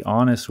cannot be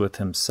honest with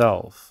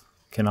himself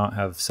cannot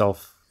have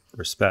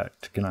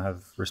self-respect, cannot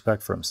have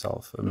respect for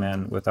himself. A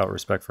man without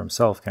respect for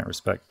himself can't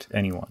respect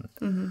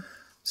anyone.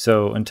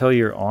 So until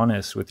you're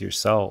honest with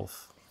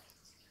yourself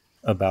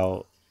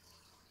about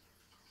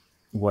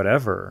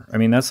whatever, I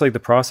mean, that's like the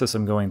process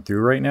I'm going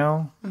through right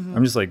now.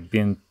 I'm just like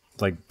being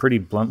like pretty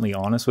bluntly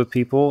honest with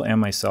people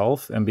and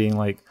myself and being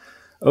like,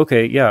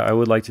 okay, yeah, I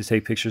would like to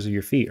take pictures of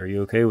your feet. Are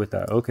you okay with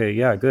that? Okay,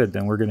 yeah, good.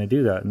 Then we're going to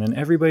do that. And then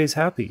everybody's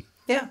happy.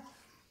 Yeah.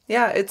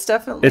 Yeah, it's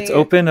definitely... It's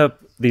opened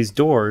up these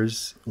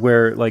doors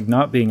where like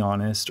not being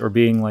honest or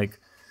being like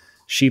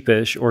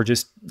sheepish or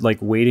just like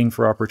waiting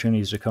for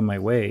opportunities to come my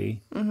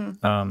way,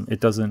 it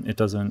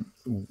doesn't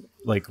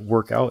like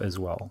work out as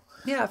well.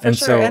 Yeah, for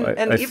sure. So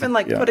and even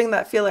like putting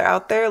that feeler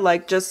out there,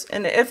 like just,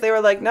 and if they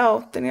were like,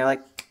 no, then you're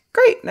like,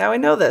 great, now I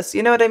know this.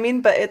 You know what I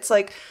mean? But it's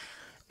like,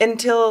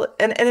 until,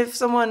 and if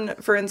someone,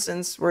 for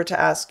instance, were to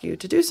ask you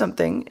to do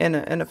something in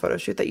a photo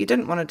shoot that you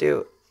didn't want to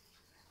do,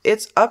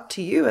 it's up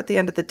to you at the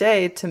end of the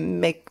day to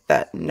make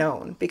that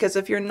known. Because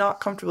if you're not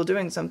comfortable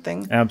doing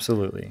something,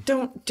 absolutely,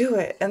 don't do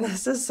it. And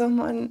this is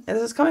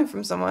coming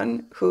from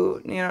someone who,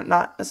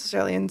 not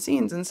necessarily in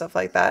scenes and stuff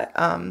like that,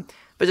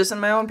 but just in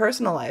my own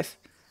personal life,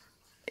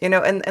 and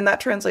that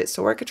translates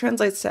to work. It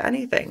translates to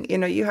anything.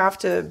 You have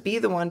to be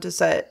the one to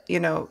set,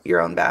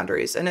 your own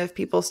boundaries. And if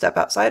people step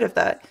outside of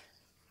that,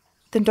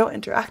 then don't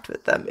interact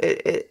with them.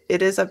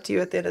 It is up to you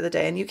at the end of the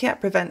day. And you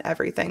can't prevent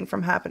everything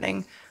from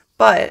happening,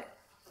 but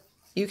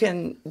you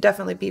can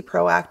definitely be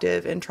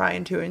proactive in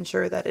trying to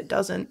ensure that it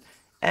doesn't.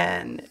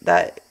 And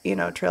that,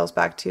 trails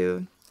back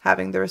to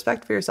having the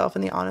respect for yourself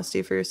and the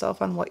honesty for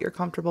yourself on what you're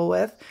comfortable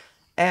with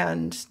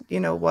and,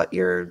 what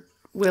you're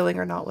willing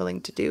or not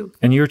willing to do.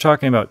 And you were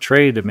talking about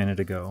trade a minute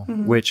ago,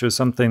 which was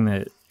something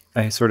that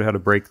I sort of had a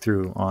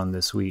breakthrough on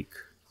this week.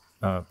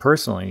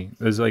 Personally,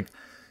 it was like,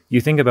 you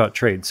think about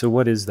trade. So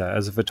what is that?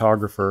 As a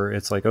photographer,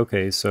 it's like,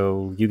 okay,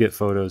 so you get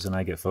photos and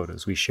I get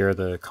photos. We share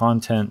the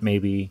content.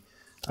 Maybe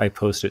I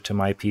post it to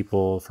my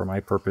people for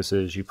my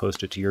purposes. You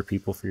post it to your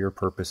people for your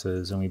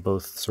purposes. And we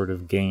both sort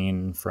of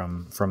gain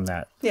from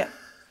that. Yeah.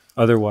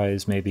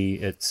 Otherwise, maybe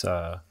it's,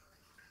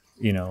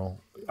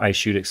 I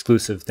shoot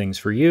exclusive things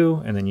for you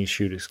and then you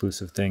shoot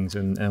exclusive things.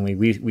 And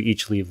we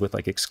each leave with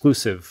like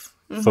exclusive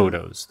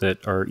photos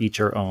that are each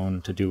our own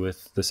to do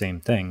with the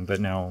same thing.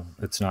 But now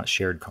it's not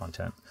shared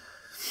content.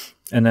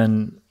 And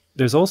then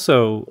there's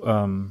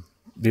also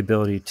the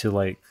ability to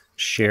like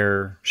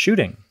share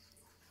shooting.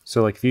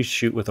 So like if you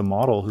shoot with a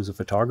model who's a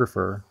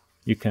photographer,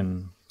 you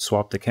can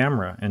swap the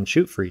camera and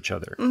shoot for each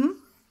other.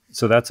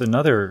 So that's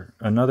another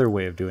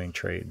way of doing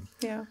trade.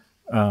 Yeah.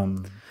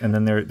 And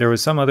then there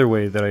was some other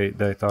way that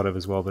I thought of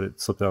as well, but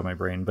it slipped out of my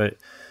brain. But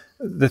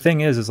the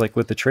thing is like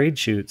with the trade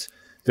shoots,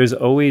 there's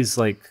always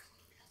like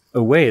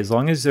a way, as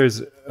long as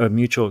there's a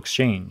mutual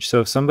exchange.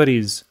 So if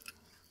somebody's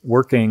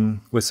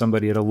working with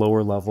somebody at a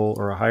lower level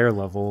or a higher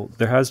level,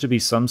 there has to be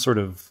some sort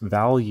of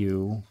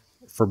value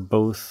for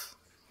both,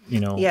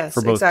 yes,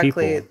 for both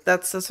exactly. people.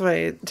 That's what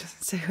I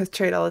say with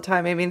trade all the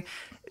time. I mean,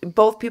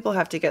 both people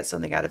have to get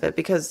something out of it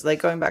because like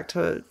going back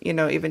to,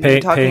 even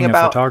you talking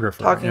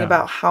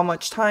about how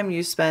much time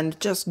you spend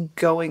just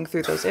going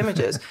through those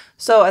images.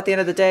 So at the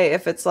end of the day,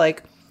 if it's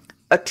like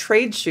a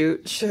trade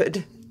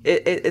shoot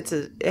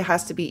it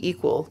has to be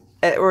equal,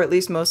 or at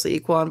least mostly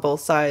equal on both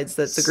sides.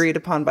 That's agreed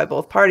upon by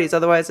both parties.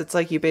 Otherwise, it's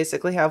like you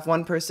basically have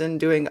one person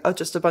doing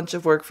just a bunch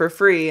of work for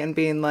free and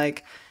being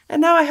like,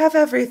 and now I have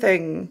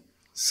everything.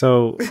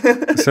 So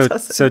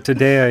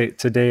today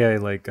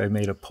I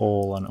made a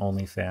poll on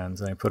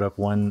OnlyFans and I put up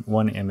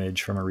one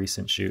image from a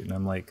recent shoot and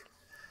I'm like,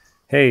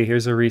 hey,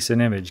 here's a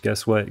recent image.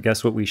 Guess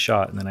what we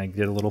shot? And then I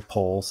did a little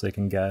poll so they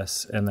can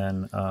guess. And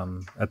then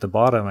at the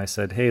bottom I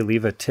said, hey,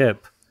 leave a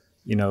tip,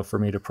 for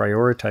me to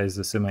prioritize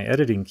this in my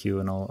editing queue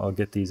and I'll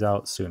get these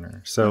out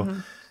sooner. So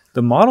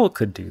the model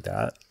could do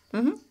that,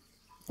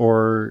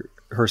 or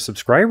her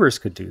subscribers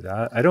could do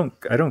that. I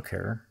don't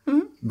care.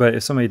 But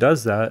if somebody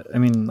does that, I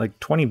mean, like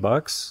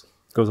 $20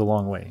 goes a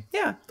long way.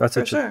 Yeah, that's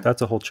a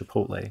whole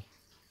Chipotle.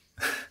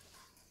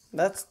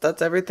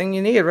 That's everything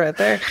you need right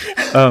there.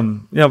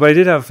 But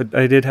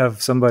I did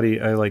have somebody,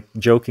 I like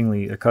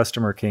jokingly, a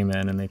customer came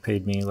in and they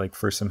paid me like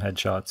for some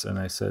headshots. And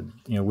I said,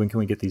 when can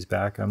we get these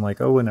back? I'm like,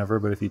 oh, whenever,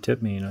 but if you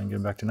tip me, I can get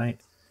them back tonight.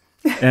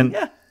 And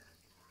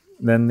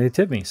then they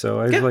tipped me. So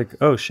I was like,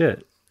 oh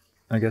shit,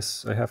 I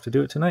guess I have to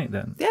do it tonight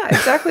then. Yeah,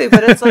 exactly.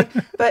 But it's like,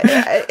 but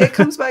it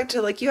comes back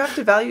to like, you have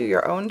to value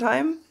your own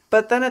time.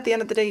 But then at the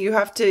end of the day,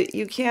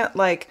 you can't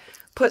like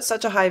put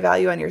such a high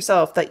value on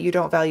yourself that you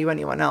don't value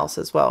anyone else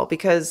as well.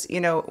 Because,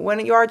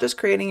 when you are just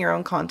creating your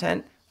own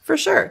content, for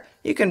sure,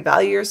 you can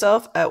value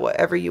yourself at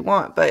whatever you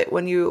want. But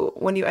when you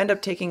end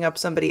up taking up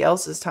somebody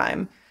else's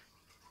time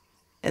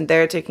and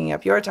they're taking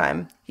up your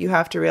time, you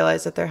have to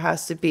realize that there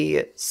has to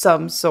be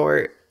some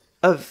sort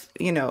of,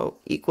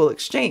 equal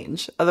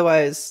exchange.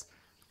 Otherwise,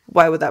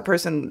 why would that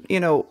person,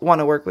 want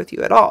to work with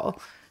you at all?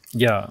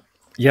 Yeah.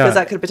 Because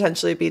that could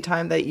potentially be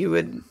time that you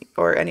would,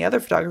 or any other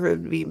photographer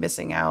would be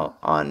missing out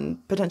on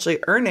potentially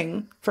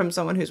earning from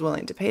someone who's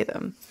willing to pay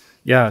them.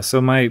 Yeah.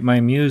 So my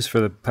muse for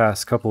the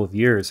past couple of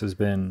years has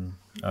been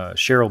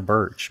Cheryl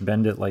Birch,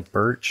 Bend It Like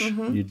Birch.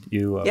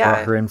 You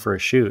brought her in for a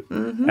shoot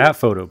at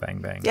Photo Bang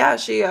Bang. Yeah,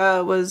 she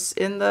was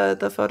in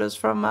the photos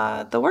from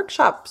the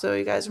workshop. So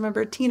you guys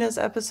remember Tina's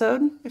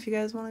episode, if you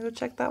guys want to go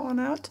check that one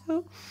out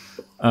too.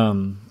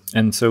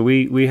 And so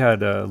we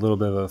had a little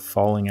bit of a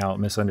falling out,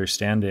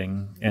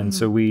 misunderstanding. And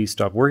so we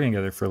stopped working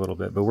together for a little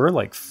bit, but we're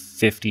like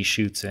 50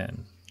 shoots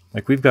in.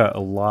 Like we've got a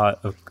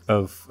lot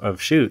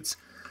of shoots.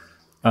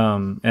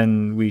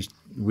 And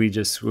we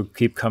just would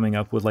keep coming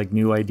up with like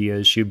new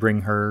ideas. She'd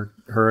bring her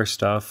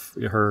stuff,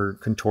 her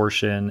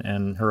contortion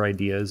and her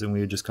ideas, and we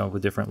would just come up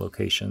with different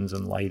locations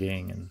and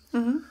lighting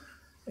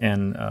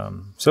and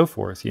so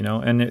forth,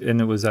 and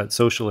it was that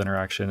social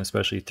interaction,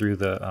 especially through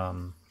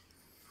the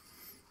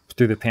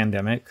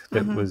pandemic,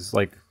 that was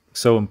like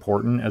so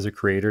important as a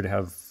creator to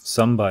have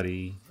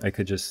somebody I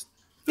could just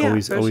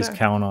always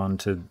count on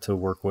to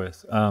work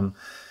with.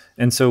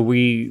 And so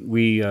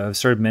we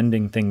started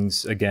mending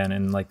things again,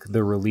 and like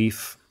the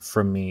relief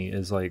from me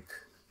is like,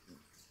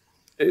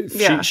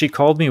 she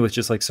called me with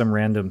just like some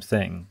random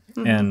thing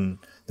and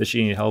that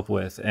she needed help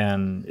with,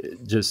 and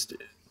just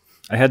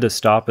I had to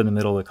stop in the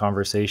middle of the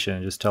conversation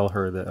and just tell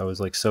her that I was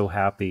like so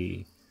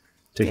happy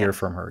to hear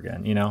from her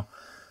again,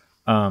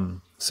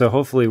 so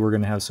hopefully we're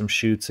going to have some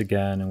shoots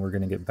again, and we're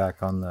going to get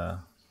back on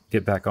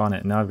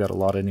it. Now I've got a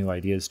lot of new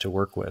ideas to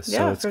work with. Yeah,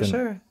 so it's for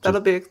sure.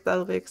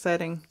 That'll be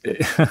exciting.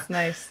 It's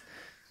nice.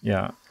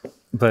 Yeah.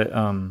 But,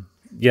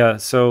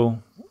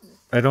 so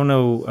I don't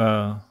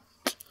know,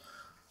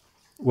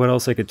 what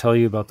else I could tell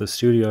you about the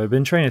studio. I've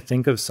been trying to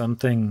think of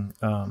something,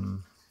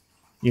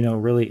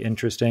 really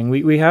interesting.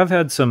 We have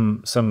had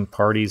some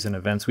parties and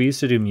events. We used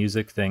to do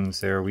music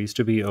things there. We used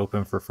to be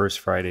open for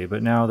First Friday,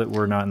 but now that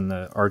we're not in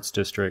the arts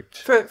district.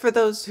 For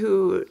those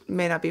who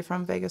may not be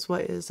from Vegas,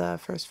 what is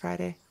First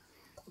Friday?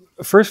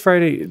 First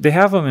Friday, they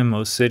have them in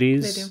most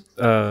cities,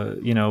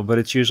 but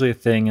it's usually a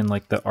thing in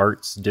like the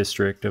arts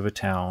district of a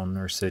town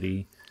or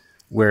city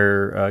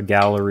where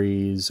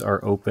galleries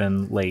are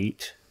open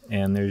late,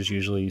 and there's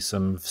usually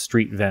some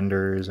street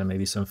vendors and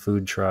maybe some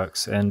food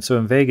trucks. And so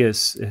in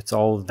Vegas, it's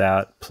all of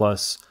that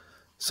plus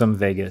some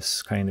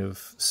Vegas kind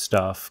of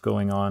stuff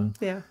going on.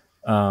 Yeah.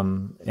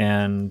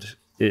 And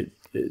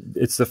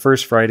it's the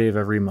first Friday of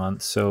every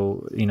month.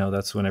 So,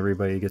 that's when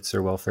everybody gets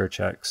their welfare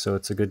checks. So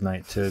it's a good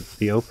night to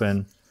be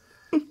open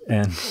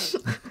and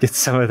get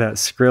some of that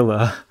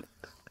Skrilla.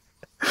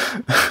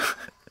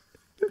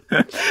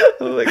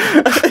 Oh my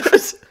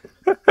gosh.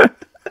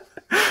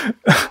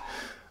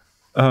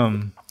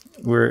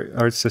 Where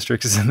Arts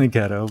District is in the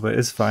ghetto, but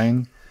it's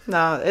fine.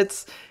 No,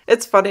 it's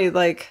funny.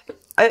 Like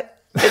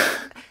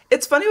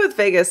it's funny with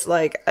Vegas.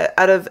 Like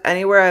out of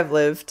anywhere I've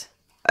lived,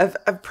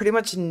 I've pretty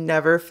much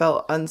never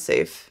felt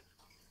unsafe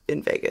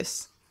in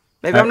Vegas.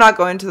 Maybe I'm not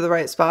going to the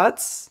right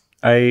spots.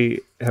 I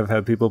have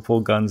had people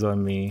pull guns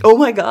on me. Oh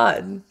my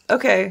God.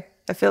 Okay.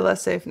 I feel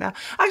less safe now.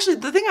 Actually,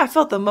 the thing I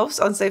felt the most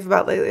unsafe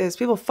about lately is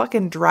people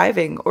fucking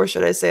driving, or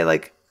should I say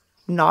like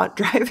not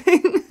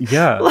driving?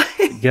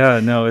 Yeah.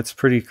 No, it's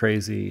pretty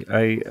crazy.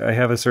 I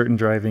have a certain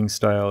driving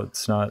style.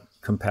 It's not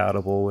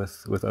compatible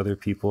with other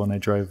people. And I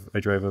drive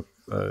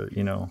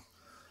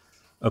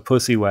a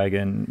pussy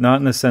wagon, not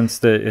in the sense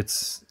that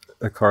it's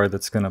a car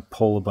that's going to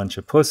pull a bunch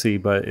of pussy,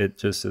 but it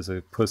just is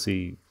a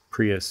pussy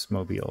Prius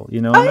mobile,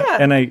 Oh, yeah.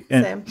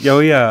 Same. Oh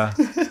yeah.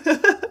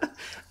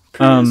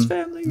 Prius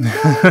family.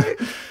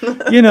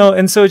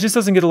 And so it just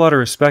doesn't get a lot of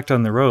respect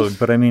on the road,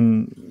 but I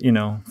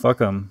mean, fuck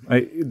them.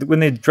 When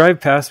they drive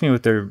past me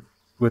with their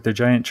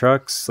giant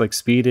trucks, like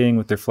speeding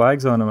with their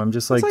flags on them, I'm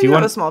just like, do you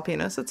want a small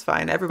penis? It's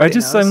fine. Everybody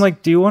knows. I'm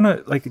like, do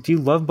you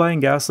love buying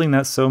gasoline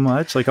that so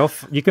much? Like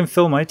you can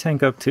fill my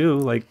tank up too.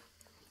 Like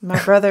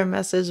my brother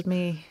messaged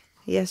me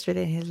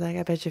yesterday. He's like,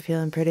 I bet you're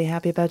feeling pretty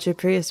happy about your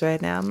Prius right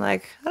now. I'm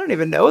like, I don't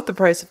even know what the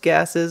price of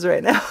gas is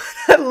right now.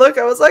 And look,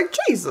 I was like,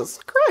 Jesus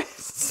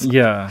Christ.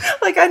 Yeah.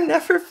 Like I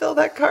never fill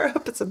that car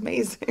up. It's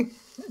amazing.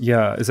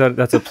 Yeah.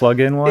 That's a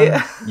plug-in one?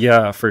 Yeah.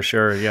 Yeah, for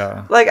sure.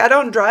 Yeah. Like I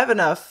don't drive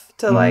enough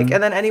to and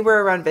then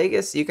anywhere around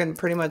Vegas, you can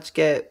pretty much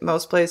get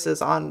most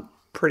places on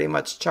pretty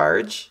much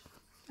charge.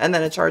 And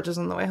then it charges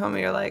on the way home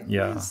and you're like,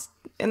 yeah.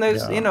 And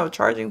there's,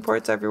 charging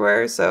ports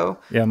everywhere. So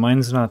yeah,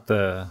 mine's not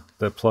the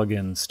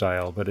plug-in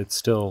style, but it's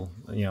still,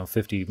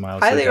 50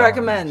 miles. Highly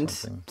recommend.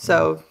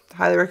 So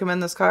highly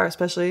recommend this car,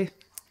 especially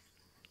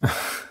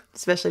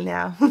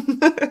now.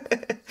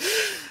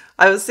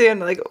 I was seeing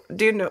like,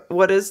 do you know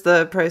what is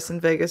the price in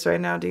Vegas right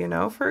now? Do you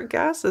know for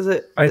gas?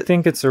 I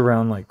think it's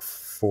around like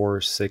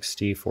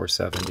 $4.60,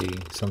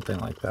 $4.70, something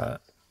like that.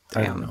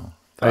 Damn. I don't know.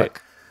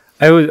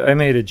 I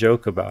made a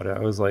joke about it.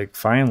 I was like,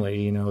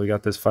 finally, we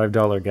got this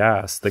 $5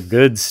 gas, the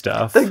good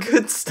stuff. The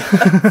good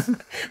stuff.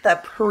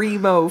 That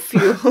primo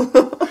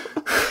fuel.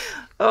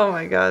 Oh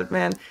my God,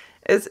 man.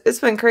 It's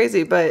been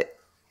crazy, but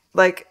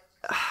like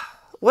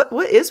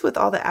what is with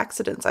all the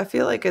accidents? I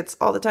feel like it's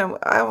all the time.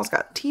 I almost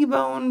got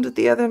T-boned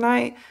the other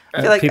night.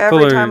 I feel like People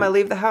every time are I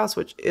leave the house,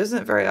 which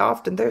isn't very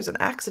often, there's an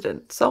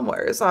accident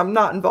somewhere. So I'm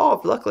not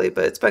involved, luckily,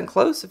 but it's been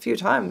close a few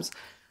times.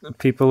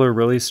 people are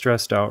really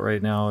stressed out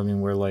right now. I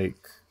mean, we're like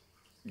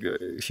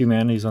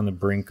humanity's on the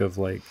brink of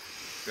like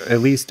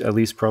at least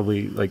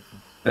probably like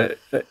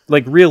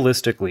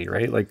realistically,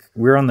 right? Like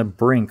we're on the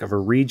brink of a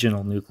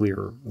regional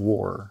nuclear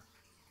war,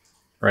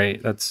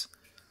 right? That's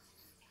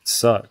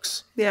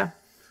sucks. Yeah.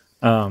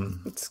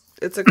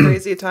 It's a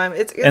crazy time.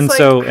 It's And like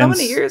so how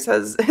many years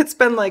has it's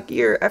been like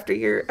year after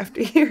year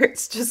after year.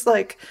 It's just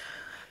like,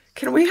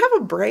 can we have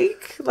a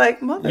break?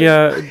 Like mother.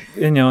 Yeah,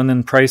 and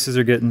then prices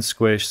are getting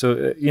squished.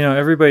 So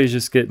everybody's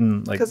just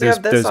getting like Because you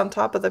have this on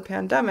top of the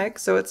pandemic,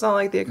 so it's not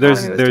like the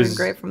economy was doing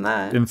great from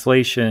that.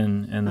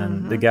 Inflation and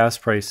then the gas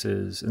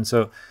prices, and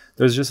so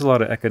there's just a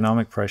lot of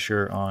economic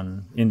pressure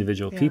on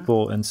individual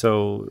people, and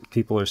so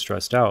people are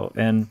stressed out.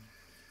 And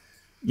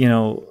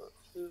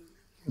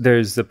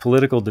there's the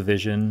political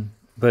division,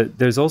 but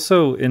there's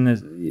also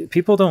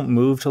people don't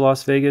move to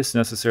Las Vegas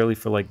necessarily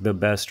for like the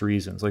best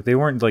reasons. Like they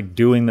weren't like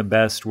doing the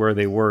best where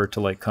they were to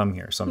like come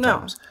here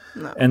sometimes.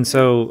 No. And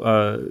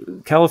so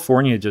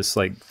California just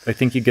like, I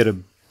think you get a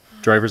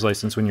driver's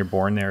license when you're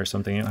born there or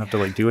something. You don't have to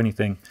like do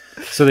anything.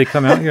 So they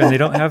come out here and they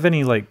don't have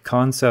any like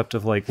concept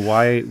of like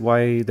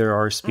why there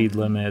are speed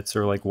limits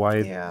or like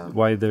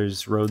why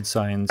there's road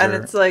signs. And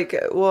it's like,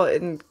 well,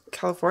 in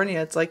California,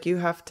 it's like you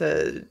have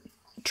to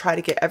try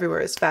to get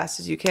everywhere as fast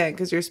as you can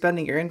because you're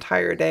spending your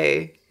entire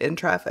day in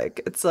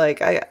traffic. It's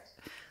like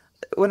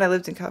when I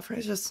lived in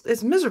California,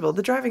 it's miserable.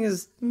 The driving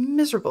is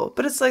miserable.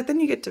 But it's like then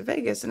you get to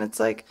Vegas and it's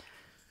like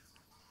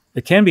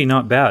it can be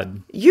not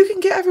bad. You can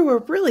get everywhere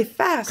really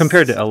fast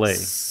compared to LA.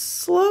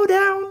 Slow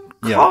down,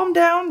 calm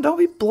down, don't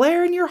be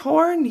blaring your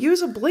horn,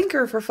 use a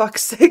blinker for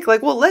fuck's sake.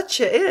 Like we'll let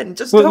you in.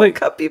 Just don't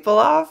cut people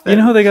off. You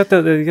know how they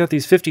got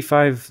these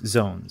 55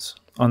 zones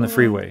on the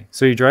freeway.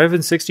 So you drive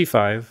in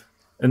 65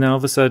 and then all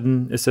of a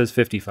sudden it says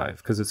 55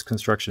 because it's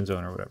construction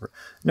zone or whatever.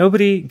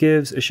 Nobody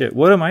gives a shit.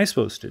 What am I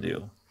supposed to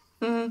do?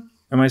 Am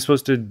I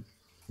supposed to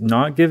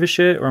not give a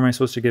shit or am I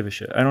supposed to give a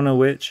shit? I don't know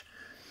which.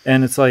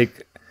 And it's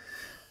like,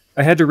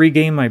 I had to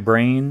regain my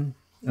brain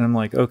and I'm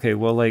like, okay,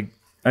 well, like,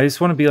 I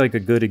just want to be like a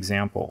good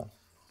example,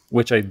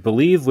 which I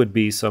believe would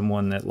be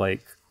someone that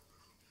like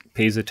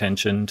pays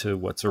attention to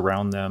what's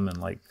around them and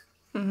like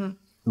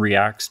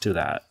reacts to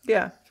that.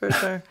 Yeah, for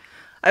sure.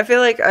 I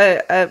feel like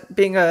I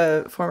being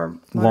a former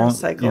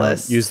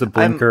motorcyclist, use the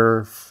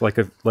blinker,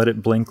 let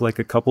it blink like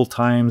a couple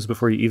times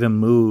before you even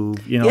move.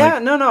 I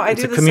do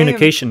it's a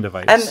communication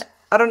device. And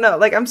I don't know,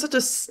 like I'm such a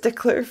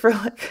stickler for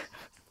like,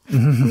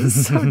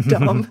 it's so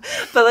dumb,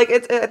 but like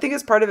I think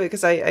it's part of it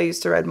because I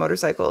used to ride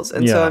motorcycles,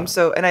 and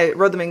and I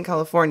rode them in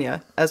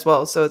California as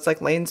well. So it's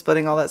like lane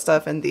splitting, all that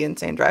stuff, and the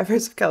insane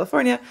drivers of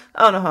California.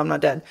 I don't know how I'm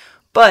not dead,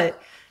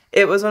 but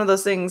it was one of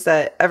those things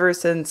that ever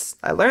since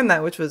I learned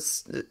that, which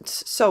was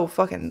so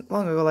fucking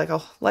long ago, like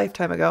a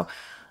lifetime ago,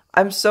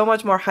 I'm so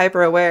much more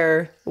hyper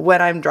aware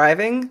when I'm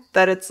driving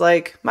that it's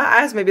like my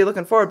eyes may be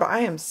looking forward, but I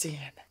am seeing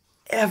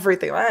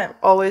everything. I am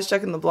always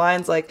checking the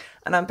blinds, like,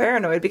 and I'm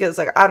paranoid because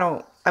like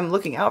I'm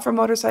looking out for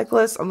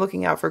motorcyclists. I'm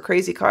looking out for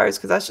crazy cars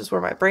because that's just where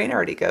my brain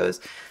already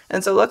goes.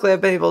 And so luckily I've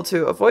been able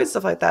to avoid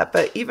stuff like that.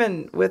 But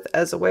even with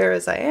as aware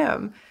as I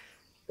am,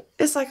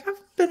 it's like I've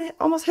been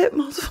almost hit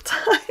multiple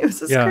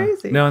times. It's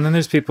crazy. No, and then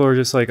there's people who are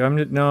just like,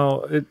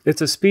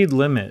 it's a speed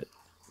limit,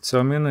 so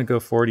I'm going to go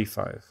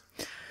 45.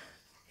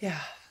 Yeah.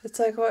 It's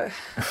like, what?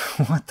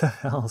 What the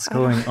hell is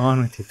going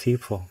on with you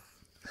people?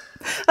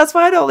 That's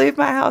why I don't leave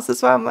my house.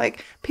 That's why I'm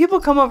like, people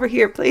come over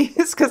here, please,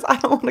 because I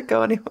don't want to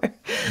go anywhere.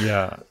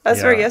 Yeah. I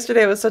swear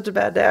yesterday was such a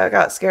bad day. I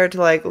got scared to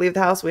like leave the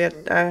house. We had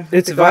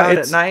to go out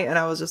at night, and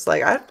I was just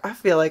like, I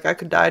feel like I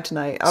could die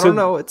tonight. I don't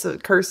know. It's a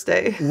cursed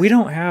day. We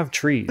don't have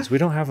trees. We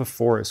don't have a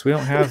forest. We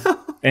don't have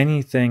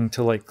anything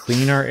to like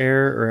clean our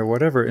air or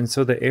whatever. And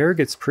so the air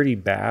gets pretty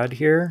bad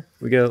here.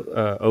 We get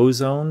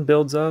ozone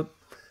builds up,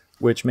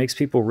 which makes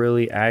people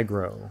really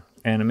aggro.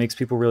 And it makes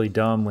people really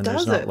dumb when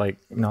there's you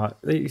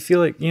feel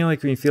like,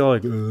 like when you feel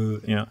like,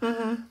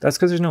 that's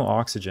because there's no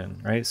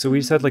oxygen, right? So we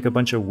just had like a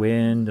bunch of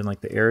wind and like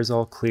the air is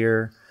all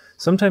clear.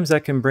 Sometimes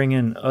that can bring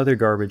in other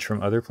garbage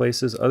from other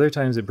places. Other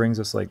times it brings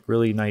us like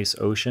really nice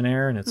ocean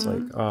air and it's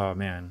like, oh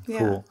man,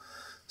 cool.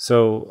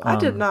 So I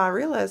did not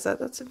realize that.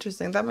 That's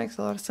interesting. That makes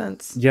a lot of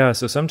sense. Yeah.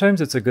 So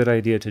sometimes it's a good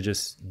idea to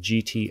just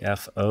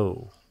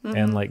GTFO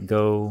and like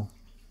go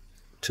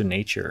to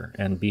nature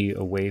and be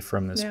away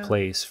from this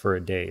place for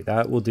a day.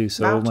 That will do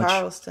so much. Mount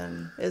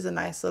Charleston is a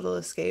nice little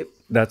escape.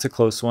 That's a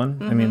close one.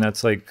 I mean,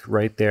 that's like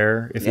right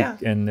there.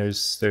 And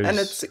there's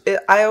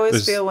I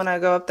always feel when I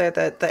go up there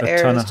that the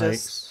air is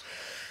just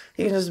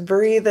you can just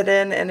breathe it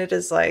in, and it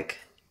is like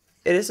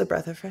it is a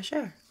breath of fresh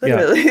air.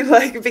 Literally,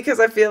 like because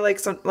I feel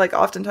like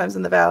oftentimes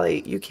in the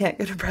valley you can't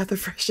get a breath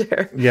of fresh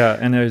air. Yeah,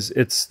 and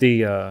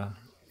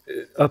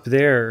up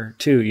there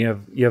too,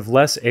 you have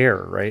less air,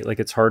 right? Like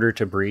it's harder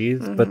to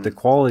breathe, but the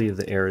quality of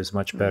the air is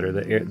much better.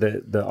 The air,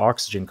 the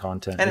oxygen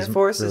content And is it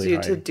forces really you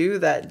high. to do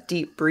that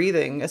deep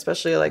breathing,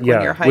 especially like Yeah,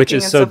 when you're hiking which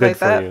is and so stuff good like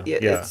for that. you. Yeah,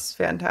 Yeah. it's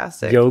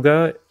fantastic.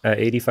 Yoga at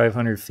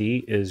 8,500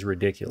 feet is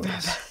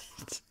ridiculous.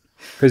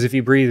 Because if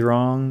you breathe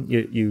wrong,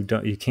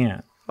 you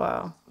can't.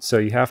 Wow. So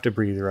you have to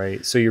breathe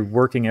right. So you're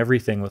working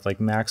everything with like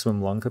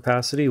maximum lung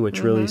capacity,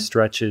 which really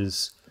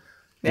stretches,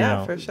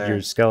 Yeah, for sure.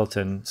 your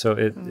skeleton. So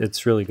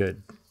it's really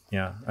good.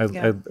 Yeah.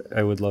 Yeah.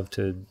 I would love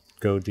to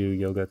go do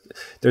yoga.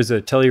 There's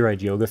a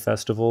Telluride yoga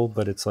festival,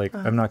 but it's like,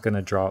 I'm not going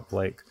to drop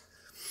like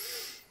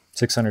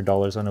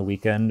 $600 on a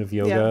weekend of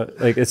yoga.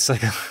 Like it's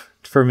like,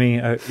 for me,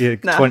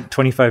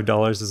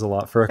 $25 is a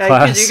lot for a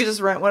class. You could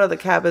just rent one of the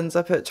cabins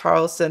up at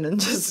Charleston and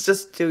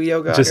just do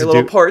yoga Just on your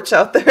little porch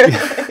out there.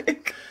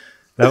 Like,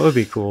 That would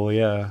be cool.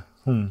 Yeah.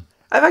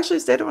 I've actually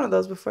stayed at one of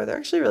those before. They're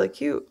actually really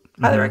cute.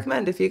 Highly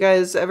recommend if you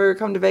guys ever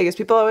come to Vegas.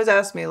 People always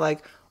ask me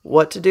like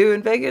what to do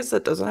in Vegas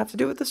that doesn't have to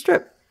do with the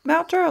Strip.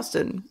 Mount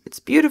Charleston. It's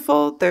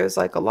beautiful. There's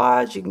like a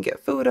lodge. You can get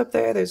food up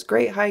there. There's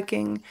great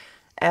hiking.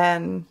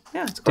 And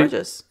yeah, it's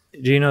gorgeous.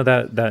 Do you know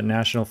that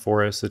national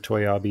forest, the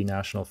Toyabe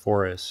National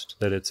Forest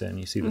that it's in?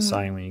 You see the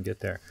sign when you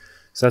get there.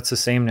 So that's the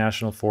same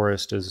national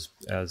forest as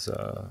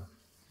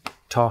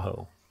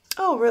Tahoe.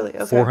 Oh, really?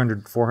 Okay.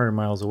 400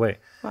 miles away.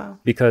 Wow.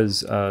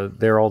 Because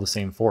they're all the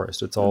same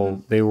forest. It's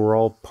all they were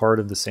all part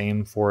of the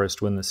same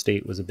forest when the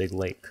state was a big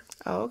lake.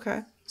 Oh,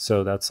 okay.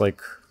 So that's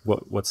like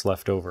what's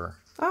left over.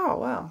 Oh,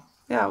 wow.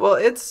 Yeah, well,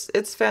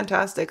 it's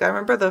fantastic. I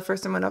remember the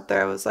first time I went up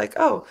there, I was like,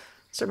 oh,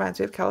 this reminds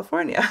me of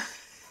California.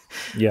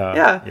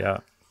 Yeah.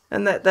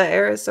 And that the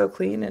air is so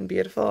clean and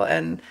beautiful.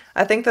 And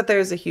I think that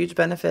there's a huge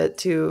benefit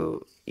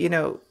to,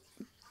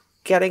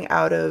 getting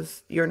out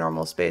of your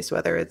normal space,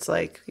 whether it's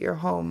like your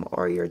home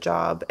or your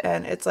job.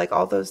 And it's like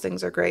all those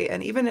things are great.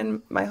 And even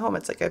in my home,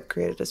 it's like I've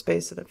created a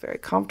space that I'm very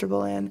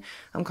comfortable in.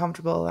 I'm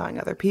comfortable allowing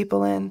other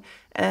people in.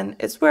 And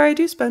it's where I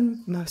do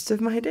spend most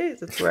of my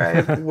days. It's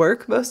where I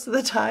work most of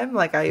the time.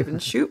 Like I even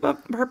shoot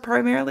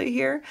primarily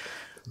here.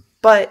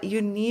 But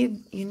you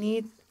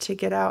need to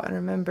get out and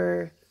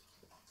remember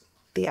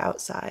the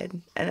outside.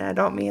 And I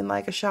don't mean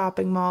like a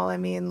shopping mall. I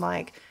mean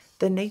like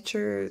the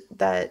nature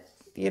that,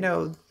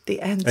 the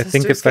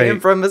ancestors came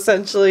from,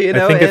 essentially.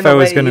 I think if I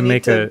was going to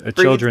make a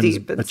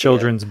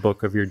children's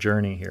book of your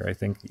journey here, I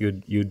think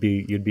you'd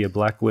be a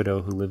black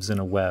widow who lives in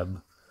a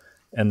web,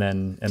 and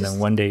then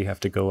one day you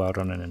have to go out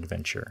on an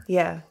adventure.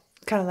 Yeah,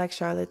 kind of like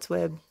Charlotte's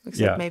Web,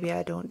 except maybe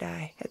I don't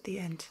die at the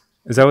end.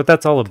 Is that what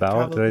that's all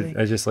about? Probably.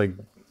 I just like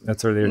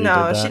that's where they already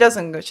No, did that? she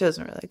doesn't. She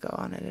doesn't really go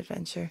on an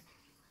adventure.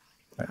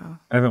 No.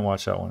 I haven't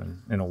watched that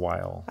one in a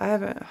while. I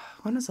haven't.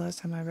 When was the last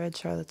time I read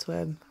Charlotte's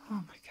Web? Oh my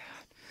god.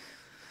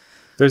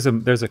 There's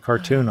a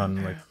cartoon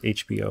on like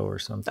HBO or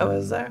something. Oh,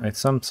 is there?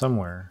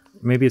 Somewhere.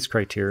 Maybe it's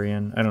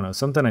Criterion. I don't know.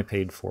 Something I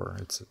paid for.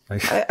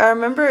 I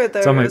remember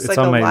there was like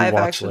a live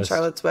action list.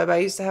 Charlotte's Web. I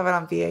used to have it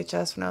on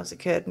VHS when I was a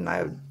kid, and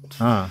I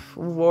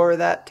wore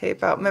that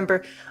tape out.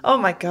 Remember? Oh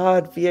my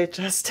god,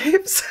 VHS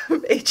tapes!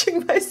 I'm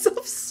aging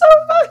myself so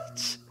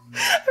much.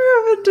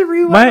 I remember to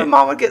rewind. My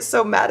mom would get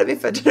so mad at me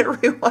if I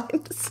didn't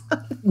rewind.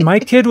 My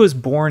kid was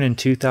born in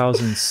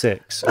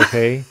 2006.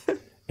 Okay.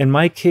 And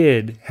my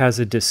kid has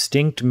a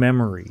distinct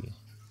memory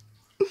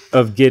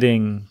of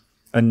getting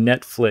a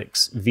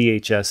Netflix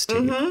VHS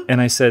tape.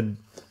 And I said,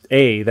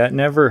 A, that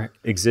never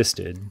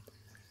existed.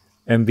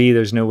 And B,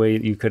 there's no way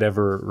you could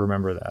ever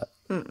remember that.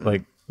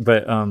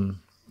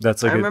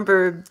 That's like I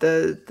remember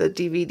the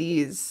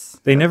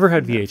DVDs. They never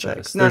had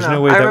VHS. No, there's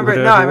no way that would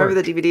ever I remember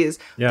work. the DVDs.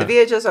 Yeah. The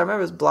VHS I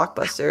remember was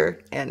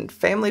Blockbuster and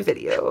Family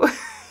Video.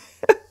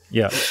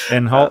 Yeah.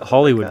 And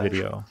Hollywood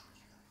Video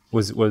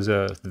was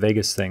a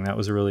Vegas thing. That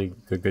was a really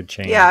good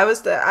chain. Yeah,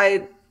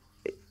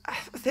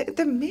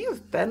 there may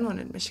have been one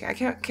in Michigan.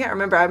 I can't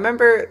remember. I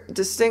remember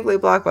distinctly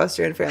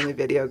Blockbuster and Family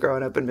Video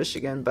growing up in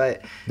Michigan,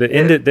 but the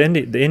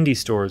indie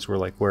stores were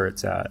like where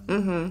it's at,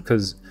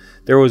 because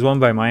there was one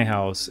by my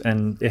house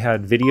and it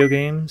had video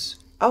games.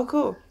 Oh,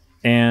 cool.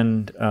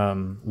 And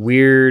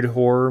weird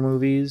horror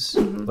movies,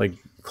 like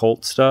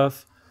cult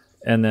stuff,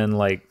 and then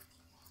like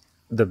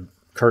the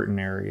curtain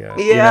area.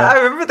 Yeah, I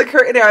remember the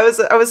curtain area.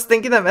 I was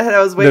thinking that in my head.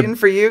 I was waiting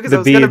for you because I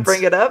was going to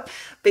bring it up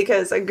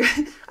because I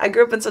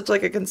grew up in such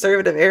like a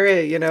conservative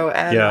area,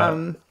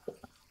 and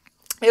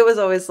it was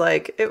always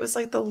like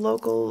the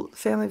local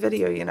Family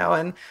Video,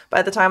 and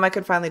by the time I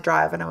could finally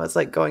drive and I was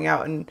like going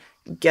out and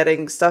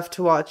getting stuff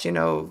to watch,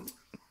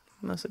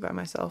 mostly by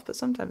myself, but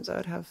sometimes I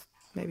would have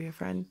maybe a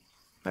friend,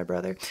 my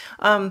brother.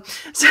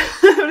 So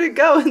I would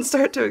go and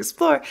start to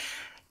explore,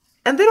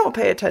 and they don't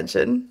pay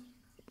attention.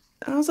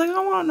 And I was like,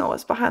 I want to know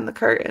what's behind the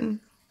curtain.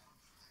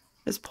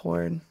 It's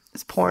porn.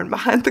 It's porn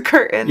behind the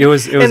curtain. It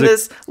was in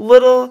this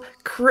little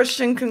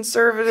Christian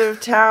conservative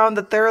town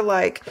that they're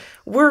like,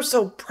 we're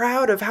so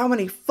proud of how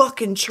many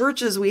fucking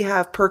churches we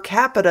have per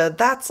capita.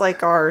 That's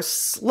like our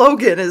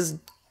slogan is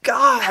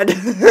God.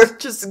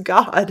 Just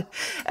God.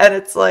 And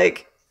it's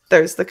like,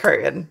 there's the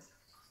curtain.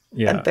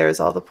 Yeah. And there's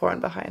all the porn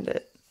behind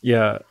it.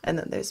 Yeah. And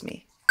then there's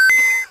me.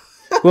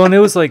 Well, and it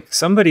was like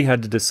somebody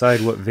had to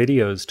decide what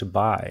videos to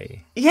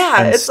buy.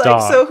 Yeah, and it's like,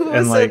 stop, so who was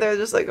and, sitting like, there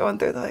just like going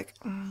through, they're like,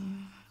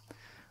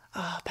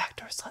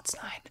 Backdoor Sluts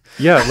 9.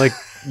 Yeah, like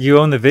you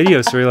own the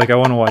video, so you're like, I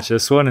want to watch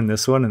this one and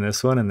this one and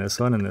this one and this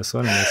one and this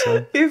one and this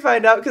one. You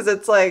find out because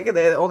it's like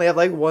they only have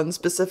like one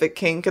specific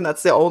kink, and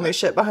that's the only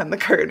shit behind the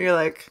curtain. You're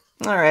like,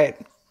 all right,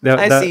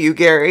 I see you,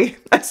 Gary.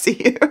 I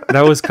see you.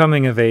 That was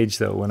coming of age,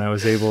 though, when I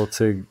was able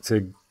to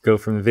go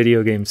from the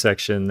video game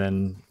section.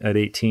 Then at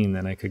 18,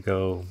 then I could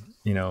go,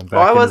 back.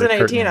 Well, I wasn't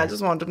into the 18. curtain. I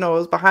just wanted to know what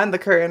was behind the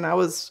curtain. That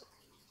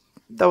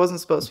wasn't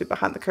supposed to be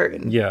behind the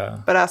curtain.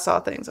 Yeah. But I saw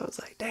things. I was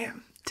like,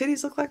 damn,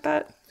 titties look like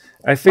that.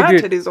 My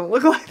titties don't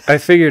look like that. I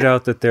figured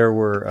out that there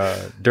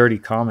were dirty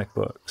comic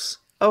books.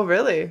 Oh,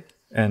 really?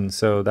 And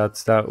so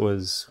that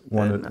was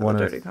one of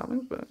dirty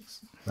comic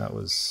books. That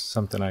was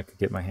something I could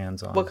get my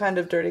hands on. What kind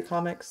of dirty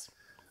comics?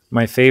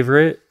 My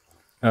favorite,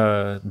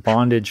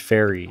 Bondage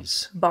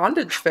Fairies.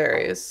 Bondage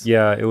Fairies.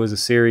 Yeah, it was a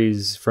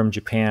series from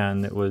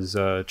Japan that was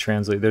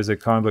translated. There's a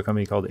comic book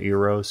company called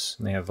Eros,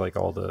 and they have like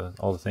all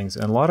the things,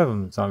 and a lot of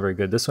them it's not very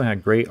good. This one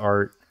had great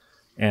art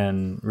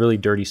and really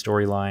dirty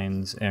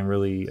storylines and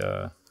really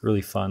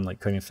really fun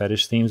like kind of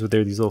fetish themes. But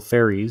they're these little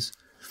fairies,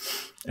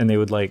 and they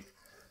would like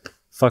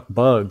fuck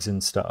bugs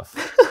and stuff.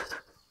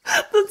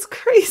 That's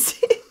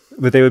crazy.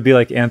 But they would be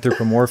like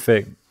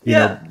anthropomorphic. You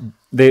know,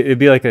 it'd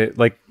be like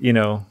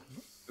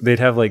they'd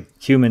have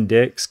like human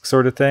dicks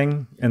sort of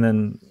thing, and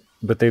then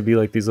but they'd be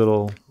like these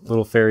little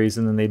fairies,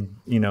 and then they'd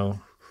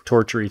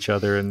torture each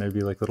other, and there'd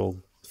be like little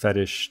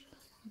fetish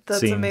That's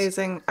scenes.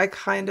 amazing. I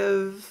kind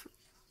of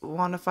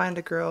want to find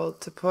a girl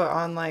to put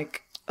on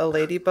like a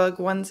ladybug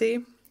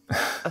onesie,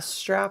 a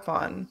strap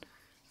on,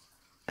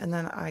 and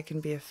then I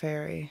can be a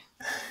fairy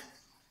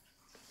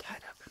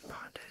tied up in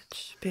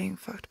bondage being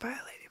fucked by a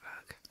ladybug.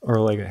 Or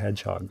like a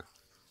hedgehog.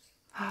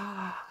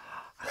 I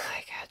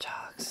like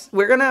hedgehogs.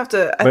 We're gonna have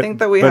to. I think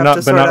that we have not,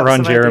 to sort but not out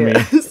Ron some Jeremy.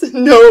 ideas.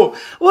 No.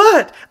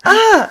 What?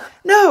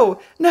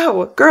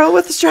 No. Girl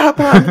with the strap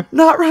on.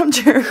 Not Ron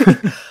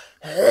Jeremy.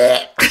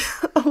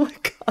 Oh my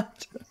god.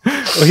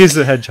 Well, he's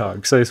the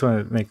hedgehog, so I just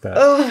want to make that.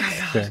 Oh my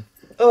god. Okay.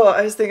 Oh,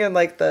 I was thinking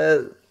like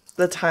the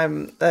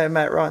time that I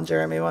met Ron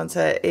Jeremy once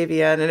at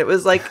AVN, and it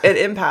was like an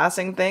in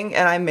passing thing,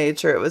 and I made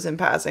sure it was in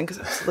passing because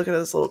I was looking at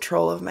this little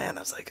troll of man.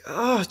 I was like,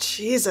 oh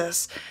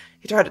Jesus.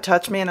 He tried to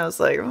touch me, and I was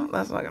like, well,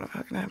 that's not gonna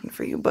fucking happen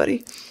for you,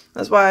 buddy.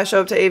 That's why I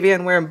show up to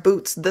AVN wearing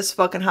boots this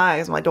fucking high,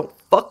 because I'm like, don't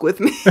fuck with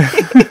me.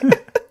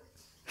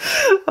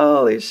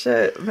 Holy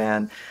shit,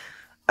 man.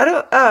 I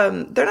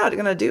don't. They're not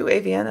gonna do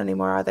AVN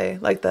anymore, are they?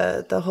 Like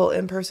the whole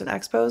in-person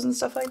expos and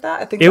stuff like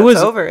that. I think that's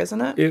over,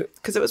 isn't it?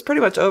 Because it was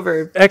pretty much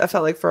over. I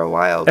felt like for a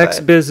while.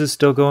 XBiz is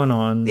still going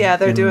on. Yeah,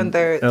 they're doing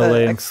their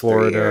LA and X3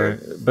 Florida,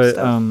 but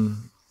stuff.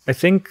 I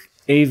think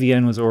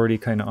AVN was already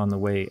kind of on the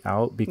way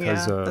out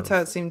because that's how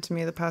it seemed to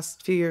me the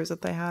past few years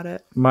that they had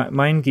it.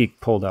 MindGeek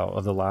pulled out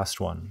of the last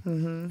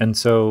one, and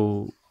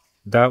so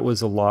that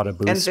was a lot of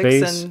booth and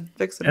space.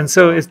 Vixen and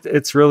so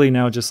it's really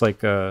now just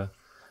like a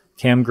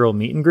cam girl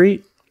meet and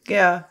greet.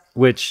 Yeah.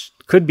 Which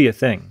could be a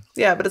thing.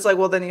 Yeah, but it's like,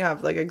 well, then you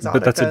have like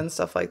Exotica and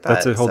stuff like that.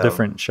 That's a whole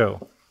different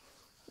show.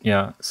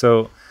 Yeah.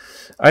 So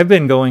I've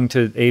been going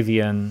to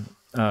AVN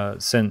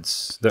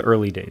since the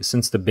early days,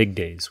 since the big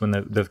days, when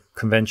the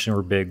convention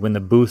were big, when the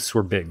booths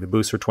were big. The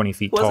booths were 20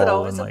 feet tall. Was it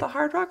always at the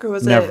Hard Rock, or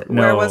was it?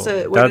 Where was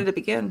it? Where did it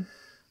begin?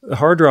 The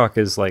Hard Rock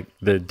is like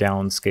the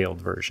downscaled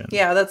version.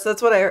 Yeah, that's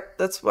what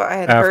I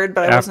had heard,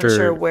 but I wasn't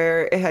sure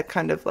where it had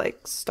kind of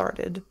like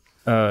started.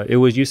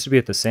 It used to be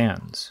at the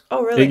Sands.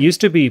 Oh, really? It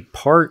used to be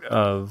part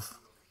of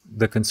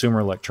the Consumer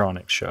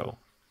Electronics Show.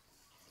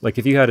 Like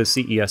if you had a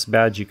CES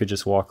badge, you could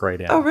just walk right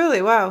in. Oh,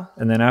 really? Wow.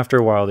 And then after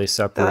a while, they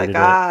separated it.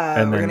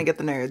 And we're gonna get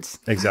the nerds.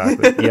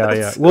 Exactly. Yeah,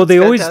 yeah. Well, they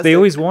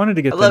always wanted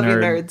to get the love you,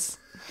 nerds.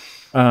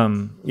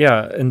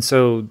 Yeah, and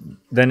so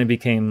then it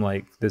became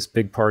like this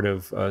big part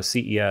of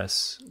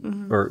CES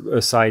or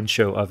a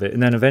sideshow of it,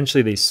 and then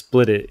eventually they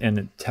split it, and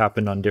it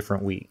happened on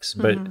different weeks.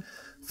 But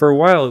for a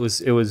while,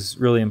 it was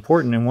really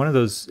important, and one of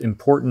those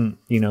important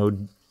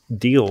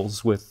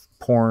deals with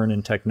porn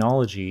and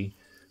technology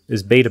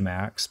is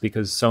Betamax,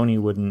 because Sony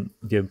wouldn't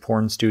give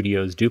porn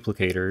studios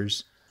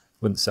duplicators,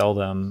 wouldn't sell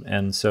them,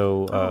 and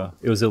so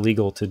it was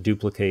illegal to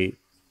duplicate,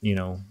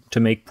 to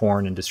make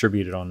porn and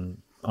distribute it on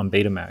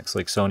Betamax.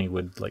 Like Sony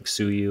would like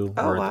sue you,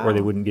 or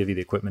they wouldn't give you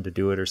the equipment to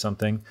do it or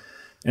something.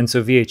 And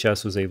so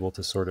VHS was able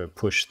to sort of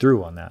push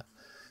through on that.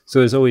 So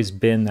there's always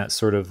been that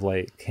sort of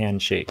like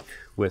handshake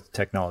with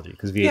technology,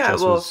 because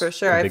VHS was for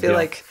sure. I feel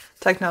like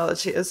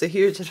technology is a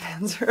huge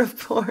advancer of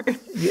porn.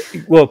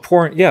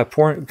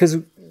 Porn, because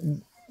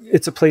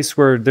it's a place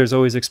where there's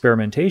always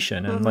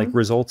experimentation, and like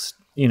results,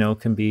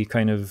 can be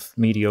kind of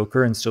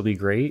mediocre and still be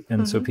great.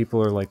 And so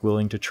people are like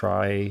willing to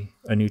try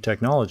a new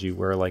technology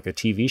where like a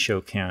TV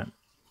show can't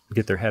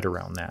get their head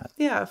around that.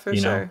 Yeah, for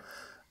sure.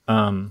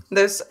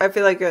 I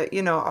feel like,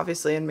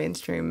 obviously in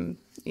mainstream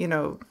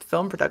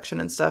film production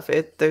and stuff,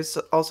 there's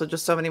also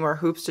just so many more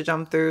hoops to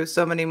jump through,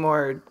 so many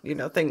more,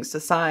 things to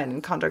sign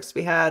and contracts to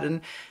be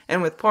had.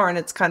 And with porn,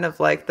 it's kind of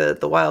like the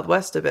Wild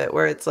West a bit,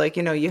 where it's like,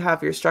 you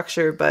have your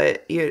structure,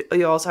 but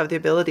you also have the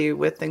ability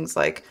with things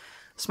like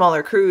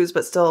smaller crews,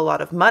 but still a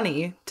lot of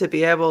money to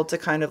be able to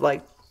kind of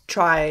like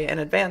try and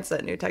advance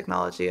that new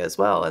technology as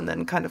well, and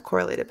then kind of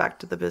correlate it back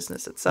to the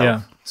business itself.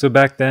 Yeah. So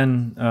back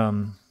then,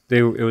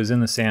 it was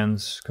in the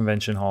Sands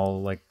Convention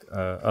Hall, like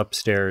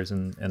upstairs,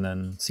 and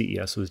then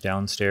CES was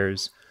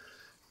downstairs,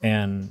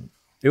 and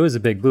it was a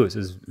big booth. It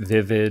was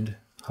Vivid,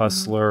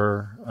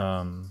 Hustler,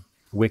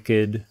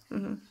 Wicked.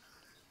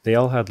 They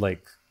all had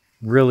like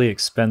really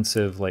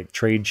expensive like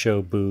trade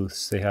show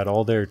booths. They had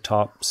all their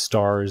top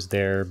stars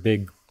there,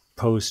 big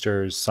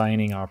posters,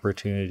 signing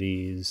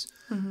opportunities.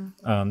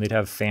 They'd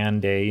have fan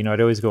day.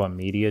 I'd always go on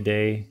media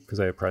day because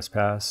I had a press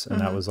pass, and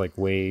that was like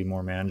way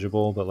more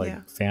manageable. But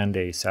like fan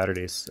day,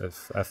 Saturdays,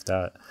 F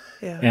that.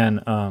 Yeah.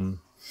 And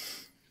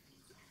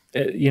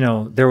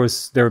there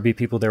would be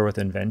people there with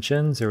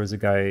inventions. There was a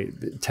guy.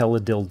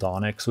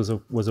 Teledildonics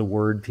was a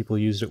word people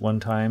used at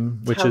one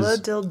time, which is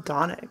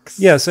teledildonics.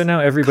 Yeah. So now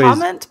everybody's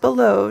comment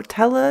below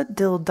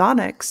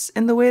teledildonics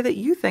in the way that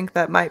you think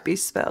that might be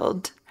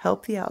spelled.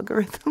 Help the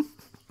algorithm.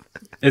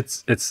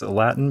 It's a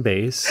Latin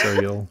base, so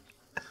you'll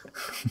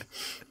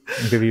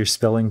give your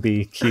spelling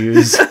bee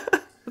cues.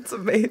 That's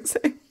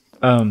amazing.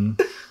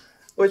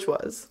 Which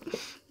was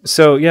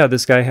so yeah.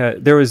 This guy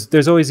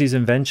there's always these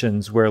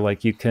inventions where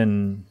like you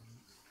can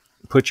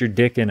put your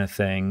dick in a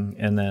thing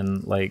and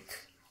then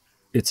like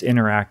it's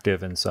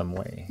interactive in some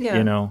way.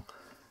 Yeah.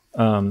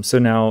 So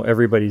now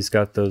everybody's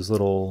got those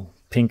little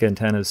pink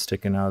antennas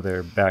sticking out of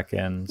their back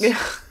ends.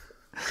 Yeah.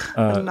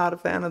 I'm not a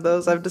fan of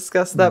those. I've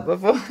discussed that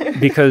before.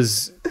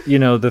 Because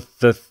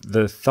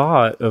the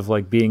thought of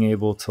like being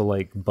able to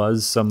like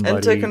buzz somebody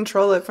and to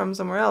control it from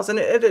somewhere else, and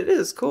it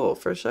is cool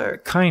for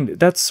sure.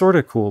 That's sort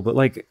of cool, but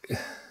like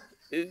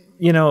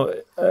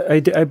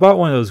I bought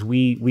one of those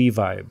Wii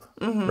Vibe,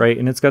 right?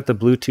 And it's got the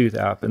Bluetooth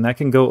app, and that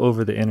can go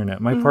over the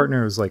internet. My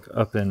partner was like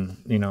up in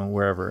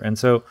wherever, and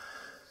so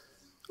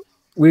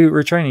we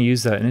were trying to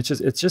use that, and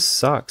it just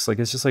sucks. Like,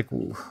 it's just like,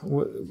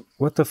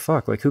 what the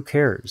fuck? Like, who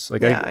cares?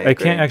 Like, yeah, I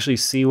can't actually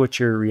see what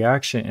your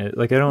reaction is.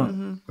 Like, I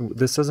don't,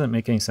 this doesn't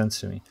make any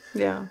sense to me.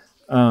 Yeah.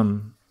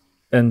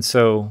 And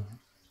so,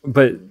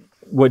 but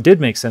what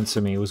did make sense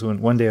to me was when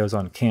one day I was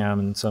on cam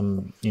and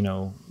some,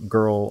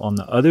 girl on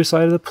the other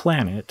side of the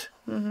planet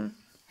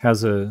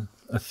has a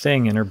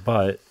thing in her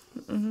butt.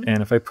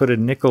 And if I put a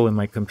nickel in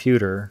my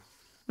computer,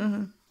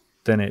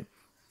 then it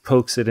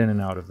pokes it in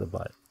and out of the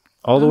butt.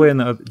 All the way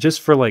in just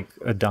for like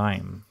a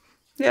dime.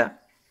 Yeah.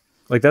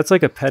 Like that's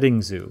like a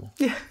petting zoo.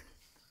 Yeah.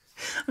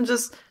 I'm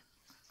just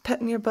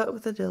petting your butt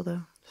with a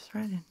dildo. Just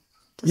right in.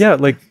 Yeah,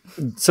 like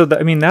so.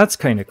 That's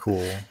kind of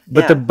cool.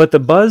 But the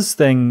buzz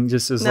thing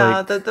just is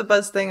like the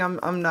buzz thing.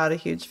 I'm not a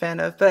huge fan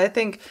of. But I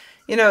think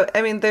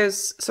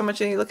there's so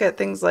much. You look at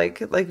things like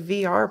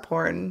VR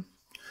porn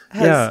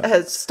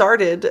has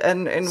started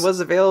and was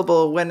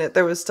available when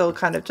there was still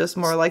kind of just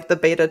more like the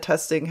beta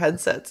testing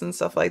headsets and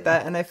stuff like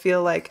that. And I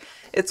feel like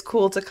it's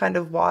cool to kind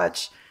of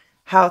watch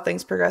how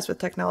things progress with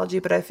technology.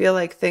 But I feel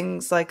like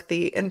things like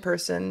the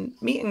in-person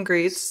meet and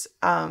greets,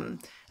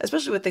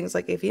 especially with things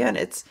like AVN,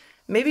 it's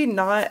maybe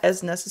not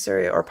as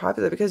necessary or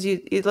popular because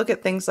you look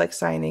at things like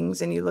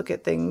signings and you look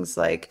at things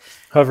like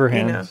hover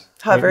hands,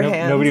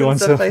 hands, nobody and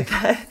wants stuff to like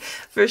that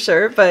for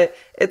sure. But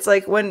it's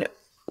like when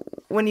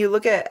you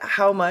look at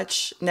how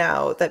much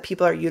now that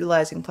people are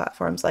utilizing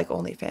platforms like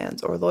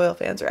OnlyFans or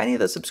LoyalFans or any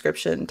of the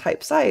subscription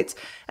type sites,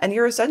 and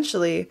you're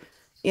essentially,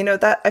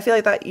 that I feel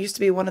like that used to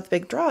be one of the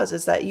big draws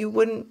is that you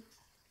wouldn't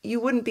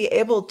be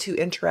able to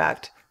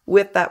interact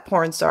with that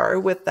porn star or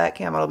with that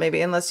cam model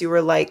maybe unless you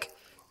were like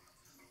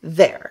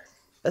there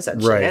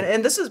essentially. Right.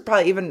 And this is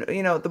probably even,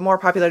 the more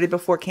popularity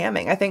before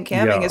camming. I think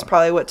camming is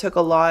probably what took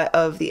a lot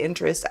of the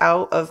interest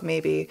out of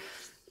maybe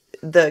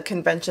the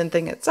convention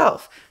thing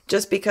itself,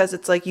 just because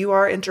it's like you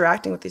are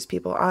interacting with these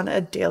people on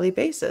a daily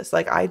basis.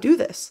 Like I do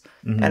this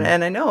and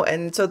I know.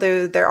 And so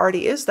there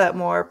already is that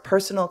more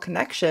personal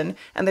connection,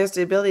 and there's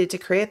the ability to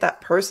create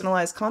that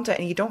personalized content,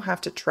 and you don't have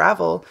to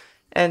travel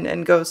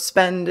and go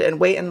spend and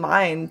wait in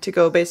line to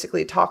go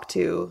basically talk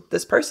to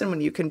this person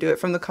when you can do it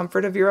from the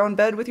comfort of your own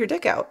bed with your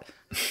dick out.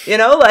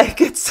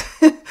 Like it's,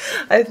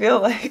 I feel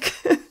like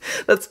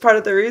that's part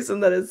of the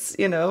reason that it's,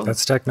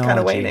 that's technology. Kind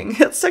of waning.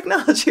 It's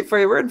technology for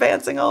you. We're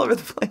advancing all over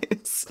the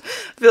place.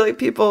 I feel like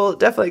people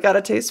definitely got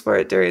a taste for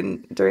it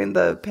during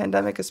the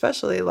pandemic,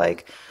 especially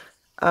like,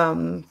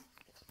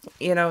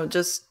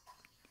 just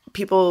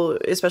people,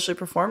 especially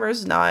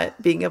performers,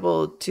 not being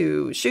able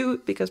to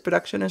shoot because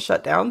production is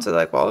shut down. So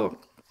like, well,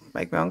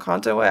 make my own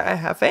content. I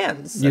have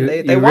fans and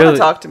they want to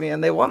talk to me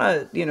and they want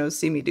to,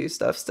 see me do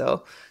stuff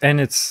still. And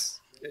it's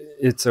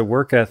a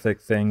work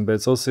ethic thing, but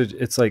it's also,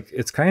 it's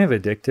kind of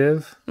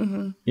addictive,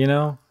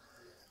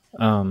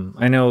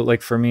 I know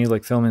like for me,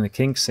 like filming the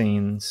kink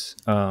scenes,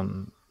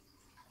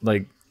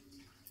 like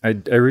I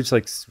reach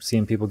like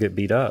seeing people get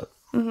beat up,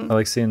 I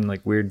like seeing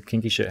like weird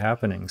kinky shit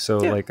happening.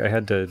 So Yeah. like I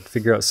had to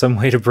figure out some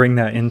way to bring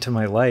that into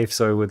my life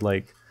so I would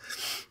like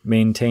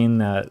maintain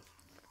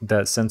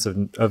that sense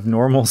of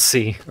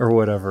normalcy or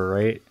whatever,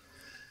 right?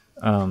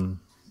 And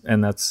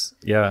that's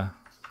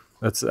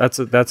that's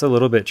a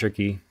little bit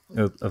tricky.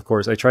 Of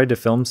course, I tried to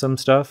film some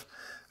stuff,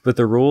 but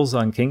the rules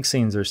on kink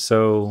scenes are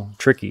so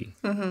tricky.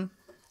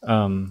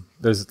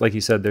 There's, like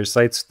you said, there's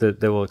sites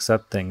that will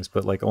accept things,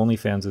 but like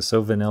OnlyFans is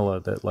so vanilla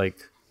that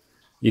like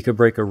you could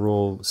break a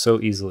rule so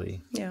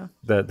easily. Yeah.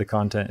 That the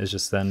content is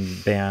just then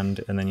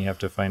banned, and then you have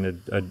to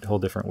find a whole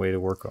different way to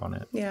work on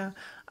it. Yeah.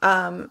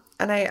 And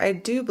I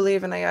do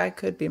believe, and I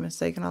could be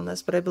mistaken on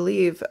this, but I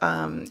believe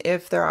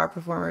if there are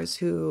performers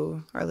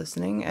who are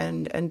listening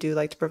and do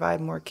like to provide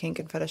more kink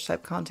and fetish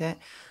type content,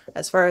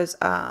 as far as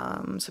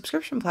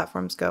subscription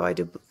platforms go, I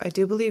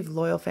do believe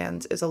Loyal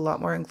Fans is a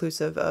lot more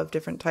inclusive of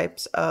different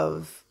types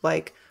of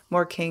like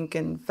more kink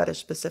and fetish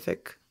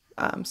specific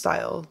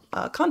style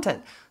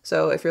content.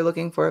 So if you're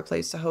looking for a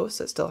place to host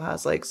that still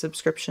has like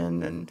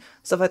subscription and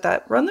stuff like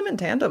that, run them in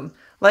tandem.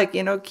 Like,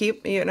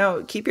 keep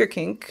your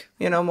kink,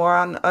 more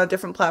on a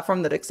different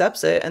platform that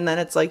accepts it. And then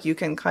it's like you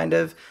can kind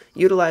of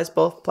utilize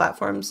both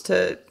platforms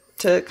to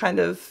kind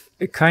of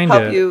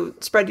help you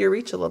spread your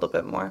reach a little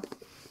bit more.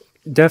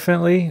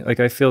 Definitely. Like,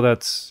 I feel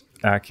that's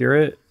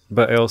accurate,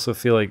 but I also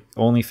feel like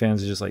OnlyFans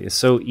is just like, it's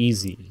so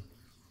easy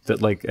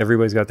that like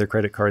everybody's got their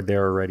credit card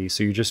there already.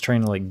 So you're just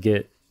trying to like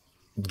get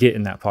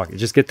in that pocket,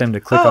 just get them to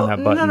click on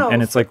that button.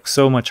 And it's like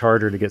so much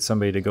harder to get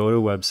somebody to go to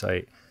a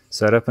website,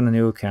 set up a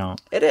new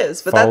account. It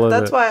is, but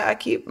that's why I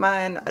keep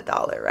mine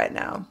 $1 right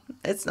now.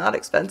 It's not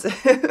expensive.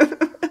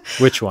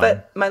 Which one?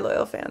 But my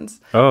Loyal Fans.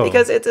 Oh,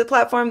 because it's a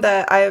platform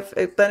that I've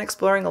been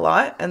exploring a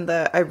lot, and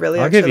that I really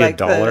I'll actually give you like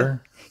 $1.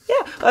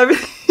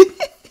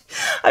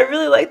 I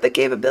really like the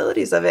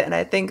capabilities of it, and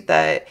I think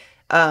that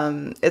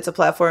it's a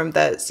platform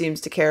that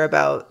seems to care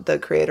about the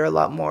creator a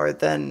lot more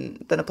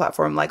than a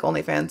platform like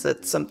OnlyFans.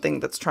 It's something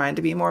that's trying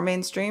to be more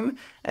mainstream,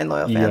 and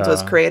Loyal Fans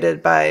was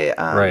created by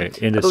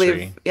industry. I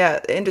believe,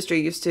 the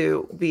industry used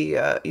to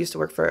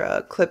work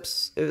for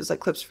Clips. It was like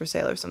Clips for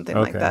Sale or something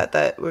like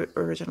that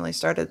originally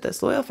started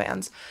this Loyal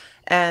Fans.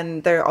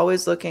 And they're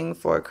always looking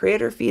for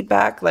creator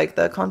feedback. Like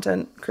the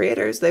content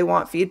creators, they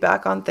want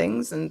feedback on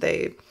things, and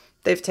they've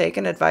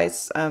taken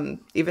advice,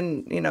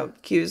 even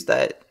cues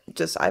that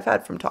just I've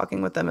had from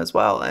talking with them as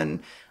well.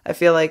 And I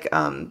feel like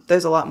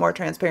there's a lot more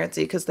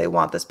transparency because they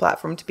want this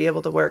platform to be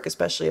able to work,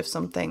 especially if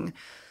something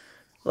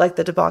like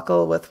the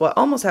debacle with what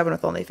almost happened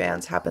with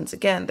OnlyFans happens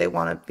again. They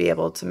want to be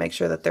able to make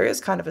sure that there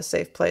is kind of a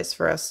safe place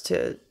for us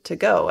to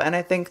go. And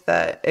I think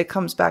that it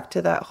comes back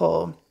to that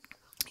whole,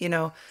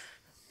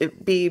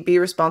 be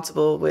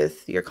responsible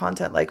with your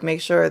content. Like, make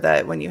sure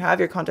that when you have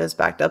your content is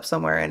backed up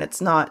somewhere and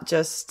it's not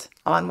just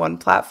on one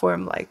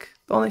platform like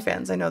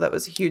OnlyFans. I know that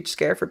was a huge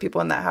scare for people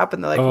when that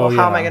happened. They're like,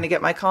 how am I going to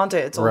get my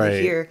content? It's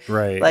only here.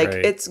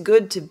 It's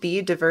good to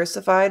be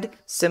diversified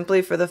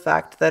simply for the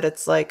fact that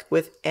it's like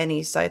with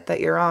any site that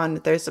you're on,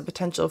 there's a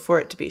potential for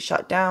it to be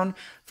shut down,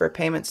 for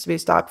payments to be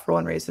stopped for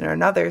one reason or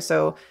another.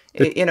 So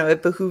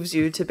it behooves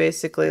you to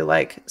basically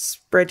like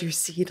spread your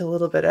seed a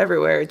little bit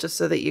everywhere, just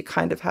so that you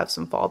kind of have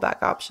some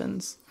fallback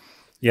options.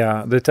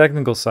 Yeah, the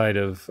technical side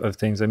of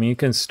things. I mean, you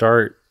can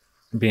start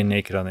being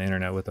naked on the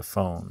internet with a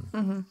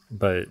phone,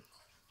 but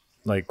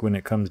like when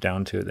it comes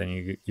down to it,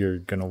 then you're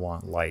gonna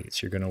want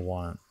lights. You're gonna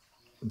want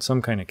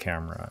some kind of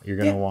camera. You're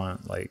gonna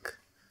want like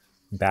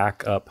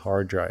backup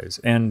hard drives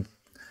and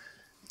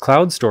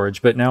cloud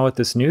storage. But now with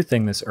this new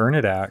thing, this Earn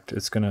It Act,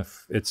 it's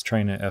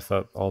trying to F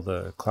up all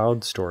the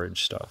cloud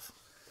storage stuff.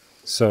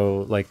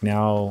 So like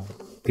now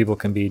people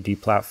can be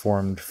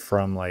deplatformed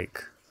from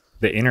like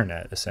the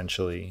internet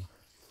essentially.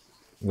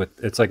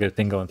 It's like a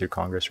thing going through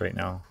Congress right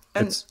now.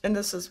 And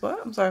this is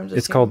what? I'm sorry, I'm just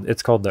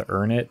it's called the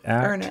Earn It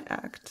Act. Earn It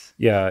Act.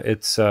 Yeah,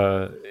 it's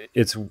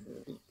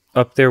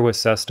up there with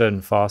SESTA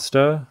and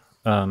FOSTA.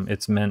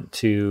 It's meant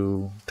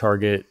to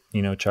target,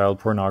 child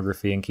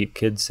pornography and keep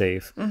kids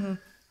safe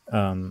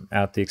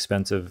at the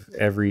expense of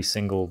every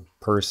single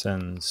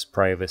person's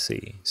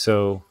privacy.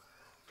 So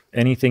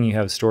anything you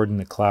have stored in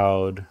the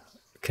cloud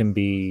can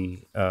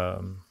be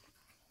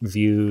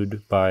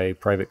viewed by a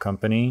private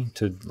company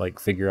to like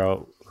figure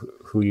out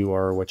who you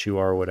are, what you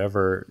are,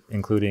 whatever,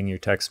 including your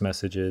text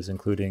messages,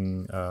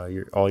 including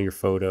all your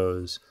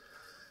photos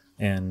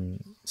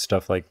and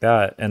stuff like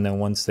that. And then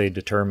once they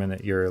determine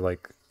that you're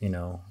like,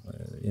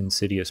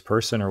 insidious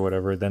person or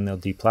whatever, then they'll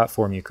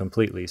deplatform you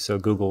completely. So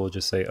Google will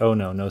just say, oh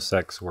no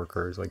sex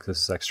workers, like this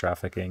is sex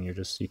trafficking.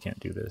 You can't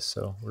do this.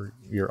 So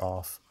you're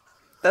off.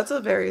 That's a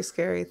very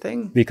scary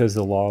thing. Because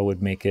the law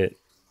would make it,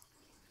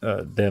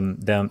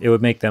 it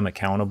would make them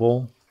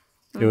accountable.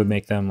 It would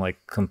make them like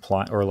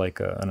compliant or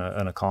like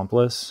an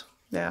accomplice.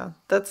 Yeah,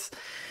 that's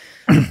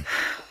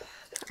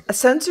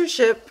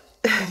censorship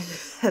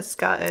has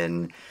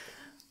gotten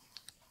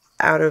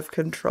out of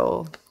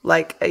control.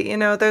 Like,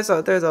 there's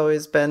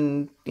always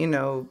been,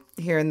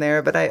 here and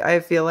there, but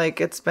I feel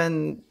like it's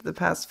been the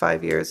past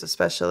 5 years,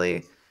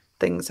 especially,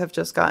 things have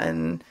just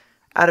gotten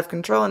out of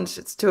control. And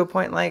it's to a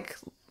point like,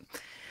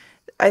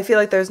 I feel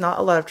like there's not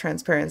a lot of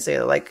transparency.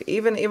 Like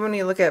even when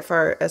you look at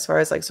as far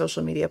as like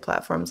social media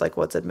platforms, like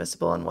what's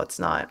admissible and what's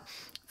not.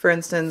 For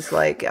instance,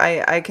 like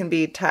I can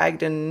be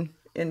tagged in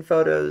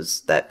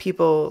photos that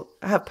people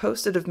have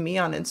posted of me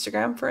on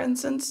Instagram, for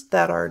instance,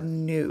 that are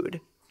nude.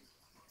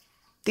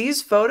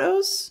 These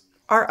photos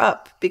are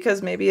up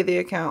because maybe the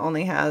account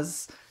only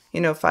has,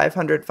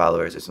 500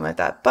 followers or something like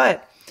that.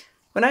 But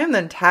when I am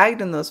then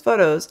tagged in those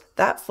photos,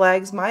 that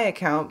flags my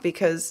account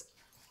because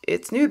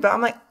it's nude. But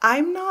I'm like,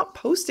 I'm not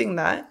posting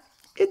that.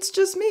 It's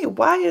just me.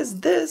 Why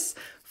is this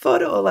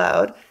photo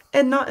allowed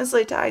and not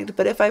necessarily tagged?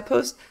 But if I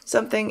post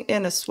something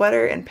in a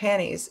sweater and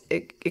panties,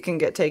 it can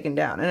get taken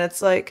down. And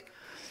it's like,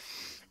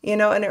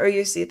 or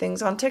you see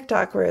things on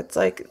TikTok where it's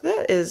like,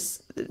 that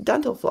is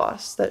dental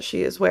floss that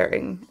she is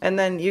wearing. And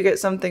then you get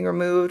something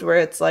removed where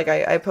it's like,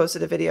 I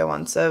posted a video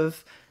once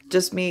of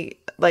just me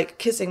like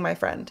kissing my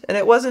friend. And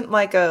it wasn't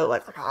like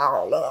but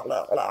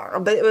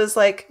it was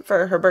like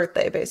for her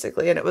birthday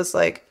basically. And it was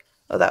like,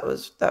 oh, that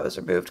was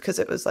removed because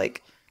it was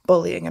like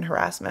bullying and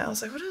harassment. I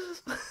was like, what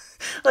is this?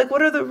 Like,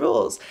 what are the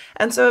rules?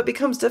 And so it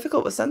becomes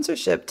difficult with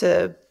censorship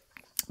to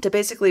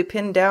basically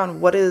pin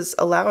down what is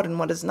allowed and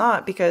what is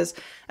not, because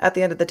at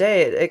the end of the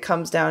day, it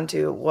comes down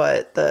to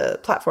what the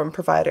platform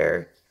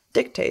provider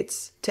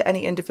dictates to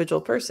any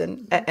individual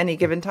person at any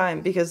given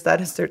time, because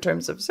that is their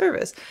terms of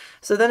service.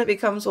 So then it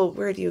becomes, well,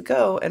 where do you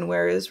go and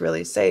where is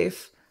really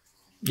safe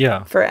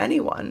for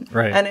anyone?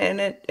 Right. And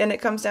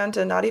it comes down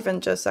to not even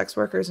just sex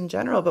workers in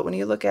general, but when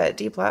you look at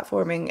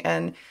deplatforming,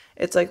 and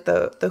it's like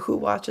the who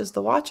watches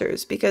the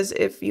watchers, because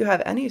if you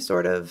have any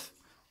sort of,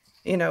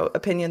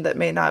 opinion that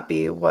may not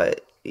be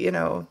what,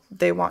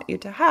 they want you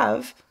to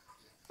have,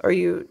 or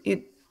you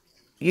get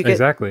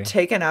exactly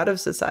taken out of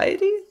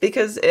society,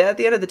 because at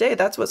the end of the day,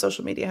 that's what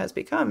social media has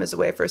become, is a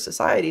way for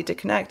society to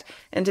connect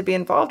and to be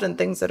involved in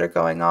things that are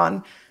going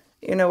on,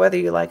 whether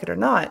you like it or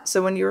not.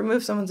 So when you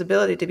remove someone's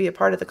ability to be a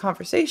part of the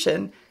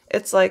conversation,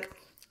 it's like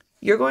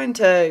you're going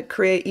to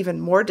create even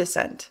more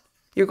dissent.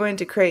 You're going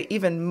to create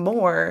even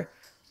more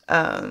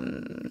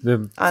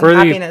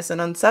unhappiness and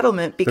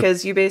unsettlement,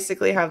 because you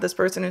basically have this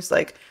person who's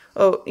like,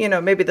 oh,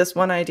 maybe this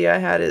one idea I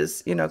had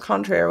is,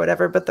 contrary or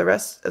whatever, but the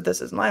rest of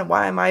this is mine.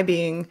 Why am I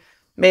being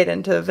made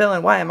into a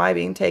villain? Why am I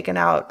being taken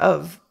out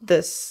of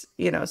this,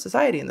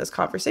 society in this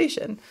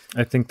conversation?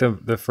 I think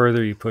the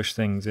further you push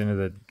things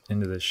into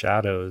the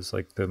shadows,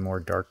 like the more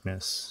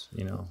darkness,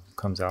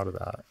 comes out of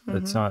that. Mm-hmm.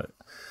 It's not,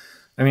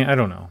 I mean, I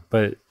don't know,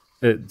 but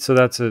so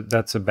that's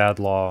a bad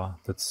law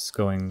that's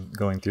going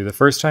through. The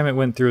first time it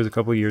went through was a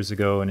couple of years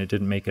ago, and it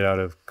didn't make it out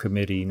of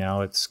committee.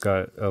 Now it's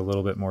got a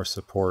little bit more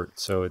support,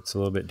 so it's a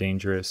little bit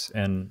dangerous.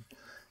 And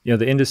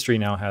the industry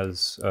now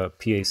has a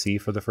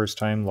PAC for the first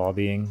time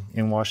lobbying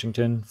in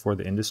Washington for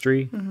the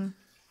industry. Mm-hmm.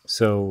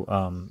 So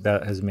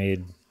that has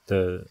made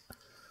the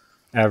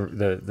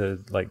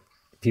like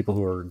people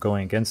who are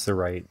going against the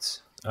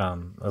rights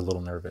a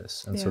little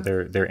nervous, and so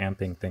they're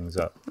amping things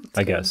up.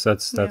 I guess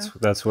that's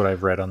what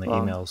I've read on the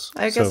emails.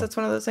 I guess that's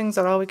one of those things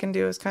that all we can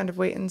do is kind of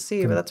wait and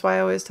see. But that's why I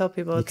always tell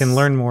people you can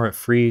learn more at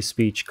Free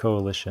Speech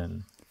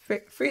Coalition.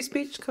 Free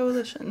Speech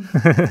Coalition.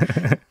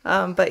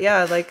 But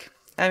yeah, like,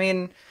 I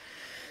mean,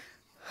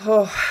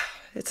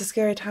 it's a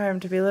scary time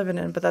to be living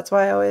in. But that's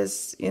why I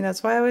always,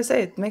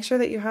 say, make sure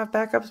that you have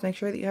backups, make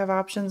sure that you have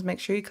options,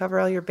 make sure you cover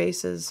all your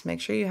bases, make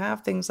sure you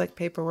have things like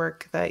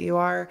paperwork, that you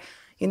are,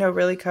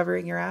 really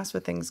covering your ass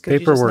with things, because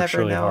you just never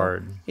really know.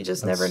 Hard. You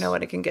just never know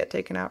when it can get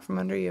taken out from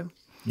under you.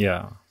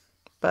 Yeah.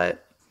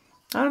 But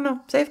I don't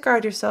know.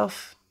 Safeguard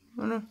yourself.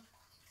 I don't know.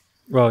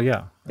 Well,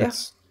 yeah. You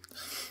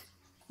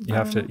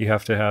have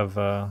to have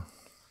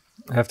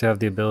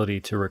the ability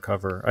to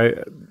recover.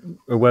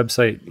 A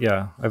website.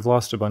 Yeah, I've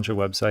lost a bunch of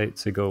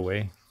websites. They go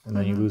away, and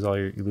then you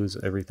lose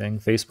everything.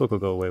 Facebook will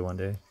go away one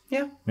day.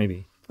 Yeah.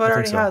 Maybe. Well, it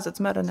already has. It's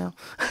Meta now.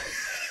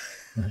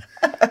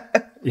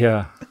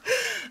 Yeah.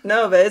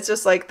 No, but it's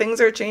just like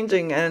things are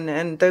changing,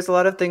 and there's a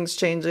lot of things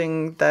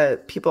changing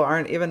that people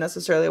aren't even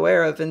necessarily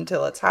aware of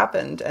until it's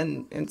happened.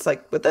 And it's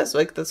like with this,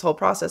 like this whole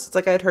process, it's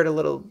like I'd heard a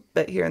little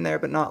bit here and there,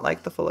 but not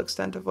like the full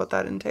extent of what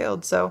that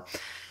entailed. So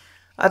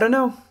I don't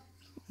know.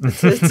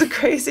 It's a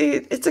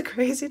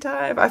crazy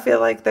time. I feel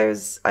like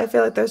there's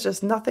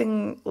just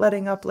nothing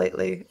letting up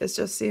lately. It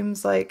just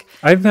seems like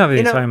I've not had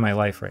any time in my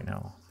life right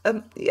now.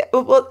 Yeah,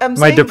 well,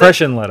 my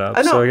depression let up,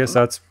 so I guess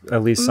that's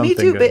at least something.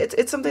 Me too, but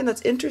it's something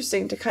that's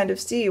interesting to kind of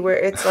see, where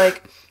it's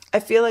like I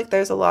feel like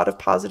there's a lot of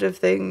positive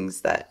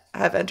things that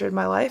have entered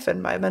my life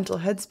and my mental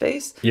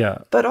headspace. Yeah,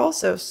 but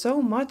also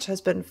so much has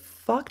been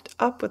fucked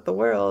up with the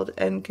world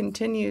and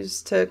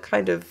continues to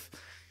kind of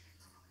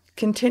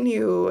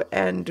continue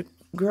and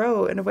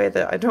grow in a way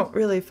that I don't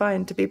really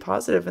find to be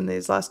positive. And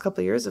these last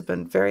couple of years have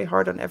been very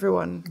hard on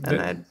everyone,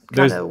 and I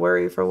kind of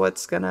worry for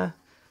what's gonna.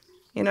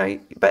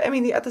 But I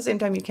mean, at the same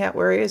time, you can't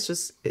worry. It's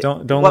just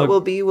don't what will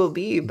be.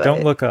 But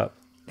don't look up.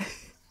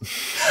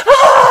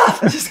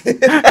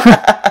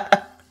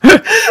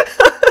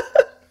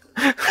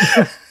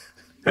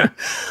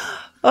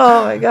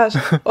 Oh my gosh!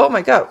 Oh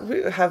my God!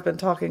 We have been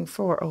talking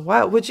for a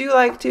while. Would you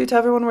like to tell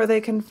everyone where they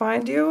can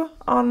find you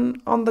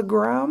on the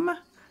gram?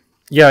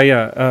 Yeah.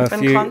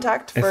 In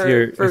contact for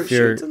if you're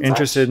shoots and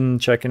interested such? in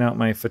checking out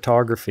my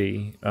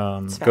photography,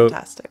 It's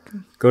fantastic.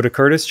 go to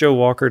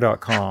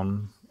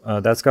curtisjoewalker.com.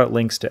 That's got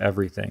links to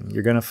everything.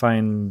 You're going to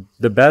find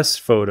the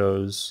best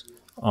photos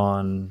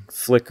on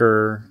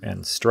Flickr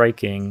and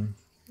Striking,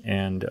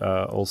 and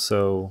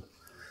also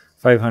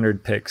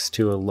 500 pics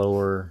to a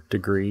lower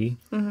degree.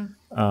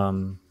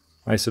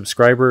 My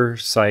subscriber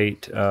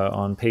site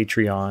on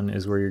Patreon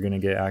is where you're going to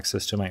get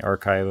access to my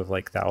archive of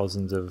like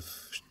thousands of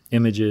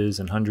images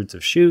and hundreds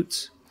of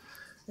shoots.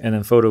 And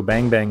then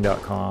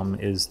photobangbang.com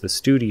is the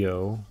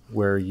studio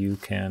where you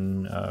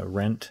can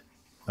rent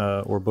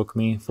or book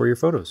me for your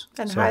photos.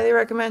 And highly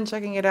recommend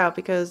checking it out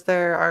because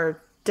there are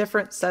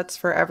different sets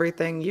for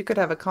everything. You could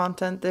have a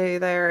content day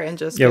there and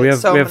just get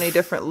many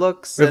different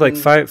looks. We have like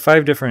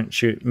five different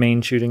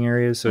main shooting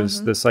areas. So it's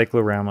the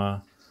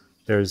cyclorama,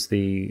 there's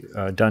the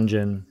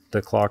dungeon,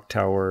 the clock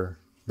tower,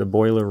 the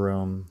boiler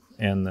room,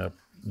 and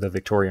the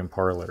Victorian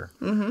parlor.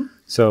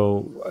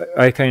 So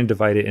I kind of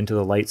divide it into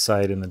the light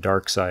side and the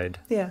dark side.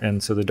 Yeah.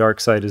 And so the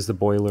dark side is the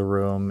boiler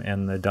room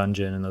and the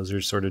dungeon, and those are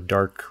sort of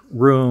dark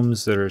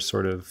rooms that are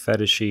sort of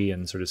fetishy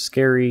and sort of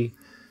scary,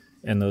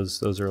 and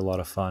those are a lot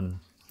of fun.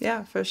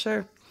 Yeah, for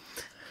sure.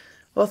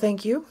 Well,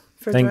 thank you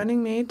for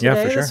joining me today.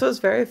 Yeah, for sure. This was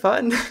very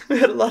fun. We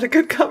had a lot of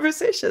good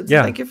conversations.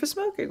 Yeah. Thank you for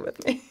smoking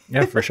with me.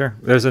 Yeah, for sure.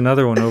 There's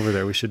another one over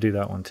there. We should do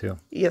that one too.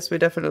 Yes, we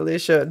definitely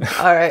should.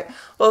 All right.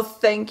 Well,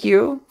 thank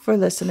you for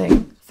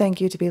listening.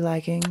 Thank you to be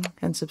liking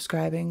and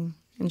subscribing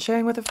and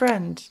sharing with a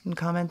friend and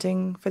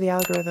commenting for the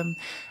algorithm.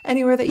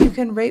 Anywhere that you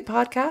can rate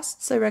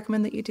podcasts, I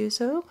recommend that you do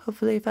so.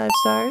 Hopefully 5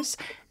 stars.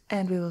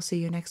 And we will see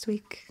you next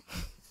week.